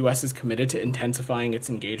the U.S. is committed to intensifying its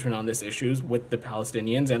engagement on these issues with the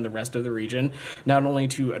Palestinians and the rest of the region, not only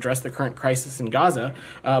to address the current crisis in Gaza,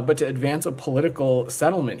 but to advance a political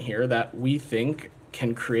settlement here that we think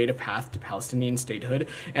can create a path to Palestinian statehood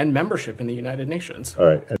and membership in the United Nations. All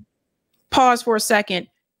right. Pause for a second.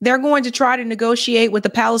 They're going to try to negotiate with the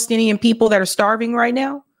Palestinian people that are starving right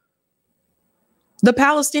now. The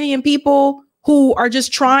Palestinian people who are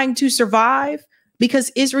just trying to survive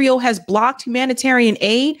because Israel has blocked humanitarian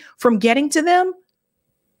aid from getting to them.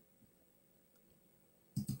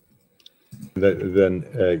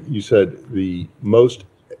 Then you said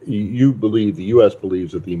you believe, the U.S.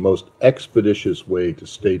 believes that the most expeditious way to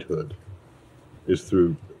statehood is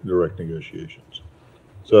through direct negotiations.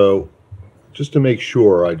 So, just to make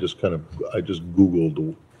sure, I just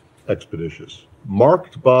Googled expeditious.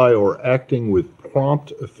 Marked by or acting with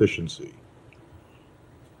prompt efficiency.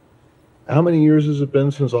 How many years has it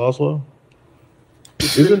been since Oslo?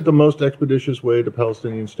 Isn't the most expeditious way to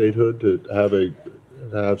Palestinian statehood to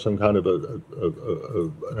have some kind of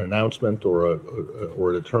an announcement or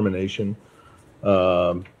a determination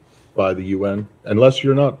by the UN? Unless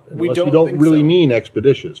you don't really mean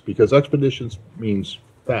expeditious, because expeditious means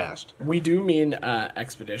fast. We do mean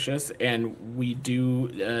expeditious, and we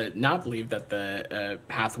do not believe that the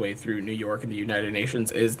pathway through New York and the United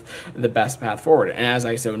Nations is the best path forward. And as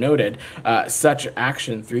I so noted, such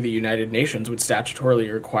action through the United Nations would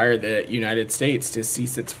statutorily require the United States to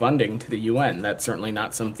cease its funding to the UN. That's certainly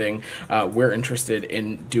not something we're interested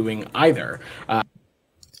in doing either.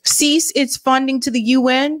 Cease its funding to the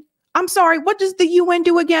UN? I'm sorry, what does the UN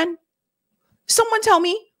do again? Someone tell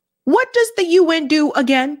me. What does the UN do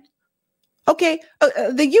again? Okay,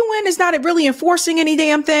 the UN is not really enforcing any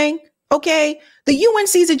damn thing. Okay, the UN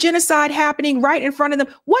sees a genocide happening right in front of them.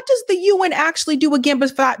 What does the UN actually do again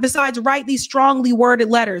besides write these strongly worded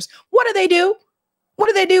letters? What do they do? What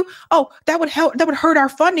do they do? Oh, that would help. That would hurt our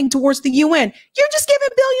funding towards the UN. You're just giving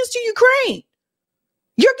billions to Ukraine.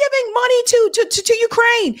 You're giving money to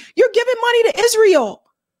Ukraine. You're giving money to Israel.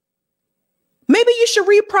 Maybe you should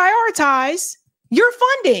reprioritize your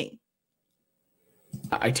funding.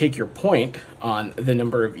 I take your point on the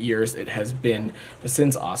number of years it has been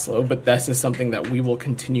since Oslo, but this is something that we will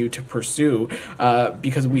continue to pursue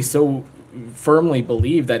because we so firmly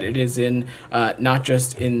believe that it is in not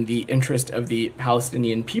just in the interest of the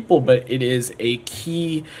Palestinian people, but it is a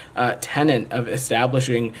key tenet of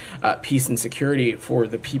establishing peace and security for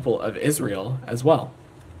the people of Israel as well.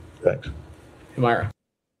 Thanks. Humaira.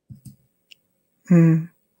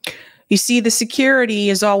 You see, the security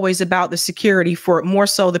is always about the security for more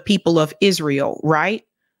so the people of Israel, right?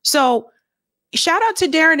 So shout out to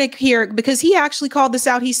Darren here because he actually called this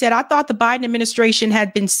out. He said, I thought the Biden administration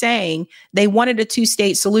had been saying they wanted a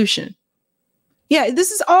two-state solution. Yeah,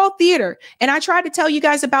 this is all theater. And I tried to tell you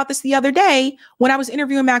guys about this the other day when I was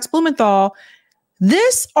interviewing Max Blumenthal.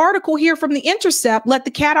 This article here from The Intercept let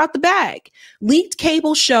the cat out the bag. Leaked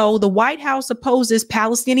cables show the White House opposes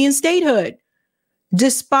Palestinian statehood.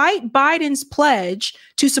 Despite Biden's pledge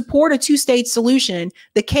to support a two-state solution,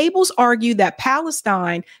 the cables argue that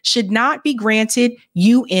Palestine should not be granted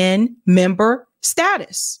UN member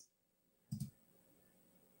status.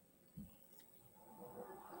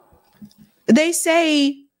 They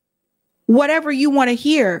say whatever you want to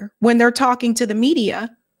hear when they're talking to the media.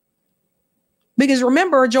 Because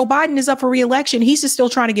remember, Joe Biden is up for re-election. He's just still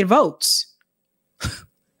trying to get votes.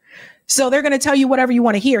 So they're going to tell you whatever you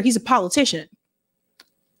want to hear. He's a politician.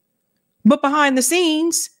 But behind the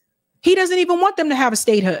scenes, he doesn't even want them to have a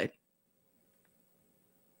statehood.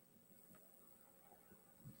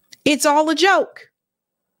 It's all a joke.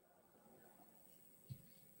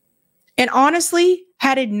 And honestly,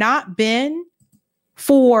 had it not been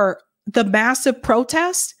for the massive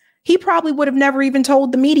protests, he probably would have never even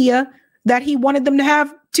told the media that he wanted them to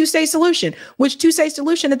have two-state solution, which two-state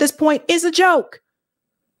solution at this point is a joke.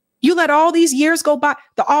 You let all these years go by,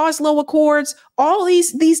 the Oslo Accords, all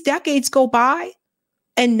these decades go by,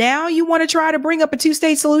 and now you want to try to bring up a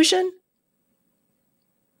two-state solution?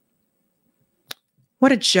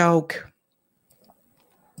 What a joke.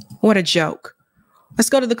 What a joke.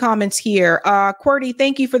 Let's go to the comments here. QWERTY,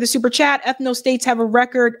 thank you for the super chat. Ethno-states have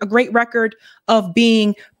a great record of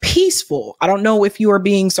being peaceful. I don't know if you are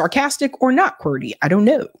being sarcastic or not, QWERTY. I don't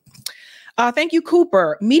know. Thank you,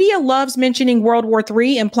 Cooper. Media loves mentioning World War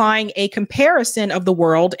III, implying a comparison of the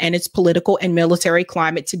world and its political and military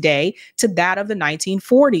climate today to that of the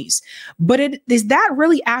 1940s. But is that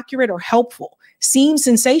really accurate or helpful? Seems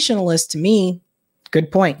sensationalist to me.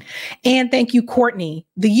 Good point. And thank you, Courtney.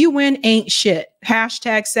 The UN ain't shit.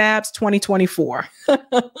 Hashtag Sabs 2024.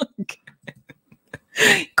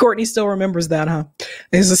 Courtney still remembers that, huh?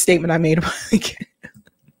 This is a statement I made.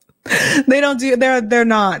 They don't do, they're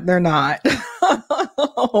not.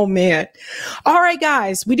 Oh man. All right,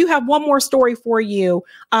 guys, we do have one more story for you.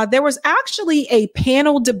 There was actually a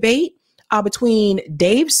panel debate between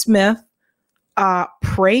Dave Smith,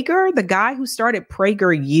 Prager, the guy who started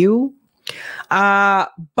PragerU,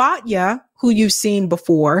 Batya, who you've seen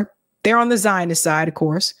before. They're on the Zionist side, of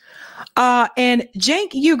course. And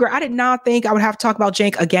Cenk Uygur. I did not think I would have to talk about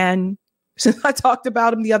Cenk again, since I talked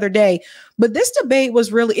about him the other day. But this debate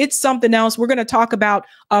was really, it's something else. We're going to talk about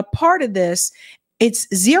a part of this. It's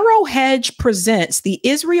Zero Hedge presents the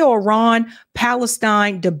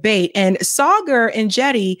Israel-Iran-Palestine debate. And Sagar and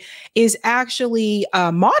Jetty is actually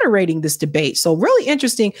moderating this debate. So really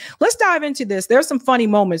interesting. Let's dive into this. There's some funny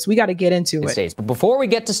moments. We got to get into it. But before we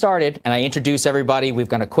get started and I introduce everybody, we've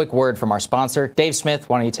got a quick word from our sponsor. Dave Smith,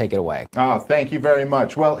 why don't you take it away? Oh, thank you very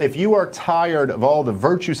much. Well, if you are tired of all the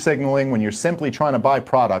virtue signaling when you're simply trying to buy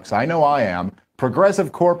products, I know I am.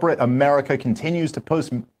 Progressive corporate America continues to push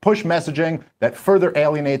messaging that further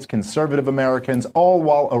alienates conservative Americans, all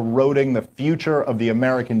while eroding the future of the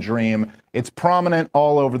American dream. It's prominent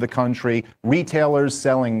all over the country. Retailers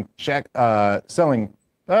selling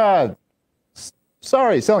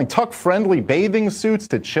selling tuck-friendly bathing suits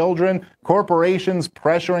to children, corporations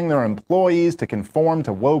pressuring their employees to conform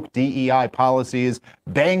to woke DEI policies,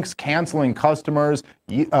 banks canceling customers,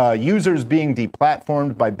 users being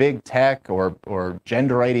deplatformed by big tech or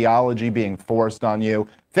gender ideology being forced on you.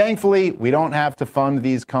 Thankfully, we don't have to fund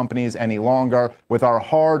these companies any longer. With our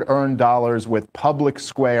hard-earned dollars with Public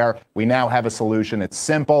Square, we now have a solution. It's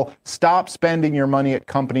simple. Stop spending your money at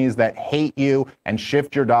companies that hate you and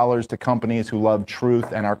shift your dollars to companies who love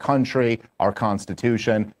truth and our country, our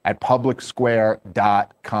Constitution, at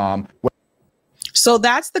publicsquare.com. So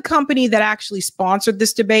that's the company that actually sponsored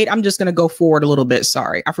this debate. I'm just going to go forward a little bit.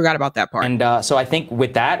 Sorry, I forgot about that part. And so I think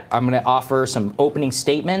with that, I'm going to offer some opening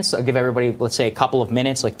statements. I'll give everybody, let's say, a couple of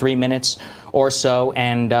minutes, like 3 minutes or so.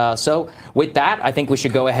 And so with that, I think we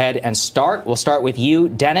should go ahead and start. We'll start with you,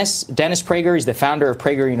 Dennis. Dennis Prager is the founder of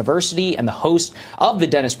Prager University and the host of the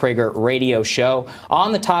Dennis Prager radio show.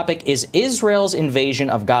 On the topic, is Israel's invasion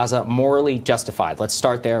of Gaza morally justified? Let's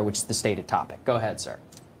start there, which is the stated topic. Go ahead, sir.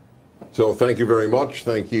 So thank you very much.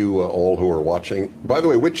 Thank you all who are watching. By the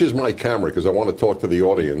way, which is my camera? Because I want to talk to the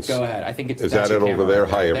audience. Go ahead. I think it's Is that it over there?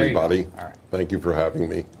 Hi, everybody. All right. Thank you for having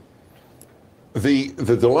me. The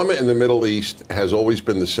dilemma in the Middle East has always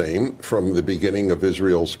been the same from the beginning of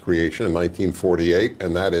Israel's creation in 1948,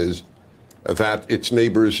 and that is that its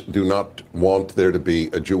neighbors do not want there to be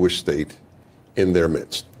a Jewish state in their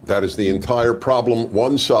midst. That is the entire problem.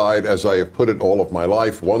 One side, as I have put it all of my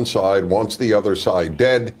life, one side wants the other side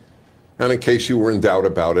dead. And in case you were in doubt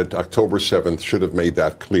about it, October 7th should have made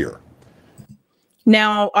that clear.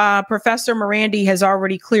 Now, Professor Morandi has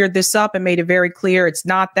already cleared this up and made it very clear. It's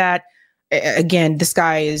not that, again, this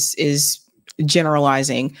guy is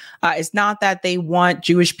generalizing. It's not that they want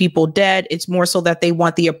Jewish people dead. It's more so that they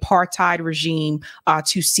want the apartheid regime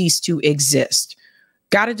to cease to exist.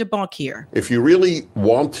 Got to debunk here. If you really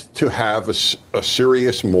want to have a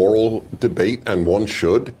serious moral debate, and one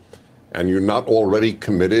should, and you're not already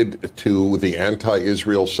committed to the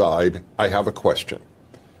anti-Israel side, I have a question.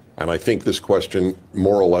 And I think this question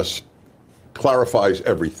more or less clarifies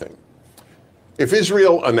everything. If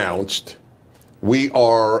Israel announced, we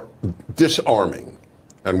are disarming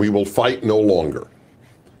and we will fight no longer,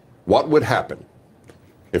 what would happen?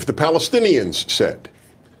 If the Palestinians said,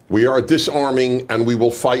 we are disarming and we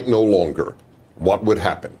will fight no longer, what would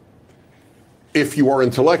happen? If you are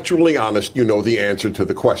intellectually honest, you know the answer to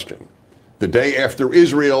the question. The day after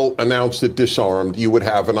Israel announced it disarmed, you would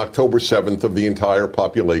have an October 7th of the entire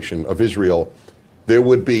population of Israel. There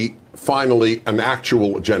would be finally an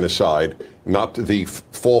actual genocide, not the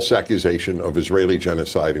false accusation of Israeli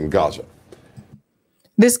genocide in Gaza.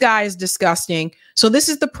 This guy is disgusting. So this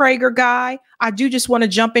is the Prager guy. I do just want to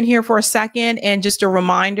jump in here for a second and just a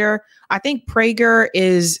reminder. I think Prager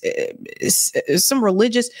is some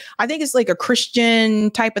religious, I think it's like a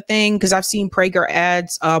Christian type of thing because I've seen Prager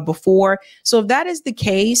ads before. So if that is the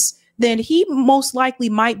case, then he most likely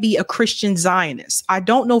might be a Christian Zionist. I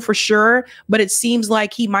don't know for sure, but it seems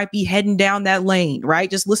like he might be heading down that lane, right?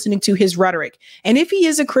 Just listening to his rhetoric. And if he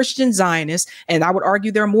is a Christian Zionist, and I would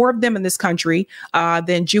argue there are more of them in this country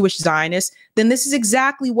than Jewish Zionists, then this is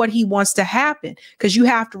exactly what he wants to happen. Because you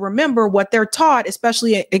have to remember what they're taught,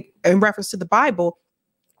 especially in reference to the Bible,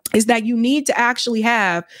 is that you need to actually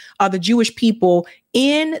have the Jewish people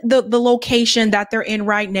in the location that they're in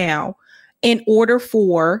right now in order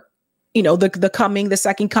for the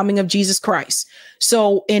second coming of Jesus Christ.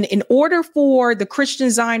 So in order for the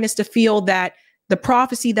Christian Zionists to feel that the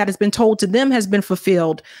prophecy that has been told to them has been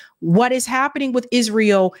fulfilled, what is happening with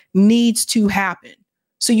Israel needs to happen.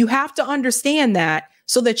 So you have to understand that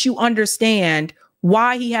so that you understand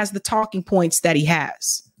why he has the talking points that he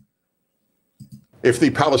has. If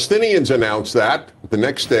the Palestinians announced that the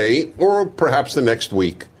next day, or perhaps the next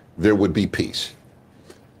week, there would be peace.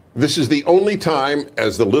 This is the only time,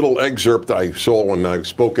 as the little excerpt I saw when I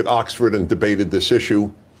spoke at Oxford and debated this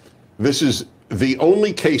issue, this is the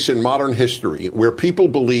only case in modern history where people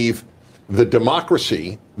believe the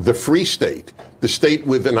democracy, the free state, the state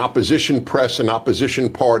with an opposition press, an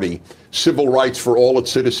opposition party, civil rights for all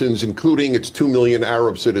its citizens, including its 2 million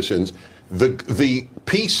Arab citizens, the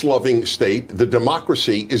peace-loving state, the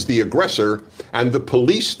democracy, is the aggressor, and the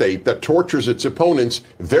police state that tortures its opponents,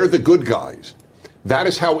 they're the good guys. That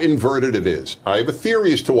is how inverted it is. I have a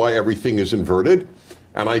theory as to why everything is inverted,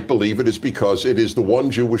 and I believe it is because it is the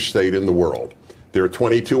one Jewish state in the world. There are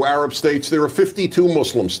 22 Arab states. There are 52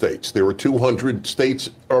 Muslim states. There are 200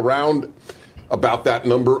 states around about that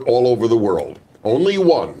number all over the world. Only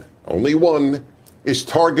one is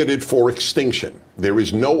targeted for extinction. There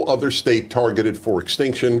is no other state targeted for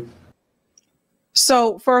extinction.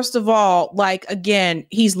 So first of all, like, again,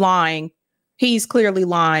 he's lying. He's clearly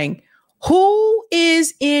lying. Who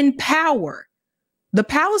is in power? The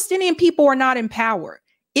Palestinian people are not in power.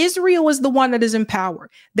 Israel is the one that is in power.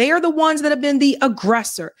 They are the ones that have been the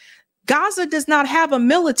aggressor. Gaza does not have a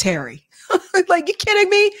military. Like, you kidding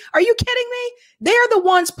me? Are you kidding me? They're the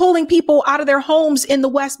ones pulling people out of their homes in the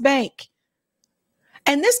West Bank.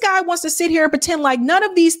 And this guy wants to sit here and pretend like none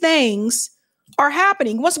of these things are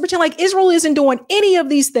happening. He wants to pretend like Israel isn't doing any of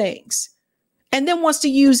these things, and then wants to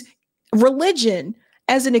use religion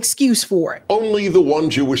as an excuse for it. Only the one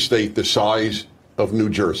Jewish state the size of New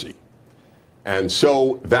Jersey. And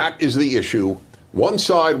so that is the issue. One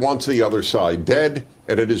side wants the other side dead,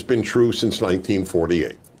 and it has been true since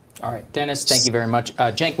 1948. All right, Dennis, thank you very much.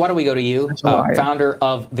 Cenk, why don't we go to you, founder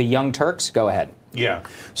of the Young Turks? Go ahead. Yeah.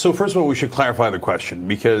 So first of all, we should clarify the question,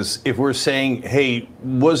 because if we're saying, hey,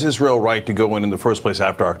 was Israel right to go in the first place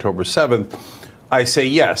after October 7th? I say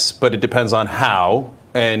yes, but it depends on how.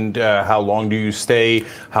 And how long do you stay?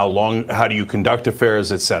 How do you conduct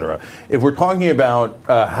affairs, etc. If we're talking about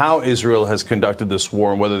how Israel has conducted this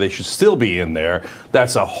war and whether they should still be in there,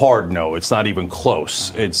 that's a hard no. It's not even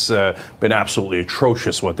close. It's been absolutely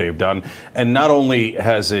atrocious what they've done. And not only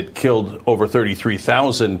has it killed over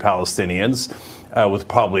 33,000 Palestinians, with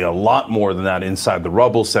probably a lot more than that inside the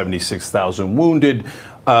rubble, 76,000 wounded,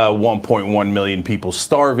 1.1 million people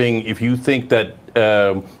starving. If you think that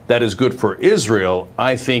that is good for Israel,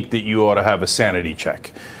 I think that you ought to have a sanity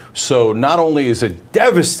check. So not only is it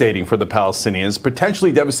devastating for the Palestinians,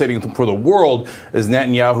 potentially devastating for the world, as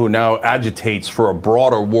Netanyahu now agitates for a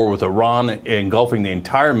broader war with Iran engulfing the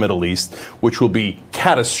entire Middle East, which will be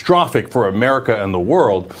catastrophic for America and the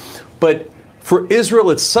world. But for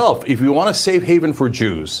Israel itself, if you want a safe haven for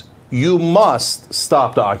Jews, you must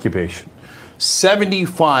stop the occupation.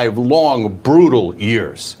 75 long, brutal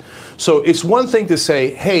years. So it's one thing to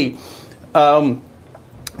say, hey,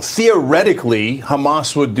 theoretically,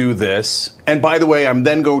 Hamas would do this. And by the way, I'm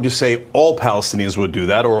then going to say all Palestinians would do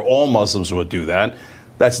that, or all Muslims would do that.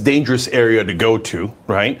 That's a dangerous area to go to,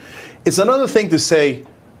 right? It's another thing to say,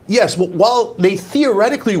 yes, well, while they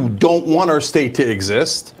theoretically don't want our state to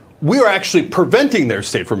exist, we are actually preventing their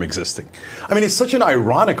state from existing. I mean, it's such an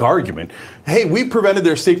ironic argument. Hey, we prevented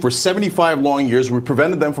their state for 75 long years. We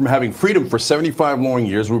prevented them from having freedom for 75 long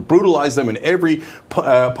years. We've brutalized them in every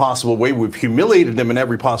possible way. We've humiliated them in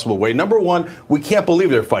every possible way. Number one, we can't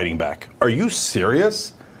believe they're fighting back. Are you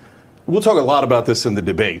serious? We'll talk a lot about this in the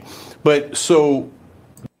debate. But so...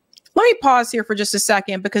 Let me pause here for just a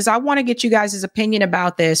second, because I want to get you guys' opinion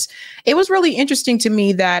about this. It was really interesting to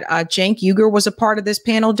me that Cenk Uygur was a part of this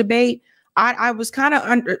panel debate. I was kind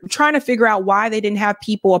of trying to figure out why they didn't have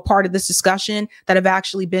people a part of this discussion that have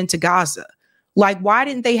actually been to Gaza. Like, why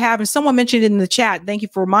didn't they have, and someone mentioned it in the chat, thank you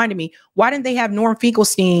for reminding me, why didn't they have Norm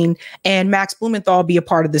Finkelstein and Max Blumenthal be a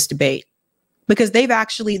part of this debate? Because they've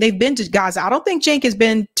been to Gaza. I don't think Cenk has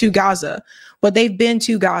been to Gaza, but they've been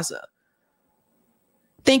to Gaza.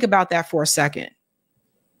 Think about that for a second.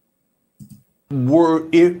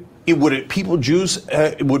 Would people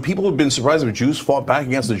have been surprised if Jews fought back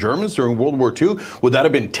against the Germans during World War II? Would that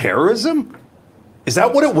have been terrorism? Is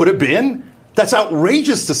that what it would have been? That's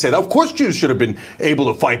outrageous to say that. Of course, Jews should have been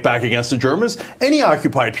able to fight back against the Germans. Any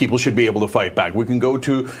occupied people should be able to fight back. We can go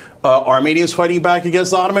to Armenians fighting back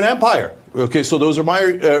against the Ottoman Empire. Okay, so those are my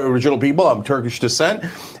original people. I'm Turkish descent.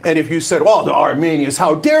 And if you said, oh, the Armenians,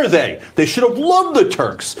 how dare they? They should have loved the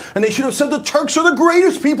Turks. And they should have said the Turks are the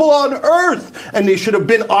greatest people on earth. And they should have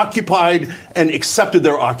been occupied and accepted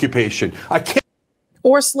their occupation. I can't.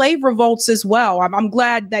 Or slave revolts as well. I'm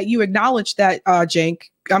glad that you acknowledged that, Cenk.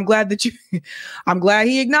 I'm glad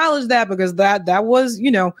he acknowledged that, because that was,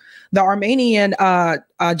 the Armenian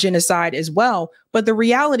genocide as well. But the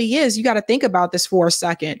reality is, you got to think about this for a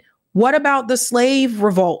second. What about the slave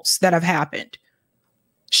revolts that have happened?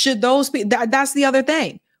 Should those be, that's the other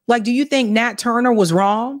thing. Like, do you think Nat Turner was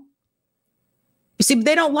wrong? You see,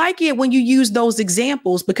 they don't like it when you use those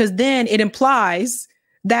examples, because then it implies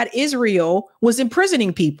that Israel was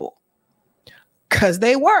imprisoning people, because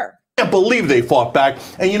they were. I can't believe they fought back.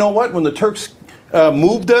 And you know what? When the Turks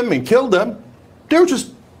moved them and killed them, they were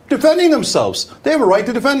just defending themselves. They have a right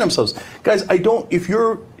to defend themselves. Guys, if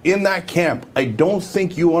you're in that camp, I don't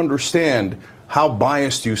think you understand how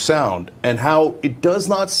biased you sound, and how it does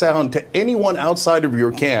not sound to anyone outside of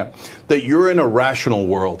your camp that you're in a rational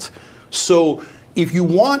world. So if you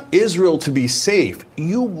want Israel to be safe,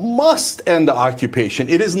 you must end the occupation.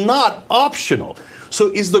 It is not optional. So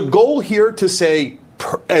is the goal here to say,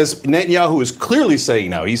 as Netanyahu is clearly saying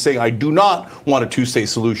now, he's saying, I do not want a two-state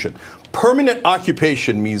solution. Permanent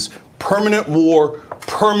occupation means permanent war,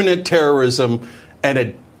 permanent terrorism, and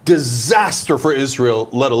a disaster for Israel,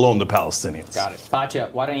 let alone the Palestinians. Got it.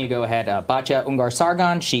 Batya, why don't you go ahead? Batya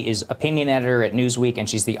ungar-sargon, she is opinion editor at Newsweek, and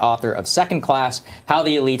she's the author of Second Class, How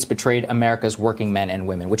the Elites Betrayed America's Working Men and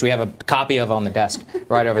Women, which we have a copy of on the desk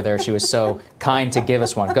right over there. She was so kind to give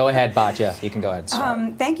us one. Go ahead, Batya. You can go ahead and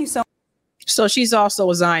start. Thank you so she's also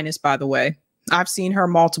a Zionist, by the way. I've seen her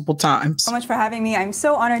multiple times. much for having me. I'm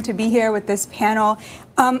so honored to be here with this panel.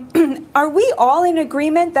 Are we all in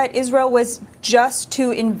agreement that Israel was just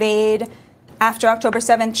to invade after October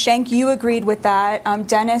 7th? Shank, you agreed with that.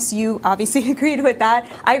 Dennis, you obviously agreed with that.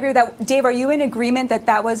 I agree with that. Dave, are you in agreement that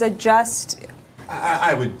that was a just...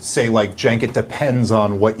 I would say, like Cenk, it depends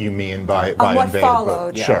on what you mean by what invade.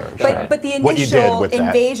 followed. Sure. But the initial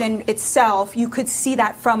invasion itself, you could see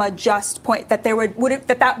that from a just point, that there would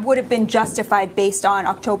have been justified based on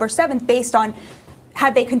October 7th, based on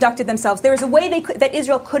had they conducted themselves. There is a way that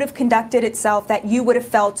Israel could have conducted itself that you would have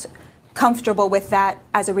felt comfortable with that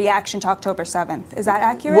as a reaction to October 7th. Is that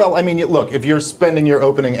accurate? Well, I mean, look, if you're spending your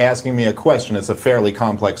opening asking me a question, it's a fairly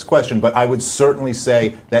complex question, but I would certainly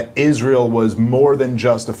say that Israel was more than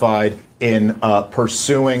justified in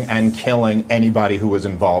pursuing and killing anybody who was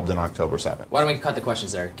involved in October 7th. Why don't we cut the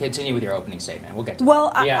questions there? Continue with your opening statement. We'll get to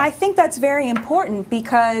Well, that. I think that's very important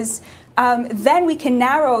because then we can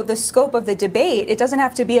narrow the scope of the debate. It doesn't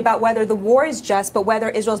have to be about whether the war is just, but whether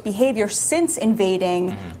Israel's behavior since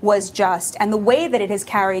invading was just and the way that it has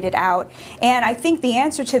carried it out. And I think the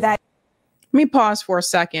answer to that. Let me pause for a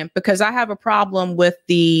second because I have a problem with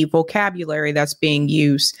the vocabulary that's being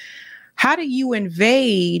used. How do you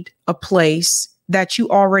invade a place that you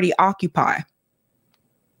already occupy?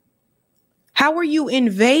 How are you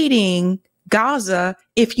invading Gaza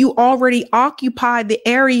if you already occupy the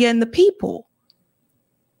area and the people?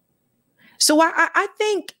 So I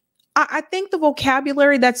think the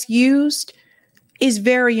vocabulary that's used is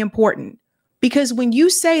very important, because when you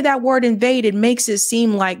say that word invade, it makes it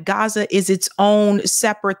seem like Gaza is its own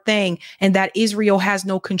separate thing and that Israel has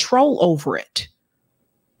no control over it,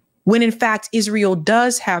 when in fact Israel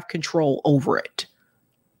does have control over it.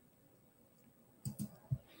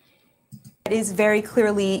 Is very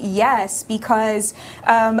clearly yes, because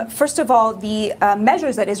first of all, the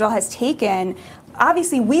measures that Israel has taken,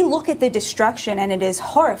 obviously we look at the destruction and it is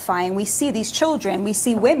horrifying. We see these children, we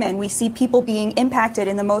see women, we see people being impacted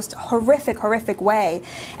in the most horrific way,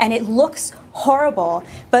 and it looks horrible.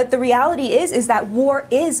 But the reality is that war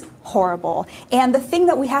is horrible. And the thing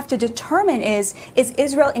that we have to determine is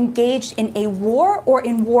Israel engaged in a war or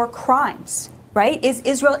in war crimes? Right? Is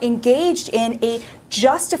Israel engaged in a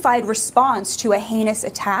justified response to a heinous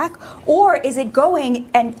attack, or is it going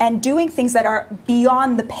and doing things that are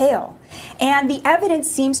beyond the pale? And the evidence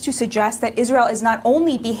seems to suggest that Israel is not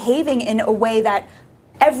only behaving in a way that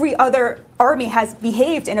every other army has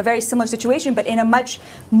behaved in a very similar situation, but in a much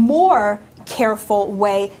more careful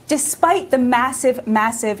way, despite the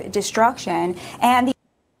massive destruction. And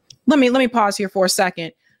let me pause here for a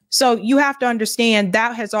second. So you have to understand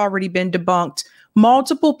that has already been debunked.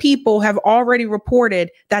 Multiple people have already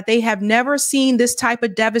reported that they have never seen this type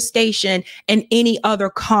of devastation in any other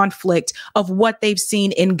conflict of what they've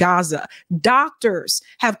seen in Gaza. Doctors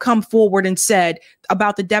have come forward and said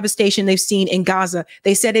about the devastation they've seen in Gaza.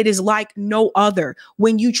 They said it is like no other.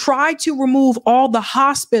 When you try to remove all the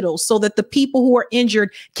hospitals so that the people who are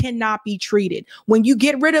injured cannot be treated, when you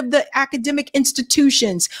get rid of the academic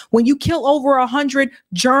institutions, when you kill over 100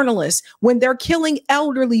 journalists, when they're killing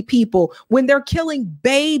elderly people, when they're killing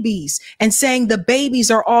babies and saying the babies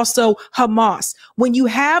are also Hamas, when you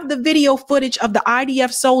have the video footage of the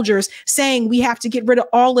IDF soldiers saying we have to get rid of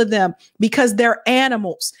all of them because they're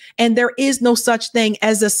animals and there is no such thing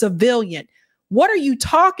as a civilian. What are you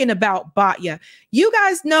talking about, Batya? You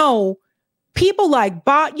guys know people like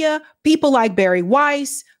Batya, people like Barry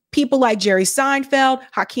Weiss, people like Jerry Seinfeld,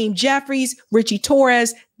 Hakeem Jeffries, Richie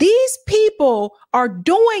Torres. These people are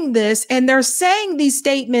doing this and they're saying these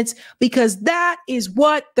statements because that is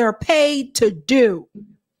what they're paid to do.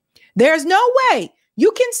 There's no way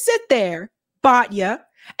you can sit there, Batya,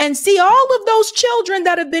 and see all of those children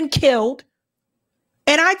that have been killed.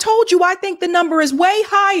 And I told you, I think the number is way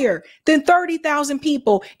higher than 30,000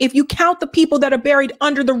 people if you count the people that are buried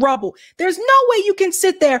under the rubble. There's no way you can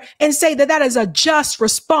sit there and say that that is a just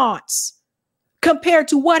response compared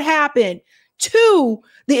to what happened to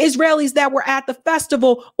the Israelis that were at the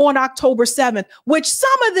festival on October 7th, which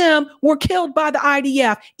some of them were killed by the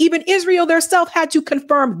IDF. Even Israel themselves had to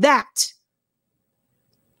confirm that.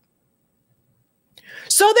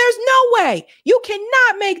 So there's no way you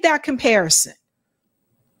cannot make that comparison.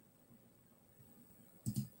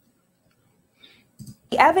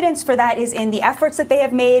 The evidence for that is in the efforts that they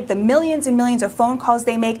have made, the millions and millions of phone calls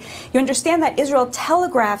they make. You understand that Israel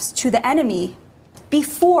telegraphs to the enemy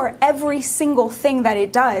before every single thing that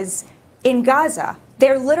it does in Gaza.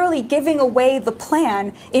 They're literally giving away the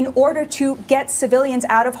plan in order to get civilians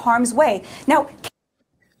out of harm's way. Now,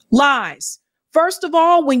 lies. First of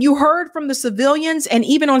all, when you heard from the civilians, and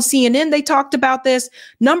even on CNN, they talked about this,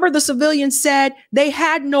 number of the civilians said they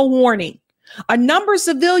had no warning. A number of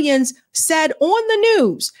civilians said on the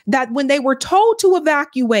news that when they were told to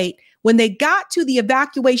evacuate, when they got to the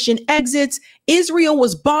evacuation exits, Israel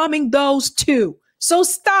was bombing those too. So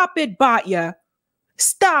stop it, Batya.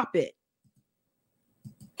 Stop it.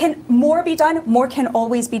 Can more be done? More can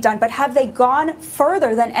always be done. But have they gone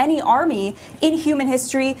further than any army in human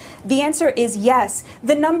history? The answer is yes.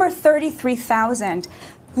 The number 33,000.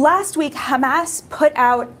 Last week, Hamas put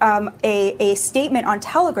out a statement on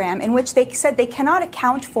Telegram in which they said they cannot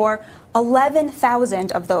account for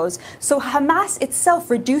 11,000 of those. So Hamas itself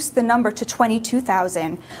reduced the number to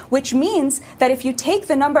 22,000, which means that if you take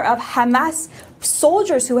the number of Hamas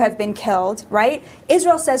soldiers who have been killed, right?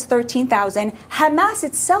 Israel says 13,000. Hamas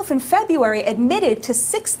itself in February admitted to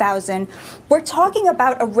 6,000. We're talking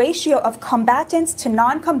about a ratio of combatants to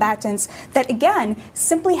non-combatants that, again,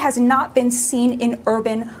 simply has not been seen in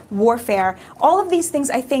urban warfare. All of these things,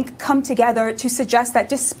 I think, come together to suggest that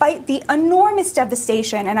despite the enormous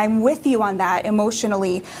devastation, and I'm with you on that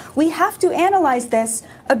emotionally, we have to analyze this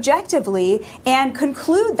objectively and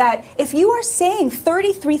conclude that if you are saying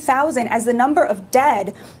 33,000 as the number of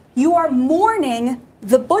dead, you are mourning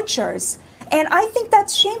the butchers. And I think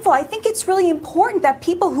that's shameful. I think it's really important that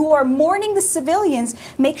people who are mourning the civilians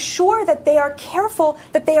make sure that they are careful,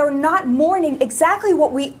 that they are not mourning exactly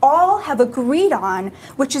what we all have agreed on,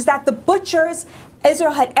 which is that the butchers,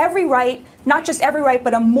 Israel had every right, not just every right,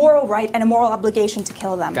 but a moral right and a moral obligation to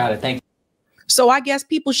kill them. Got it. Thank you. So I guess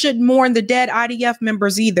people shouldn't mourn the dead IDF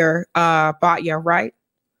members either, Batya, right?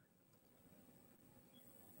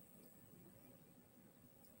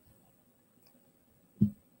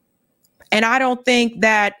 And I don't think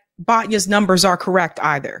that Batya's numbers are correct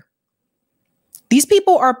either. These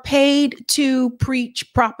people are paid to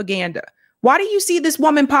preach propaganda. Why do you see this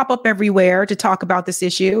woman pop up everywhere to talk about this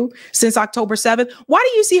issue since October 7th? Why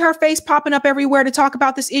do you see her face popping up everywhere to talk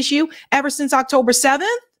about this issue ever since October 7th?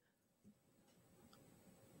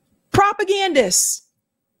 Propagandists.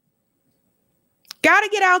 Got to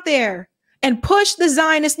get out there and push the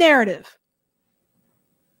Zionist narrative.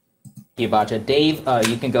 Thank you, Batya. Dave,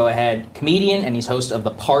 you can go ahead. Comedian, and he's host of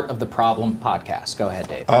the Part of the Problem podcast. Go ahead,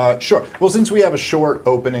 Dave. Sure. Well, since we have a short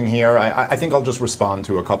opening here, I think I'll just respond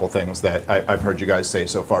to a couple things that I've heard you guys say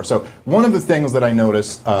so far. So one of the things that I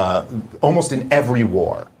notice almost in every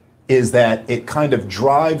war is that it kind of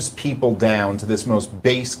drives people down to this most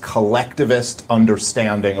base collectivist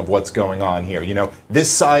understanding of what's going on here. You know, this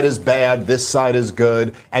side is bad, this side is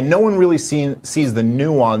good, and no one really sees the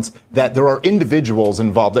nuance that there are individuals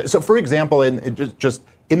involved. So, for example, in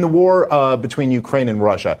the war between Ukraine and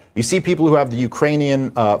Russia, you see people who have the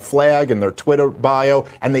Ukrainian flag in their Twitter bio,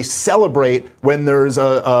 and they celebrate when there's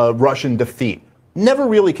a Russian defeat, never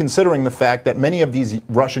really considering the fact that many of these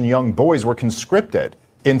Russian young boys were conscripted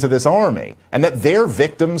into this army, and that they're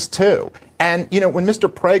victims too. And, you know, when Mr.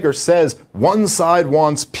 Prager says one side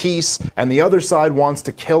wants peace and the other side wants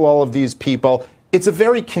to kill all of these people, it's a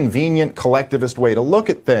very convenient collectivist way to look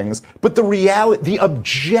at things. But the reality, the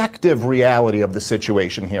objective reality of the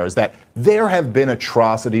situation here is that there have been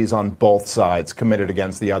atrocities on both sides committed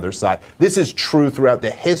against the other side. This is true throughout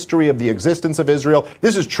the history of the existence of Israel.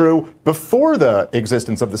 This is true before the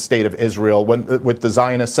existence of the state of Israel, when with the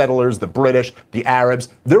Zionist settlers, the British, the Arabs.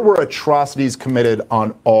 There were atrocities committed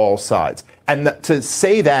on all sides. And to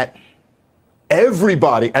say that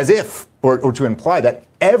everybody, as if, or to imply that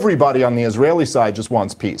everybody on the Israeli side just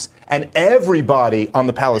wants peace, and everybody on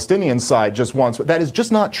the Palestinian side just wants, that is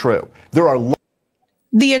just not true. There are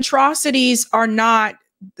the atrocities are not,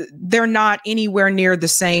 they're not anywhere near the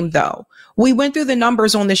same though. We went through the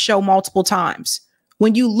numbers on this show multiple times.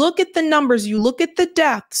 When you look at the numbers, you look at the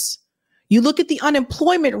deaths, you look at the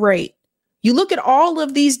unemployment rate, you look at all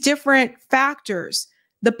of these different factors.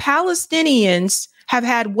 The Palestinians have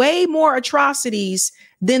had way more atrocities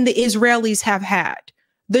than the Israelis have had.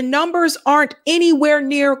 The numbers aren't anywhere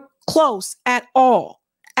near close at all,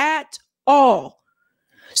 at all.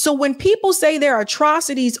 So when people say there are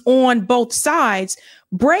atrocities on both sides,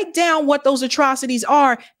 break down what those atrocities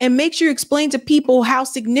are and make sure you explain to people how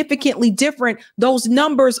significantly different those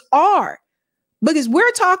numbers are. Because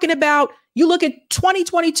we're talking about You look at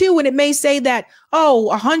 2022 and it may say that, oh,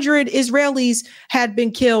 100 Israelis had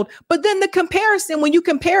been killed. But then the comparison, when you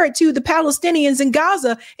compare it to the Palestinians in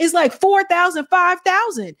Gaza, is like 4,000,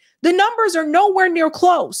 5,000. The numbers are nowhere near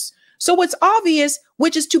close. So it's obvious,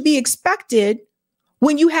 which is to be expected,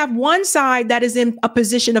 when you have one side that is in a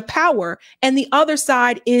position of power and the other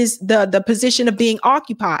side is the position of being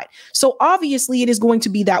occupied. So obviously it is going to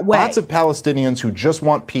be that way. Lots of Palestinians who just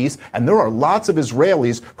want peace, and there are lots of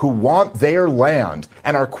Israelis who want their land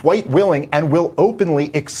and are quite willing and will openly,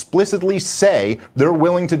 explicitly say they're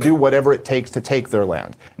willing to do whatever it takes to take their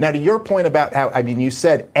land. Now, to your point about how, I mean, you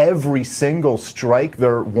said every single strike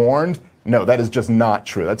they're warned. No, that is just not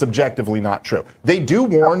true. That's objectively not true. They do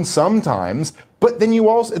warn sometimes, but then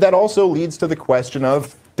that also leads to the question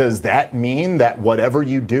of, does that mean that whatever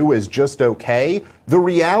you do is just okay? The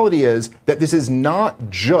reality is that this is not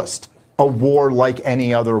just a war like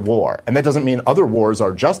any other war. And that doesn't mean other wars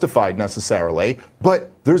are justified necessarily,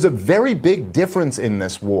 but there's a very big difference in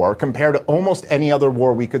this war compared to almost any other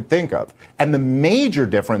war we could think of. And the major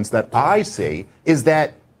difference that I see is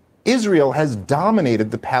that Israel has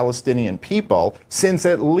dominated the Palestinian people since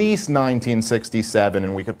at least 1967,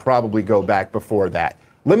 and we could probably go back before that.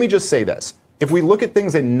 Let me just say this. If we look at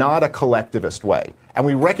things in not a collectivist way, and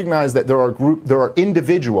we recognize that there are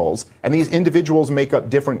individuals, and these individuals make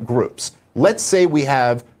up different groups. Let's say we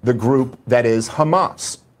have the group that is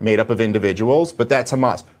Hamas, made up of individuals, but that's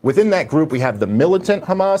Hamas. Within that group, we have the militant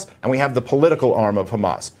Hamas, and we have the political arm of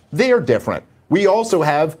Hamas. They are different. We also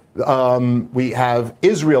have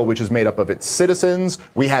Israel, which is made up of its citizens.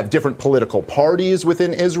 We have different political parties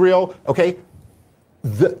within Israel. Okay,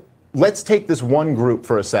 let's take this one group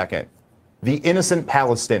for a second, the innocent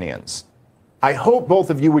Palestinians. I hope both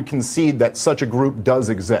of you would concede that such a group does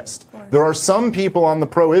exist. There are some people on the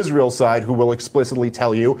pro-Israel side who will explicitly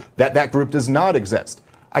tell you that that group does not exist.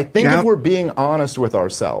 I think if we're being honest with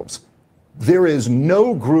ourselves, there is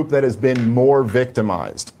no group that has been more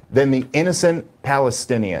victimized than the innocent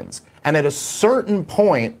Palestinians. And at a certain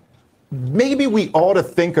point, maybe we ought to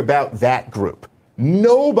think about that group.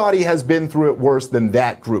 Nobody has been through it worse than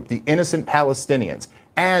that group, the innocent Palestinians.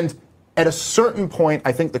 And at a certain point,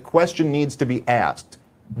 I think the question needs to be asked,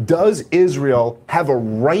 does Israel have a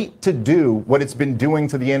right to do what it's been doing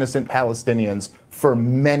to the innocent Palestinians for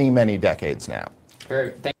many, many decades now?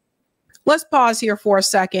 Let's pause here for a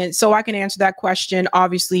second so I can answer that question.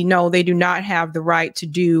 Obviously, no, they do not have the right to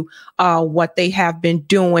do what they have been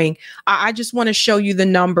doing. I just want to show you the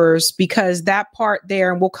numbers because that part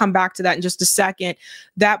there, and we'll come back to that in just a second,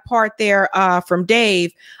 that part there from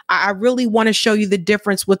Dave, I really want to show you the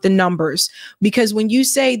difference with the numbers. Because when you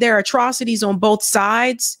say there are atrocities on both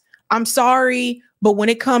sides, I'm sorry, but when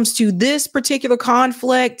it comes to this particular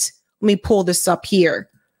conflict, let me pull this up here.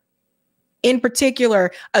 In particular,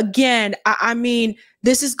 again, I mean,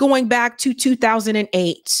 this is going back to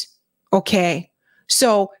 2008. Okay.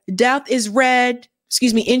 So death is red.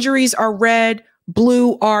 Excuse me. Injuries are red.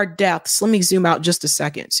 Blue are deaths. Let me zoom out just a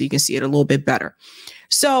second so you can see it a little bit better.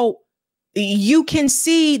 So you can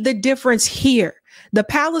see the difference here. The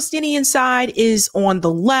Palestinian side is on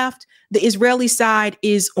the left. The Israeli side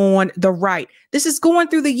is on the right. This is going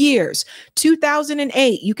through the years.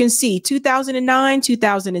 2008, you can see 2009,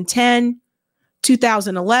 2010,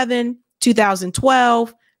 2011,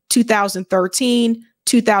 2012, 2013,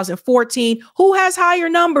 2014. Who has higher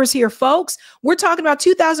numbers here, folks? We're talking about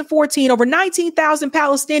 2014, over 19,000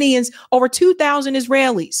 Palestinians, over 2,000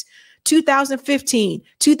 Israelis. 2015,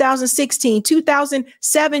 2016,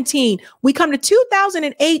 2017. We come to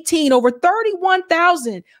 2018, over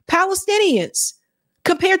 31,000 Palestinians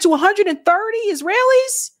compared to 130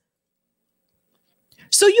 Israelis.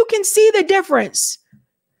 So you can see the difference.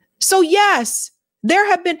 So yes,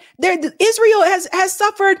 Israel has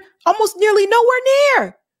suffered almost nearly nowhere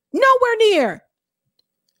near.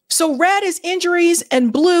 So red is injuries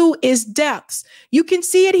and blue is deaths. You can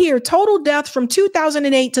see it here. Total deaths from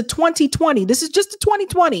 2008 to 2020. This is just to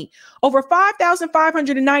 2020. Over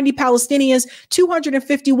 5,590 Palestinians,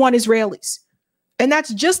 251 Israelis. And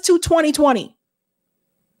that's just to 2020.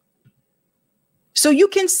 So you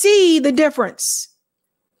can see the difference.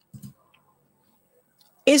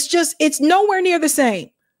 It's nowhere near the same.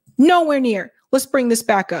 Nowhere near. Let's bring this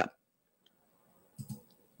back up.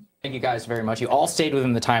 Thank you guys very much. You all stayed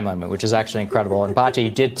within the time limit, which is actually incredible. And Batya,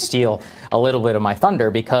 you did steal a little bit of my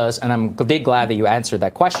thunder because, and I'm big glad that you answered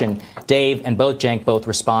that question. Dave and Cenk both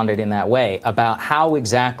responded in that way about how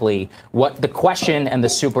exactly what the question and the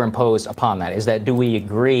superimposed upon that is that do we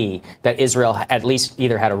agree that Israel at least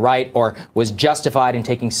either had a right or was justified in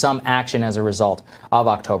taking some action as a result of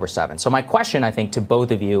October 7th? So my question, I think, to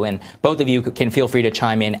both of you, and both of you can feel free to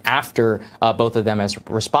chime in after both of them has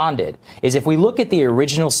responded, is if we look at the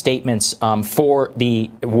original statements for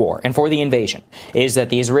the war and for the invasion, is that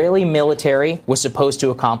the Israeli military was supposed to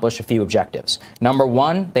accomplish a few objectives. Number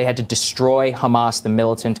one, they had to destroy Hamas, the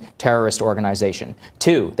militant terrorist organization.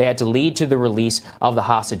 Two, they had to lead to the release of the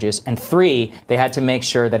hostages. And three, they had to make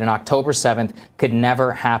sure that an October 7th could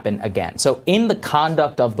never happen again. So in the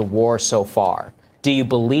conduct of the war so far, do you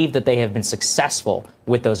believe that they have been successful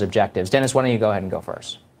with those objectives? Dennis, why don't you go ahead and go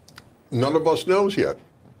first? None of us knows yet.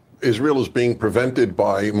 Israel is being prevented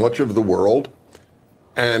by much of the world,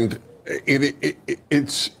 and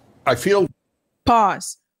it's, I feel...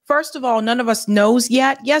 Pause. First of all, none of us knows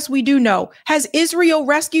yet. Yes, we do know. Has Israel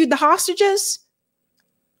rescued the hostages?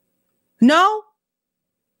 No?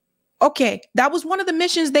 Okay, that was one of the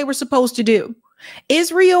missions they were supposed to do.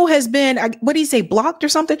 Israel has been, what do you say, blocked or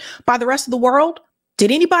something by the rest of the world?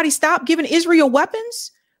 Did anybody stop giving Israel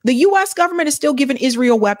weapons? The U.S. government is still giving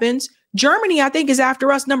Israel weapons. Germany, I think, is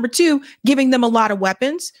after us, number two, giving them a lot of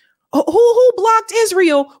weapons. Who blocked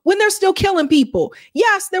Israel when they're still killing people?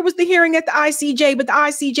 Yes, there was the hearing at the ICJ, but the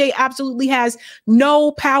ICJ absolutely has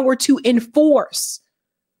no power to enforce.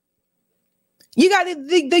 You got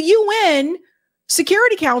the UN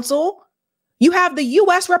Security Council. You have the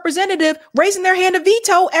U.S. representative raising their hand to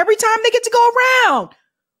veto every time they get to go around.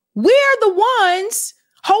 We're the ones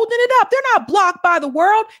holding it up. They're not blocked by the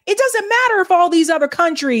world. It doesn't matter if all these other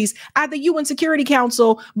countries at the UN Security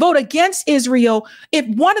Council vote against Israel. If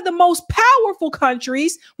one of the most powerful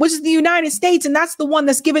countries, which is the United States, and that's the one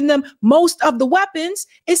that's given them most of the weapons,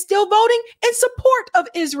 is still voting in support of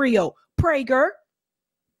Israel. Prager.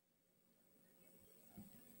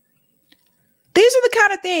 These are the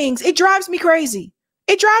kind of things. It drives me crazy.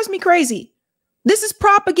 It drives me crazy. This is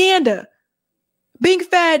propaganda being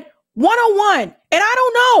fed 101. And I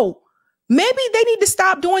don't know. Maybe they need to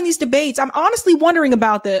stop doing these debates. I'm honestly wondering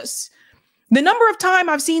about this. The number of time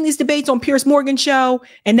I've seen these debates on Piers Morgan's show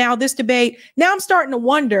and now this debate, now I'm starting to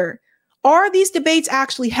wonder, are these debates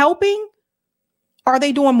actually helping? Are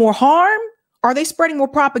they doing more harm? Are they spreading more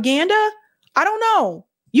propaganda? I don't know.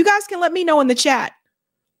 You guys can let me know in the chat.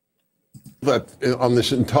 That on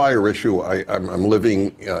this entire issue, I'm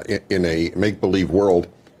living in a make-believe world.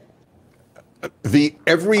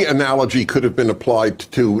 Every analogy could have been applied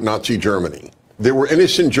to Nazi Germany. There were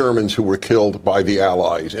innocent Germans who were killed by the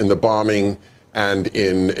Allies in the bombing and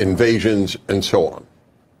in invasions and so on.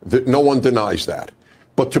 No one denies that.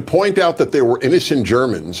 But to point out that there were innocent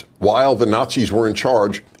Germans while the Nazis were in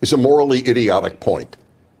charge is a morally idiotic point.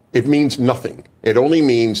 It means nothing. It only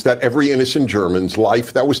means that every innocent German's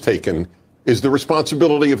life that was taken is the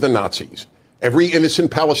responsibility of the Nazis. Every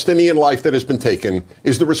innocent Palestinian life that has been taken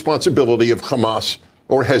is the responsibility of Hamas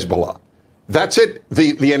or Hezbollah. That's it.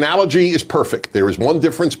 The analogy is perfect. There is one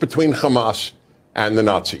difference between Hamas and the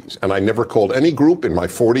Nazis. And I never called any group in my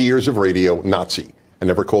 40 years of radio Nazi. I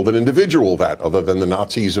never called an individual that other than the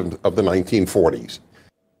Nazis of the 1940s.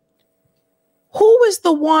 Who is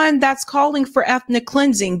the one that's calling for ethnic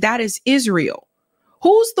cleansing? That is Israel.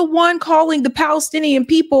 Who's the one calling the Palestinian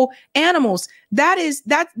people animals?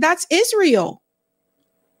 That's Israel.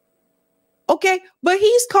 Okay, but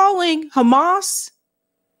he's calling Hamas,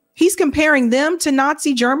 he's comparing them to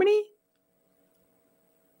Nazi Germany?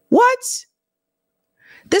 What?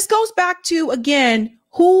 This goes back to, again,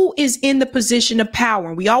 who is in the position of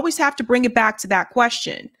power? We always have to bring it back to that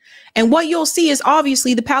question. And what you'll see is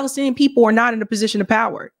obviously the Palestinian people are not in a position of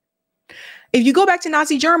power. If you go back to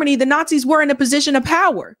Nazi Germany, the Nazis were in a position of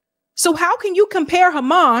power. So how can you compare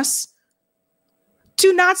Hamas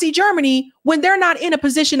to Nazi Germany when they're not in a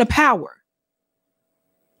position of power?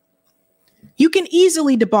 You can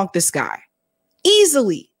easily debunk this guy.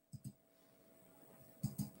 Easily.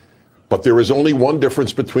 But there is only one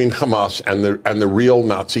difference between Hamas and the real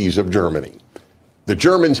Nazis of Germany. The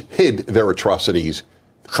Germans hid their atrocities.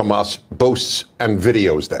 Hamas boasts and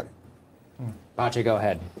videos them. Batya, go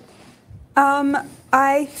ahead.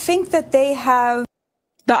 I think that they have...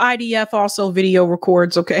 The IDF also video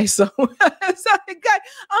records, okay? So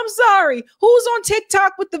I'm sorry. Who's on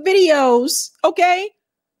TikTok with the videos, okay?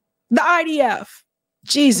 The IDF.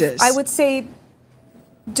 Jesus. I would say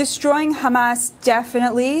destroying Hamas,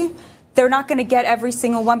 definitely. they're not going to get every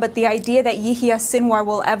single one, but the idea that Yahya Sinwar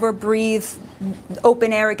will ever breathe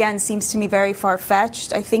open air again seems to me very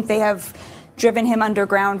far-fetched. I think they have driven him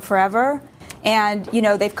underground forever, and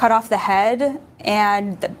they've cut off the head,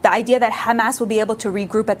 and the idea that Hamas will be able to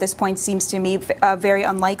regroup at this point seems to me very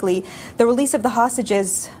unlikely. The release of the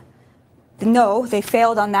hostages, no, they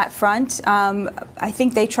failed on that front. I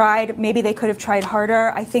think they tried. Maybe they could have tried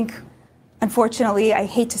harder. I think, unfortunately, I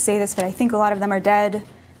hate to say this, but I think a lot of them are dead.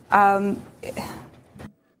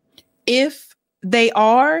 If they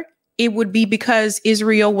are, it would be because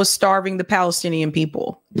Israel was starving the Palestinian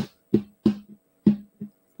people.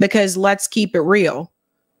 Because let's keep it real.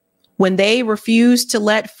 When they refused to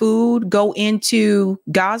let food go into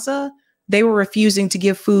Gaza, they were refusing to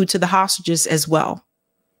give food to the hostages as well.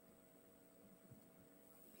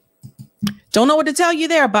 Don't know what to tell you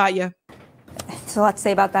there, Batya. There's a lot to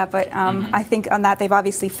say about that, but I think on that they've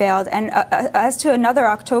obviously failed. And as to another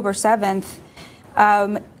October 7th,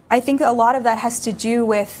 I think a lot of that has to do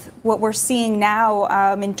with what we're seeing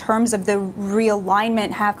now in terms of the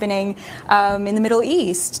realignment happening in the Middle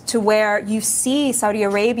East, to where you see Saudi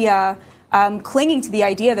Arabia clinging to the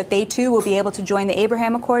idea that they too will be able to join the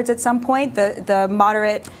Abraham Accords at some point. The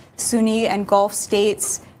moderate Sunni and Gulf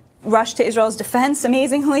states rushed to Israel's defense,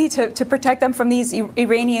 amazingly, to protect them from these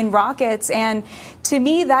Iranian rockets. And to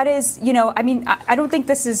me, that is, I don't think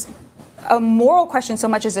this is a moral question so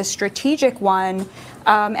much as a strategic one.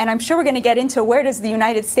 And I'm sure we're going to get into where does the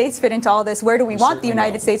United States fit into all this? Where do we want the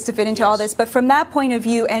United States to fit into all this? But from that point of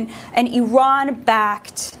view, and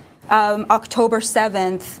Iran-backed October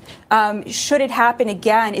 7th, should it happen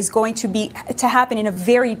again, is going to happen in a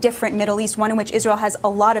very different Middle East, one in which Israel has a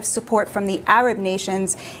lot of support from the Arab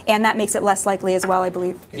nations, and that makes it less likely as well, I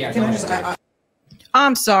believe.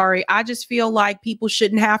 I'm sorry. I just feel like people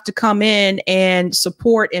shouldn't have to come in and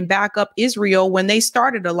support and back up Israel when they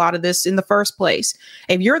started a lot of this in the first place.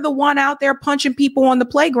 If you're the one out there punching people on the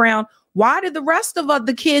playground, why did the rest of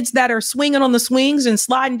the kids that are swinging on the swings and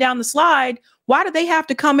sliding down the slide, why do they have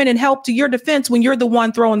to come in and help to your defense when you're the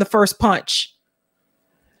one throwing the first punch?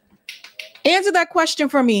 Answer that question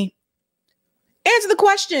for me. Answer the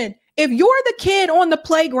question. If you're the kid on the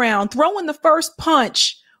playground throwing the first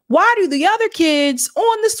punch, why do the other kids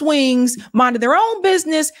on the swings, minding their own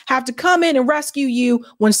business, have to come in and rescue you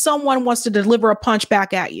when someone wants to deliver a punch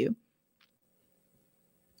back at you?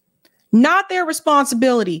 Not their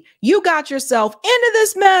responsibility. You got yourself into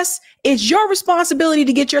this mess. It's your responsibility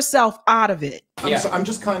to get yourself out of it. I'm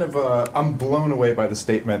just kind of, I'm blown away by the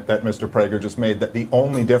statement that Mr. Prager just made, that the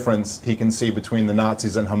only difference he can see between the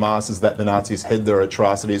Nazis and Hamas is that the Nazis hid their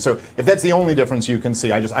atrocities. So if that's the only difference you can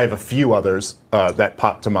see, I have a few others that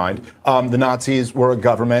pop to mind. The Nazis were a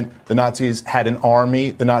government. The Nazis had an army.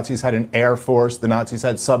 The Nazis had an air force. The Nazis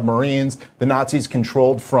had submarines. The Nazis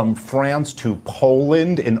controlled from France to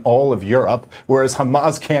Poland in all of Europe, whereas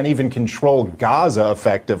Hamas can't even control Gaza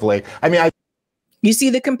effectively. You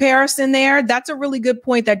see the comparison there? That's a really good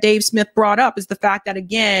point that Dave Smith brought up, is the fact that,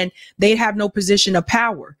 again, they have no position of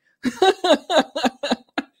power.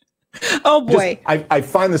 Oh, boy. I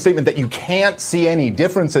find the statement that you can't see any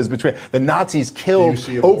differences between the Nazis killed. Do you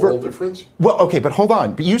see a moral difference? Well, okay, but hold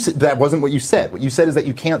on. But you said that wasn't what you said. What you said is that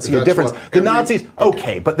you can't see a difference. The Nazis,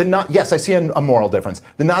 okay, but yes, I see a moral difference.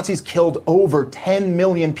 The Nazis killed over 10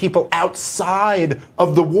 million people outside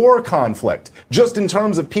of the war conflict, just in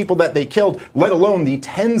terms of people that they killed, let alone the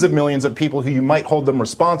tens of millions of people who you might hold them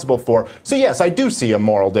responsible for. So yes, I do see a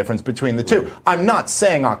moral difference between the two. I'm not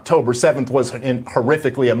saying October 7th was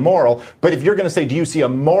horrifically immoral. But if you're going to say, do you see a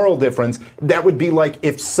moral difference, that would be like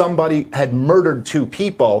if somebody had murdered two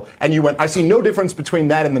people and you went, I see no difference between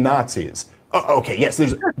that and the Nazis. Okay, yes,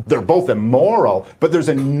 they're both immoral, but there's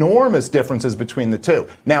enormous differences between the two.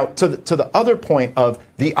 Now, to the other point of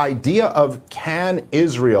the idea of, can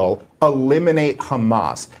Israel eliminate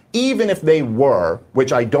Hamas, even if they were,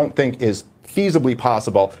 which I don't think is feasibly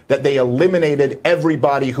possible, that they eliminated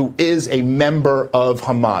everybody who is a member of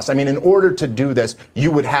Hamas. I mean, in order to do this,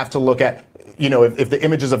 you would have to look at, if the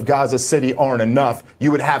images of Gaza City aren't enough,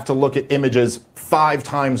 you would have to look at images 5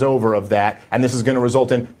 times over of that, and this is going to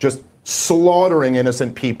result in just slaughtering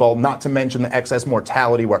innocent people, not to mention the excess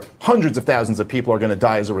mortality where hundreds of thousands of people are going to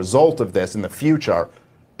die as a result of this in the future.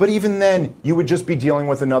 But even then, you would just be dealing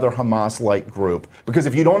with another Hamas-like group. Because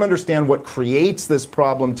if you don't understand what creates this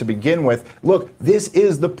problem to begin with, look, this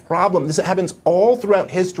is the problem. This happens all throughout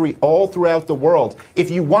history, all throughout the world. If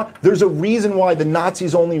you want, there's a reason why the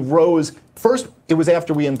Nazis only rose First, it was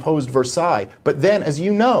after we imposed Versailles. But then, as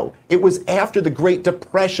you know, it was after the Great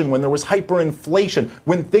Depression, when there was hyperinflation.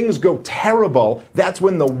 When things go terrible, that's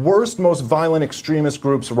when the worst, most violent extremist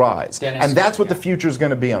groups rise. Dennis, and that's what the future is going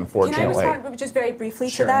to be, unfortunately. Can I respond just very briefly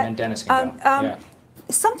Sure, to that? and then Dennis can go.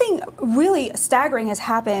 Something really staggering has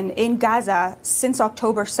happened in Gaza since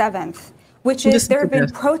October 7th, which is there have been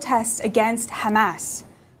protests against Hamas.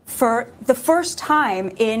 For the first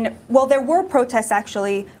time well, there were protests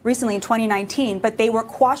actually recently in 2019, but they were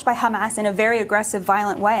quashed by Hamas in a very aggressive,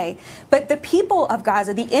 violent way. But the people of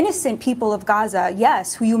Gaza, the innocent people of Gaza,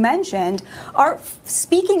 yes, who you mentioned, are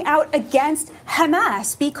speaking out against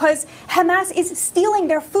Hamas because Hamas is stealing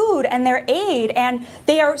their food and their aid, and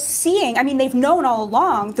they are seeing, I mean, they've known all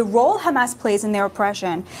along the role Hamas plays in their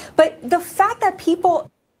oppression. But the fact that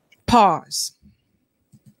people... Pause.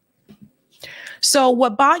 So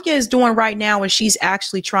what Batya is doing right now is she's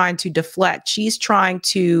actually trying to deflect. She's trying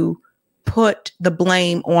to put the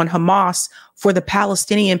blame on Hamas for the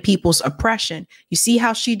Palestinian people's oppression. You see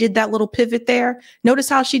how she did that little pivot there? Notice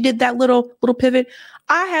how she did that little pivot?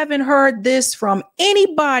 I haven't heard this from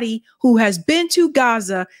anybody who has been to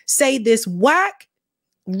Gaza say this whack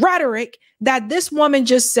rhetoric that this woman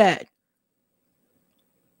just said.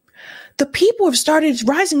 The people have started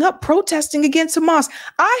rising up protesting against Hamas.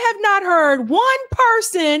 I have not heard one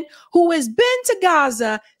person who has been to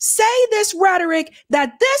Gaza say this rhetoric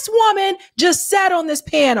that this woman just said on this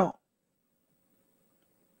panel.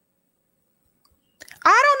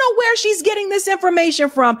 I don't know where she's getting this information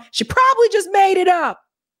from. She probably just made it up.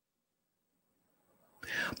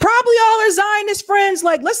 Probably all her Zionist friends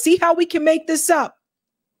like, let's see how we can make this up.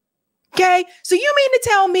 Okay, so you mean to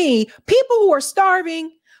tell me people who are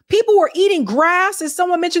starving, people who are eating grass, as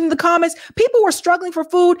someone mentioned in the comments, people who are struggling for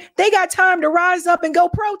food, they got time to rise up and go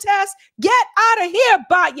protest? Get out of here,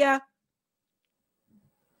 Batya.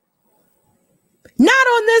 Not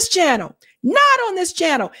on this channel. Not on this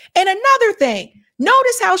channel. And another thing,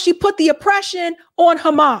 notice how she put the oppression on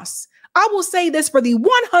Hamas. I will say this for the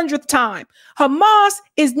 100th time. Hamas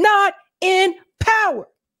is not in power.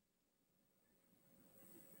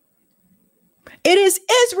 It is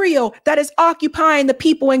Israel that is occupying the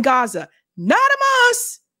people in Gaza, not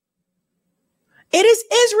Hamas. It is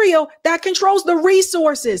Israel that controls the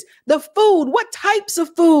resources, the food, what types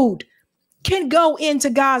of food can go into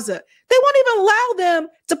Gaza. They won't even allow them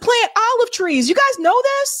to plant olive trees. You guys know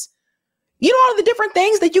this? You know all the different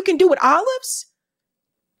things that you can do with olives?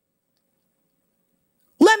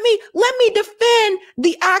 Let me defend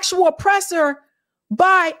the actual oppressor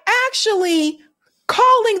by actually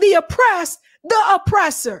calling the oppressed the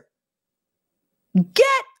oppressor. Get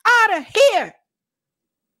out of here.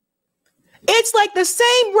 It's like the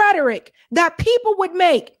same rhetoric that people would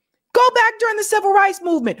make. Go back during the civil rights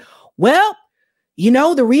movement. Well, you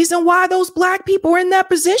know, the reason why those black people are in that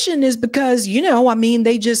position is because, you know, I mean,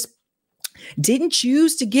 they just didn't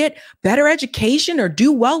choose to get better education or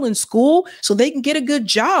do well in school so they can get a good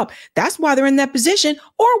job. That's why they're in that position.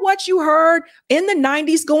 Or what you heard in the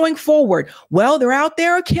 90s going forward. Well, they're out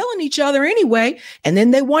there killing each other anyway, and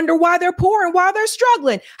then they wonder why they're poor and why they're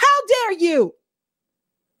struggling. How dare you?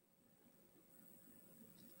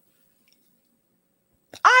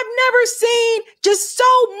 I've never seen just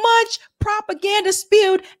so much propaganda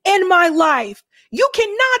spewed in my life. You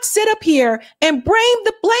cannot sit up here and blame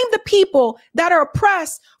the people that are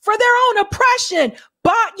oppressed for their own oppression,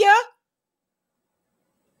 Batya.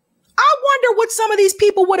 I wonder what some of these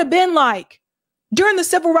people would have been like during the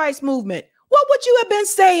civil rights movement. What would you have been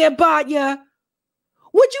saying, Batya?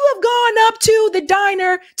 Would you have gone up to the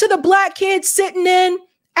diner, to the black kids sitting in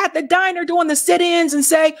at the diner doing the sit-ins and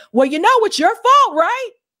say, well, you know, it's your fault, right?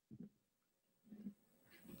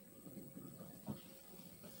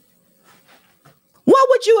 What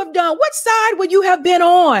would you have done? What side would you have been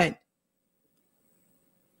on? And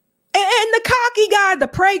the cocky guy, the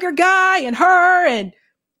Prager guy, and her, and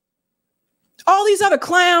all these other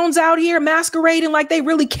clowns out here masquerading like they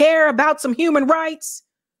really care about some human rights.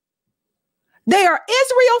 They are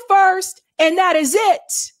Israel first, and that is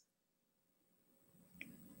it.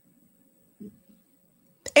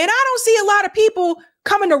 And I don't see a lot of people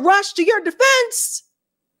coming to rush to your defense.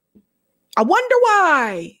 I wonder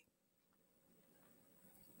why.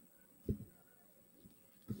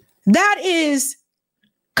 That is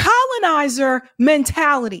colonizer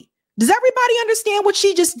mentality. Does everybody understand what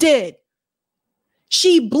she just did?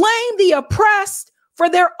 She blamed the oppressed for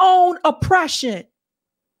their own oppression.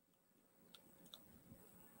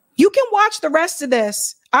 You can watch the rest of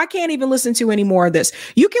this. I can't even listen to any more of this.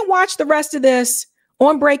 You can watch the rest of this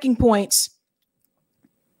on Breaking Points.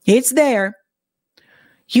 It's there.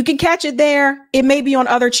 You can catch it there. It may be on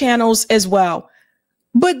other channels as well.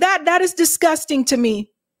 But that is disgusting to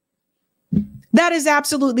me. That is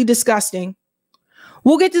absolutely disgusting.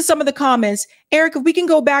 We'll get to some of the comments. Eric, if we can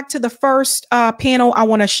go back to the first panel, I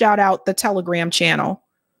want to shout out the Telegram channel.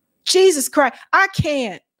 Jesus Christ, I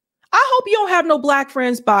can't. I hope you don't have no black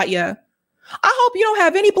friends, Batya. I hope you don't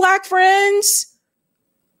have any black friends.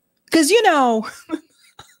 Because, you know,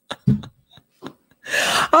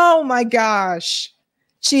 oh my gosh.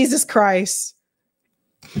 Jesus Christ.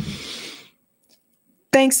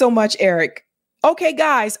 Thanks so much, Eric. Okay,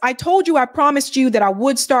 guys, I told you, I promised you that I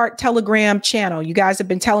would start Telegram channel. You guys have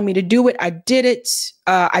been telling me to do it. I did it.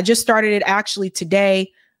 I just started it actually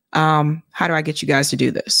today. How do I get you guys to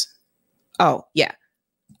do this? Oh, yeah.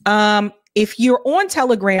 If you're on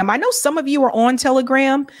Telegram, I know some of you are on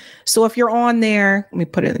Telegram. So if you're on there, let me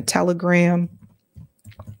put it in Telegram.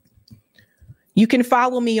 You can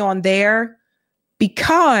follow me on there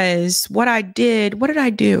because what did I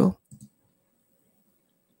do?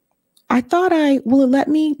 I thought will it let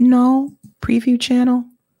me? No. Preview channel.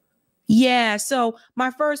 Yeah. So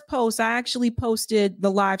my first post, I actually posted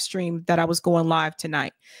the live stream that I was going live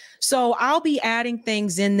tonight. So I'll be adding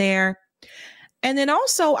things in there. And then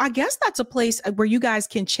also, I guess that's a place where you guys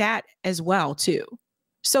can chat as well, too.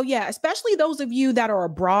 So yeah, especially those of you that are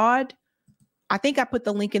abroad. I think I put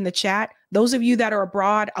the link in the chat. Those of you that are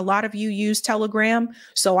abroad, a lot of you use Telegram.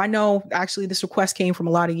 So I know actually this request came from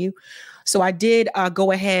a lot of you. So I did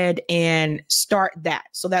go ahead and start that.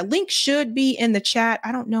 So that link should be in the chat.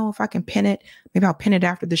 I don't know if I can pin it. Maybe I'll pin it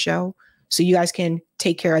after the show so you guys can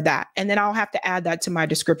take care of that. And then I'll have to add that to my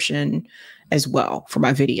description as well for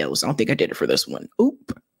my videos. I don't think I did it for this one.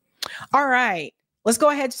 Oop. All right. Let's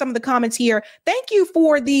go ahead to some of the comments here. Thank you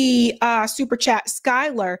for the super chat,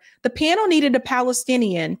 Skylar. The panel needed a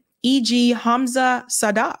Palestinian, e.g. Hamza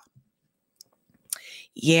Sadat.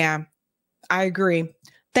 Yeah, I agree.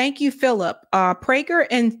 Thank you, Philip.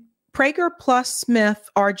 Prager plus Smith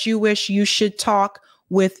are Jewish. You should talk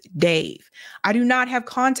with Dave. I do not have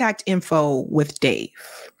contact info with Dave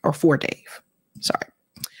or for Dave. Sorry.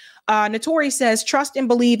 Notori says, trust and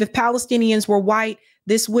believe if Palestinians were white,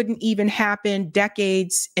 this wouldn't even happen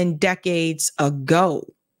decades and decades ago.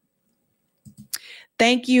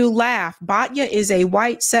 Thank you, Laugh. Batya is a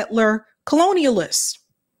white settler colonialist.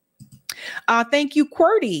 Thank you,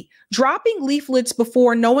 QWERTY. Dropping leaflets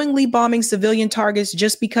before knowingly bombing civilian targets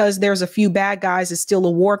just because there's a few bad guys is still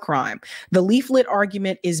a war crime. The leaflet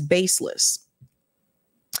argument is baseless.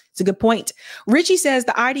 It's a good point. Richie says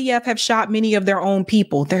the IDF have shot many of their own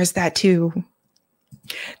people. There's that too.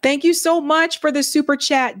 Thank you so much for the super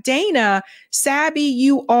chat. Dana, Sabby,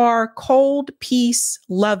 you are cold, peace,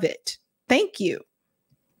 love it. Thank you.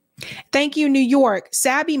 Thank you, New York.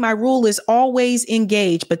 Sabby, my rule is always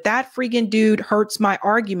engage, but that freaking dude hurts my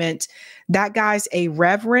argument. That guy's a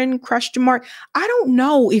reverend, ? I don't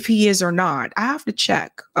know if he is or not. I have to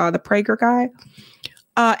check. The Prager guy.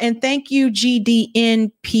 And thank you,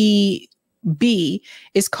 GDNPB.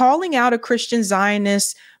 Is calling out a Christian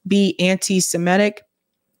Zionist be anti-Semitic?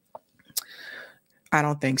 I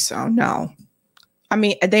don't think so. No. I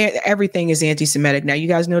mean, everything is anti-Semitic now. You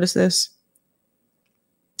guys notice this?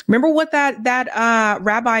 Remember what that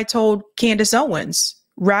rabbi told Candace Owens?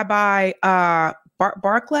 Rabbi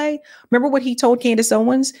Barclay? Remember what he told Candace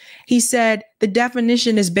Owens? He said the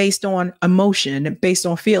definition is based on emotion, based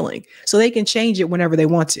on feeling. So they can change it whenever they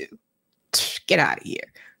want to. Get out of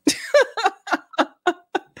here.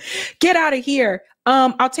 Get out of here.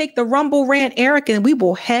 I'll take the Rumble rant, Eric, and we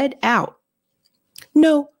will head out.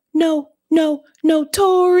 No,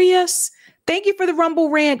 notorious. Thank you for the Rumble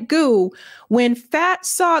rant, Goo. When Fat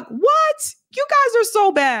Sog, what? You guys are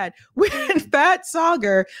so bad. When Fat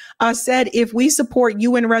Sauger said if we support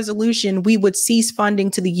UN resolution, we would cease funding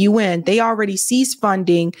to the UN. They already ceased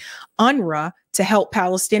funding UNRWA to help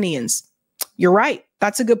Palestinians. You're right.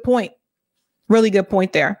 That's a good point. Really good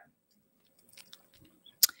point there.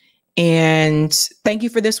 And thank you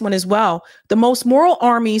for this one as well. The most moral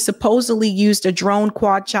army supposedly used a drone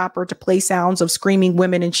quad chopper to play sounds of screaming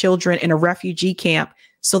women and children in a refugee camp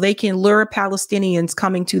so they can lure Palestinians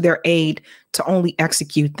coming to their aid to only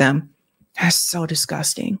execute them. That's so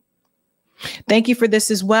disgusting. Thank you for this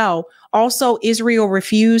as well. Also, Israel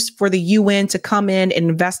refused for the UN to come in and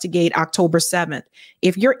investigate October 7th.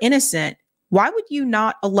 If you're innocent, why would you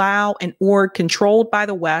not allow an org controlled by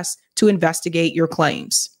the West to investigate your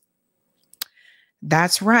claims?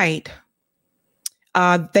 That's right.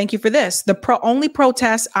 Thank you for this. The only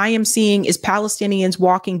protest I am seeing is Palestinians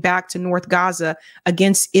walking back to North Gaza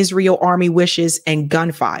against Israel army wishes and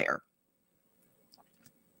gunfire.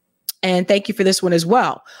 And thank you for this one as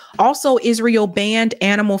well. Also, Israel banned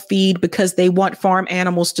animal feed because they want farm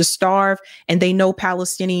animals to starve, and they know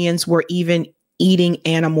Palestinians were even eating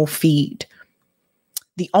animal feed.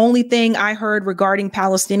 The only thing I heard regarding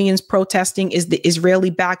Palestinians protesting is the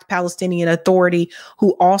Israeli-backed Palestinian Authority,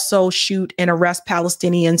 who also shoot and arrest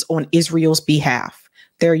Palestinians on Israel's behalf.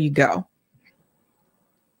 There you go.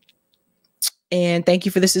 And thank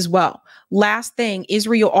you for this as well. Last thing,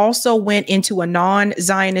 Israel also went into a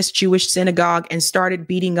non-Zionist Jewish synagogue and started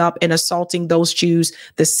beating up and assaulting those Jews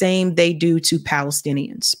the same they do to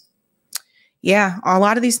Palestinians. Yeah, a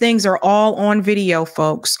lot of these things are all on video,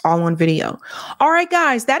 folks, all on video. All right,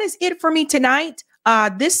 guys, that is it for me tonight.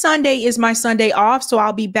 This Sunday is my Sunday off, so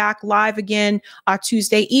I'll be back live again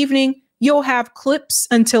Tuesday evening. You'll have clips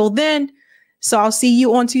until then, so I'll see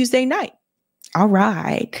you on Tuesday night. All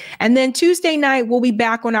right. And then Tuesday night, we'll be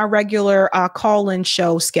back on our regular call-in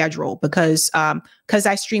show schedule because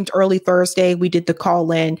I streamed early Thursday. We did the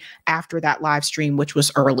call-in after that live stream, which was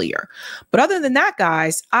earlier. But other than that,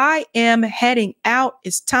 guys, I am heading out.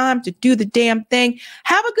 It's time to do the damn thing.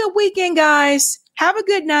 Have a good weekend, guys. Have a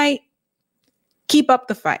good night. Keep up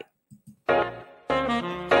the fight.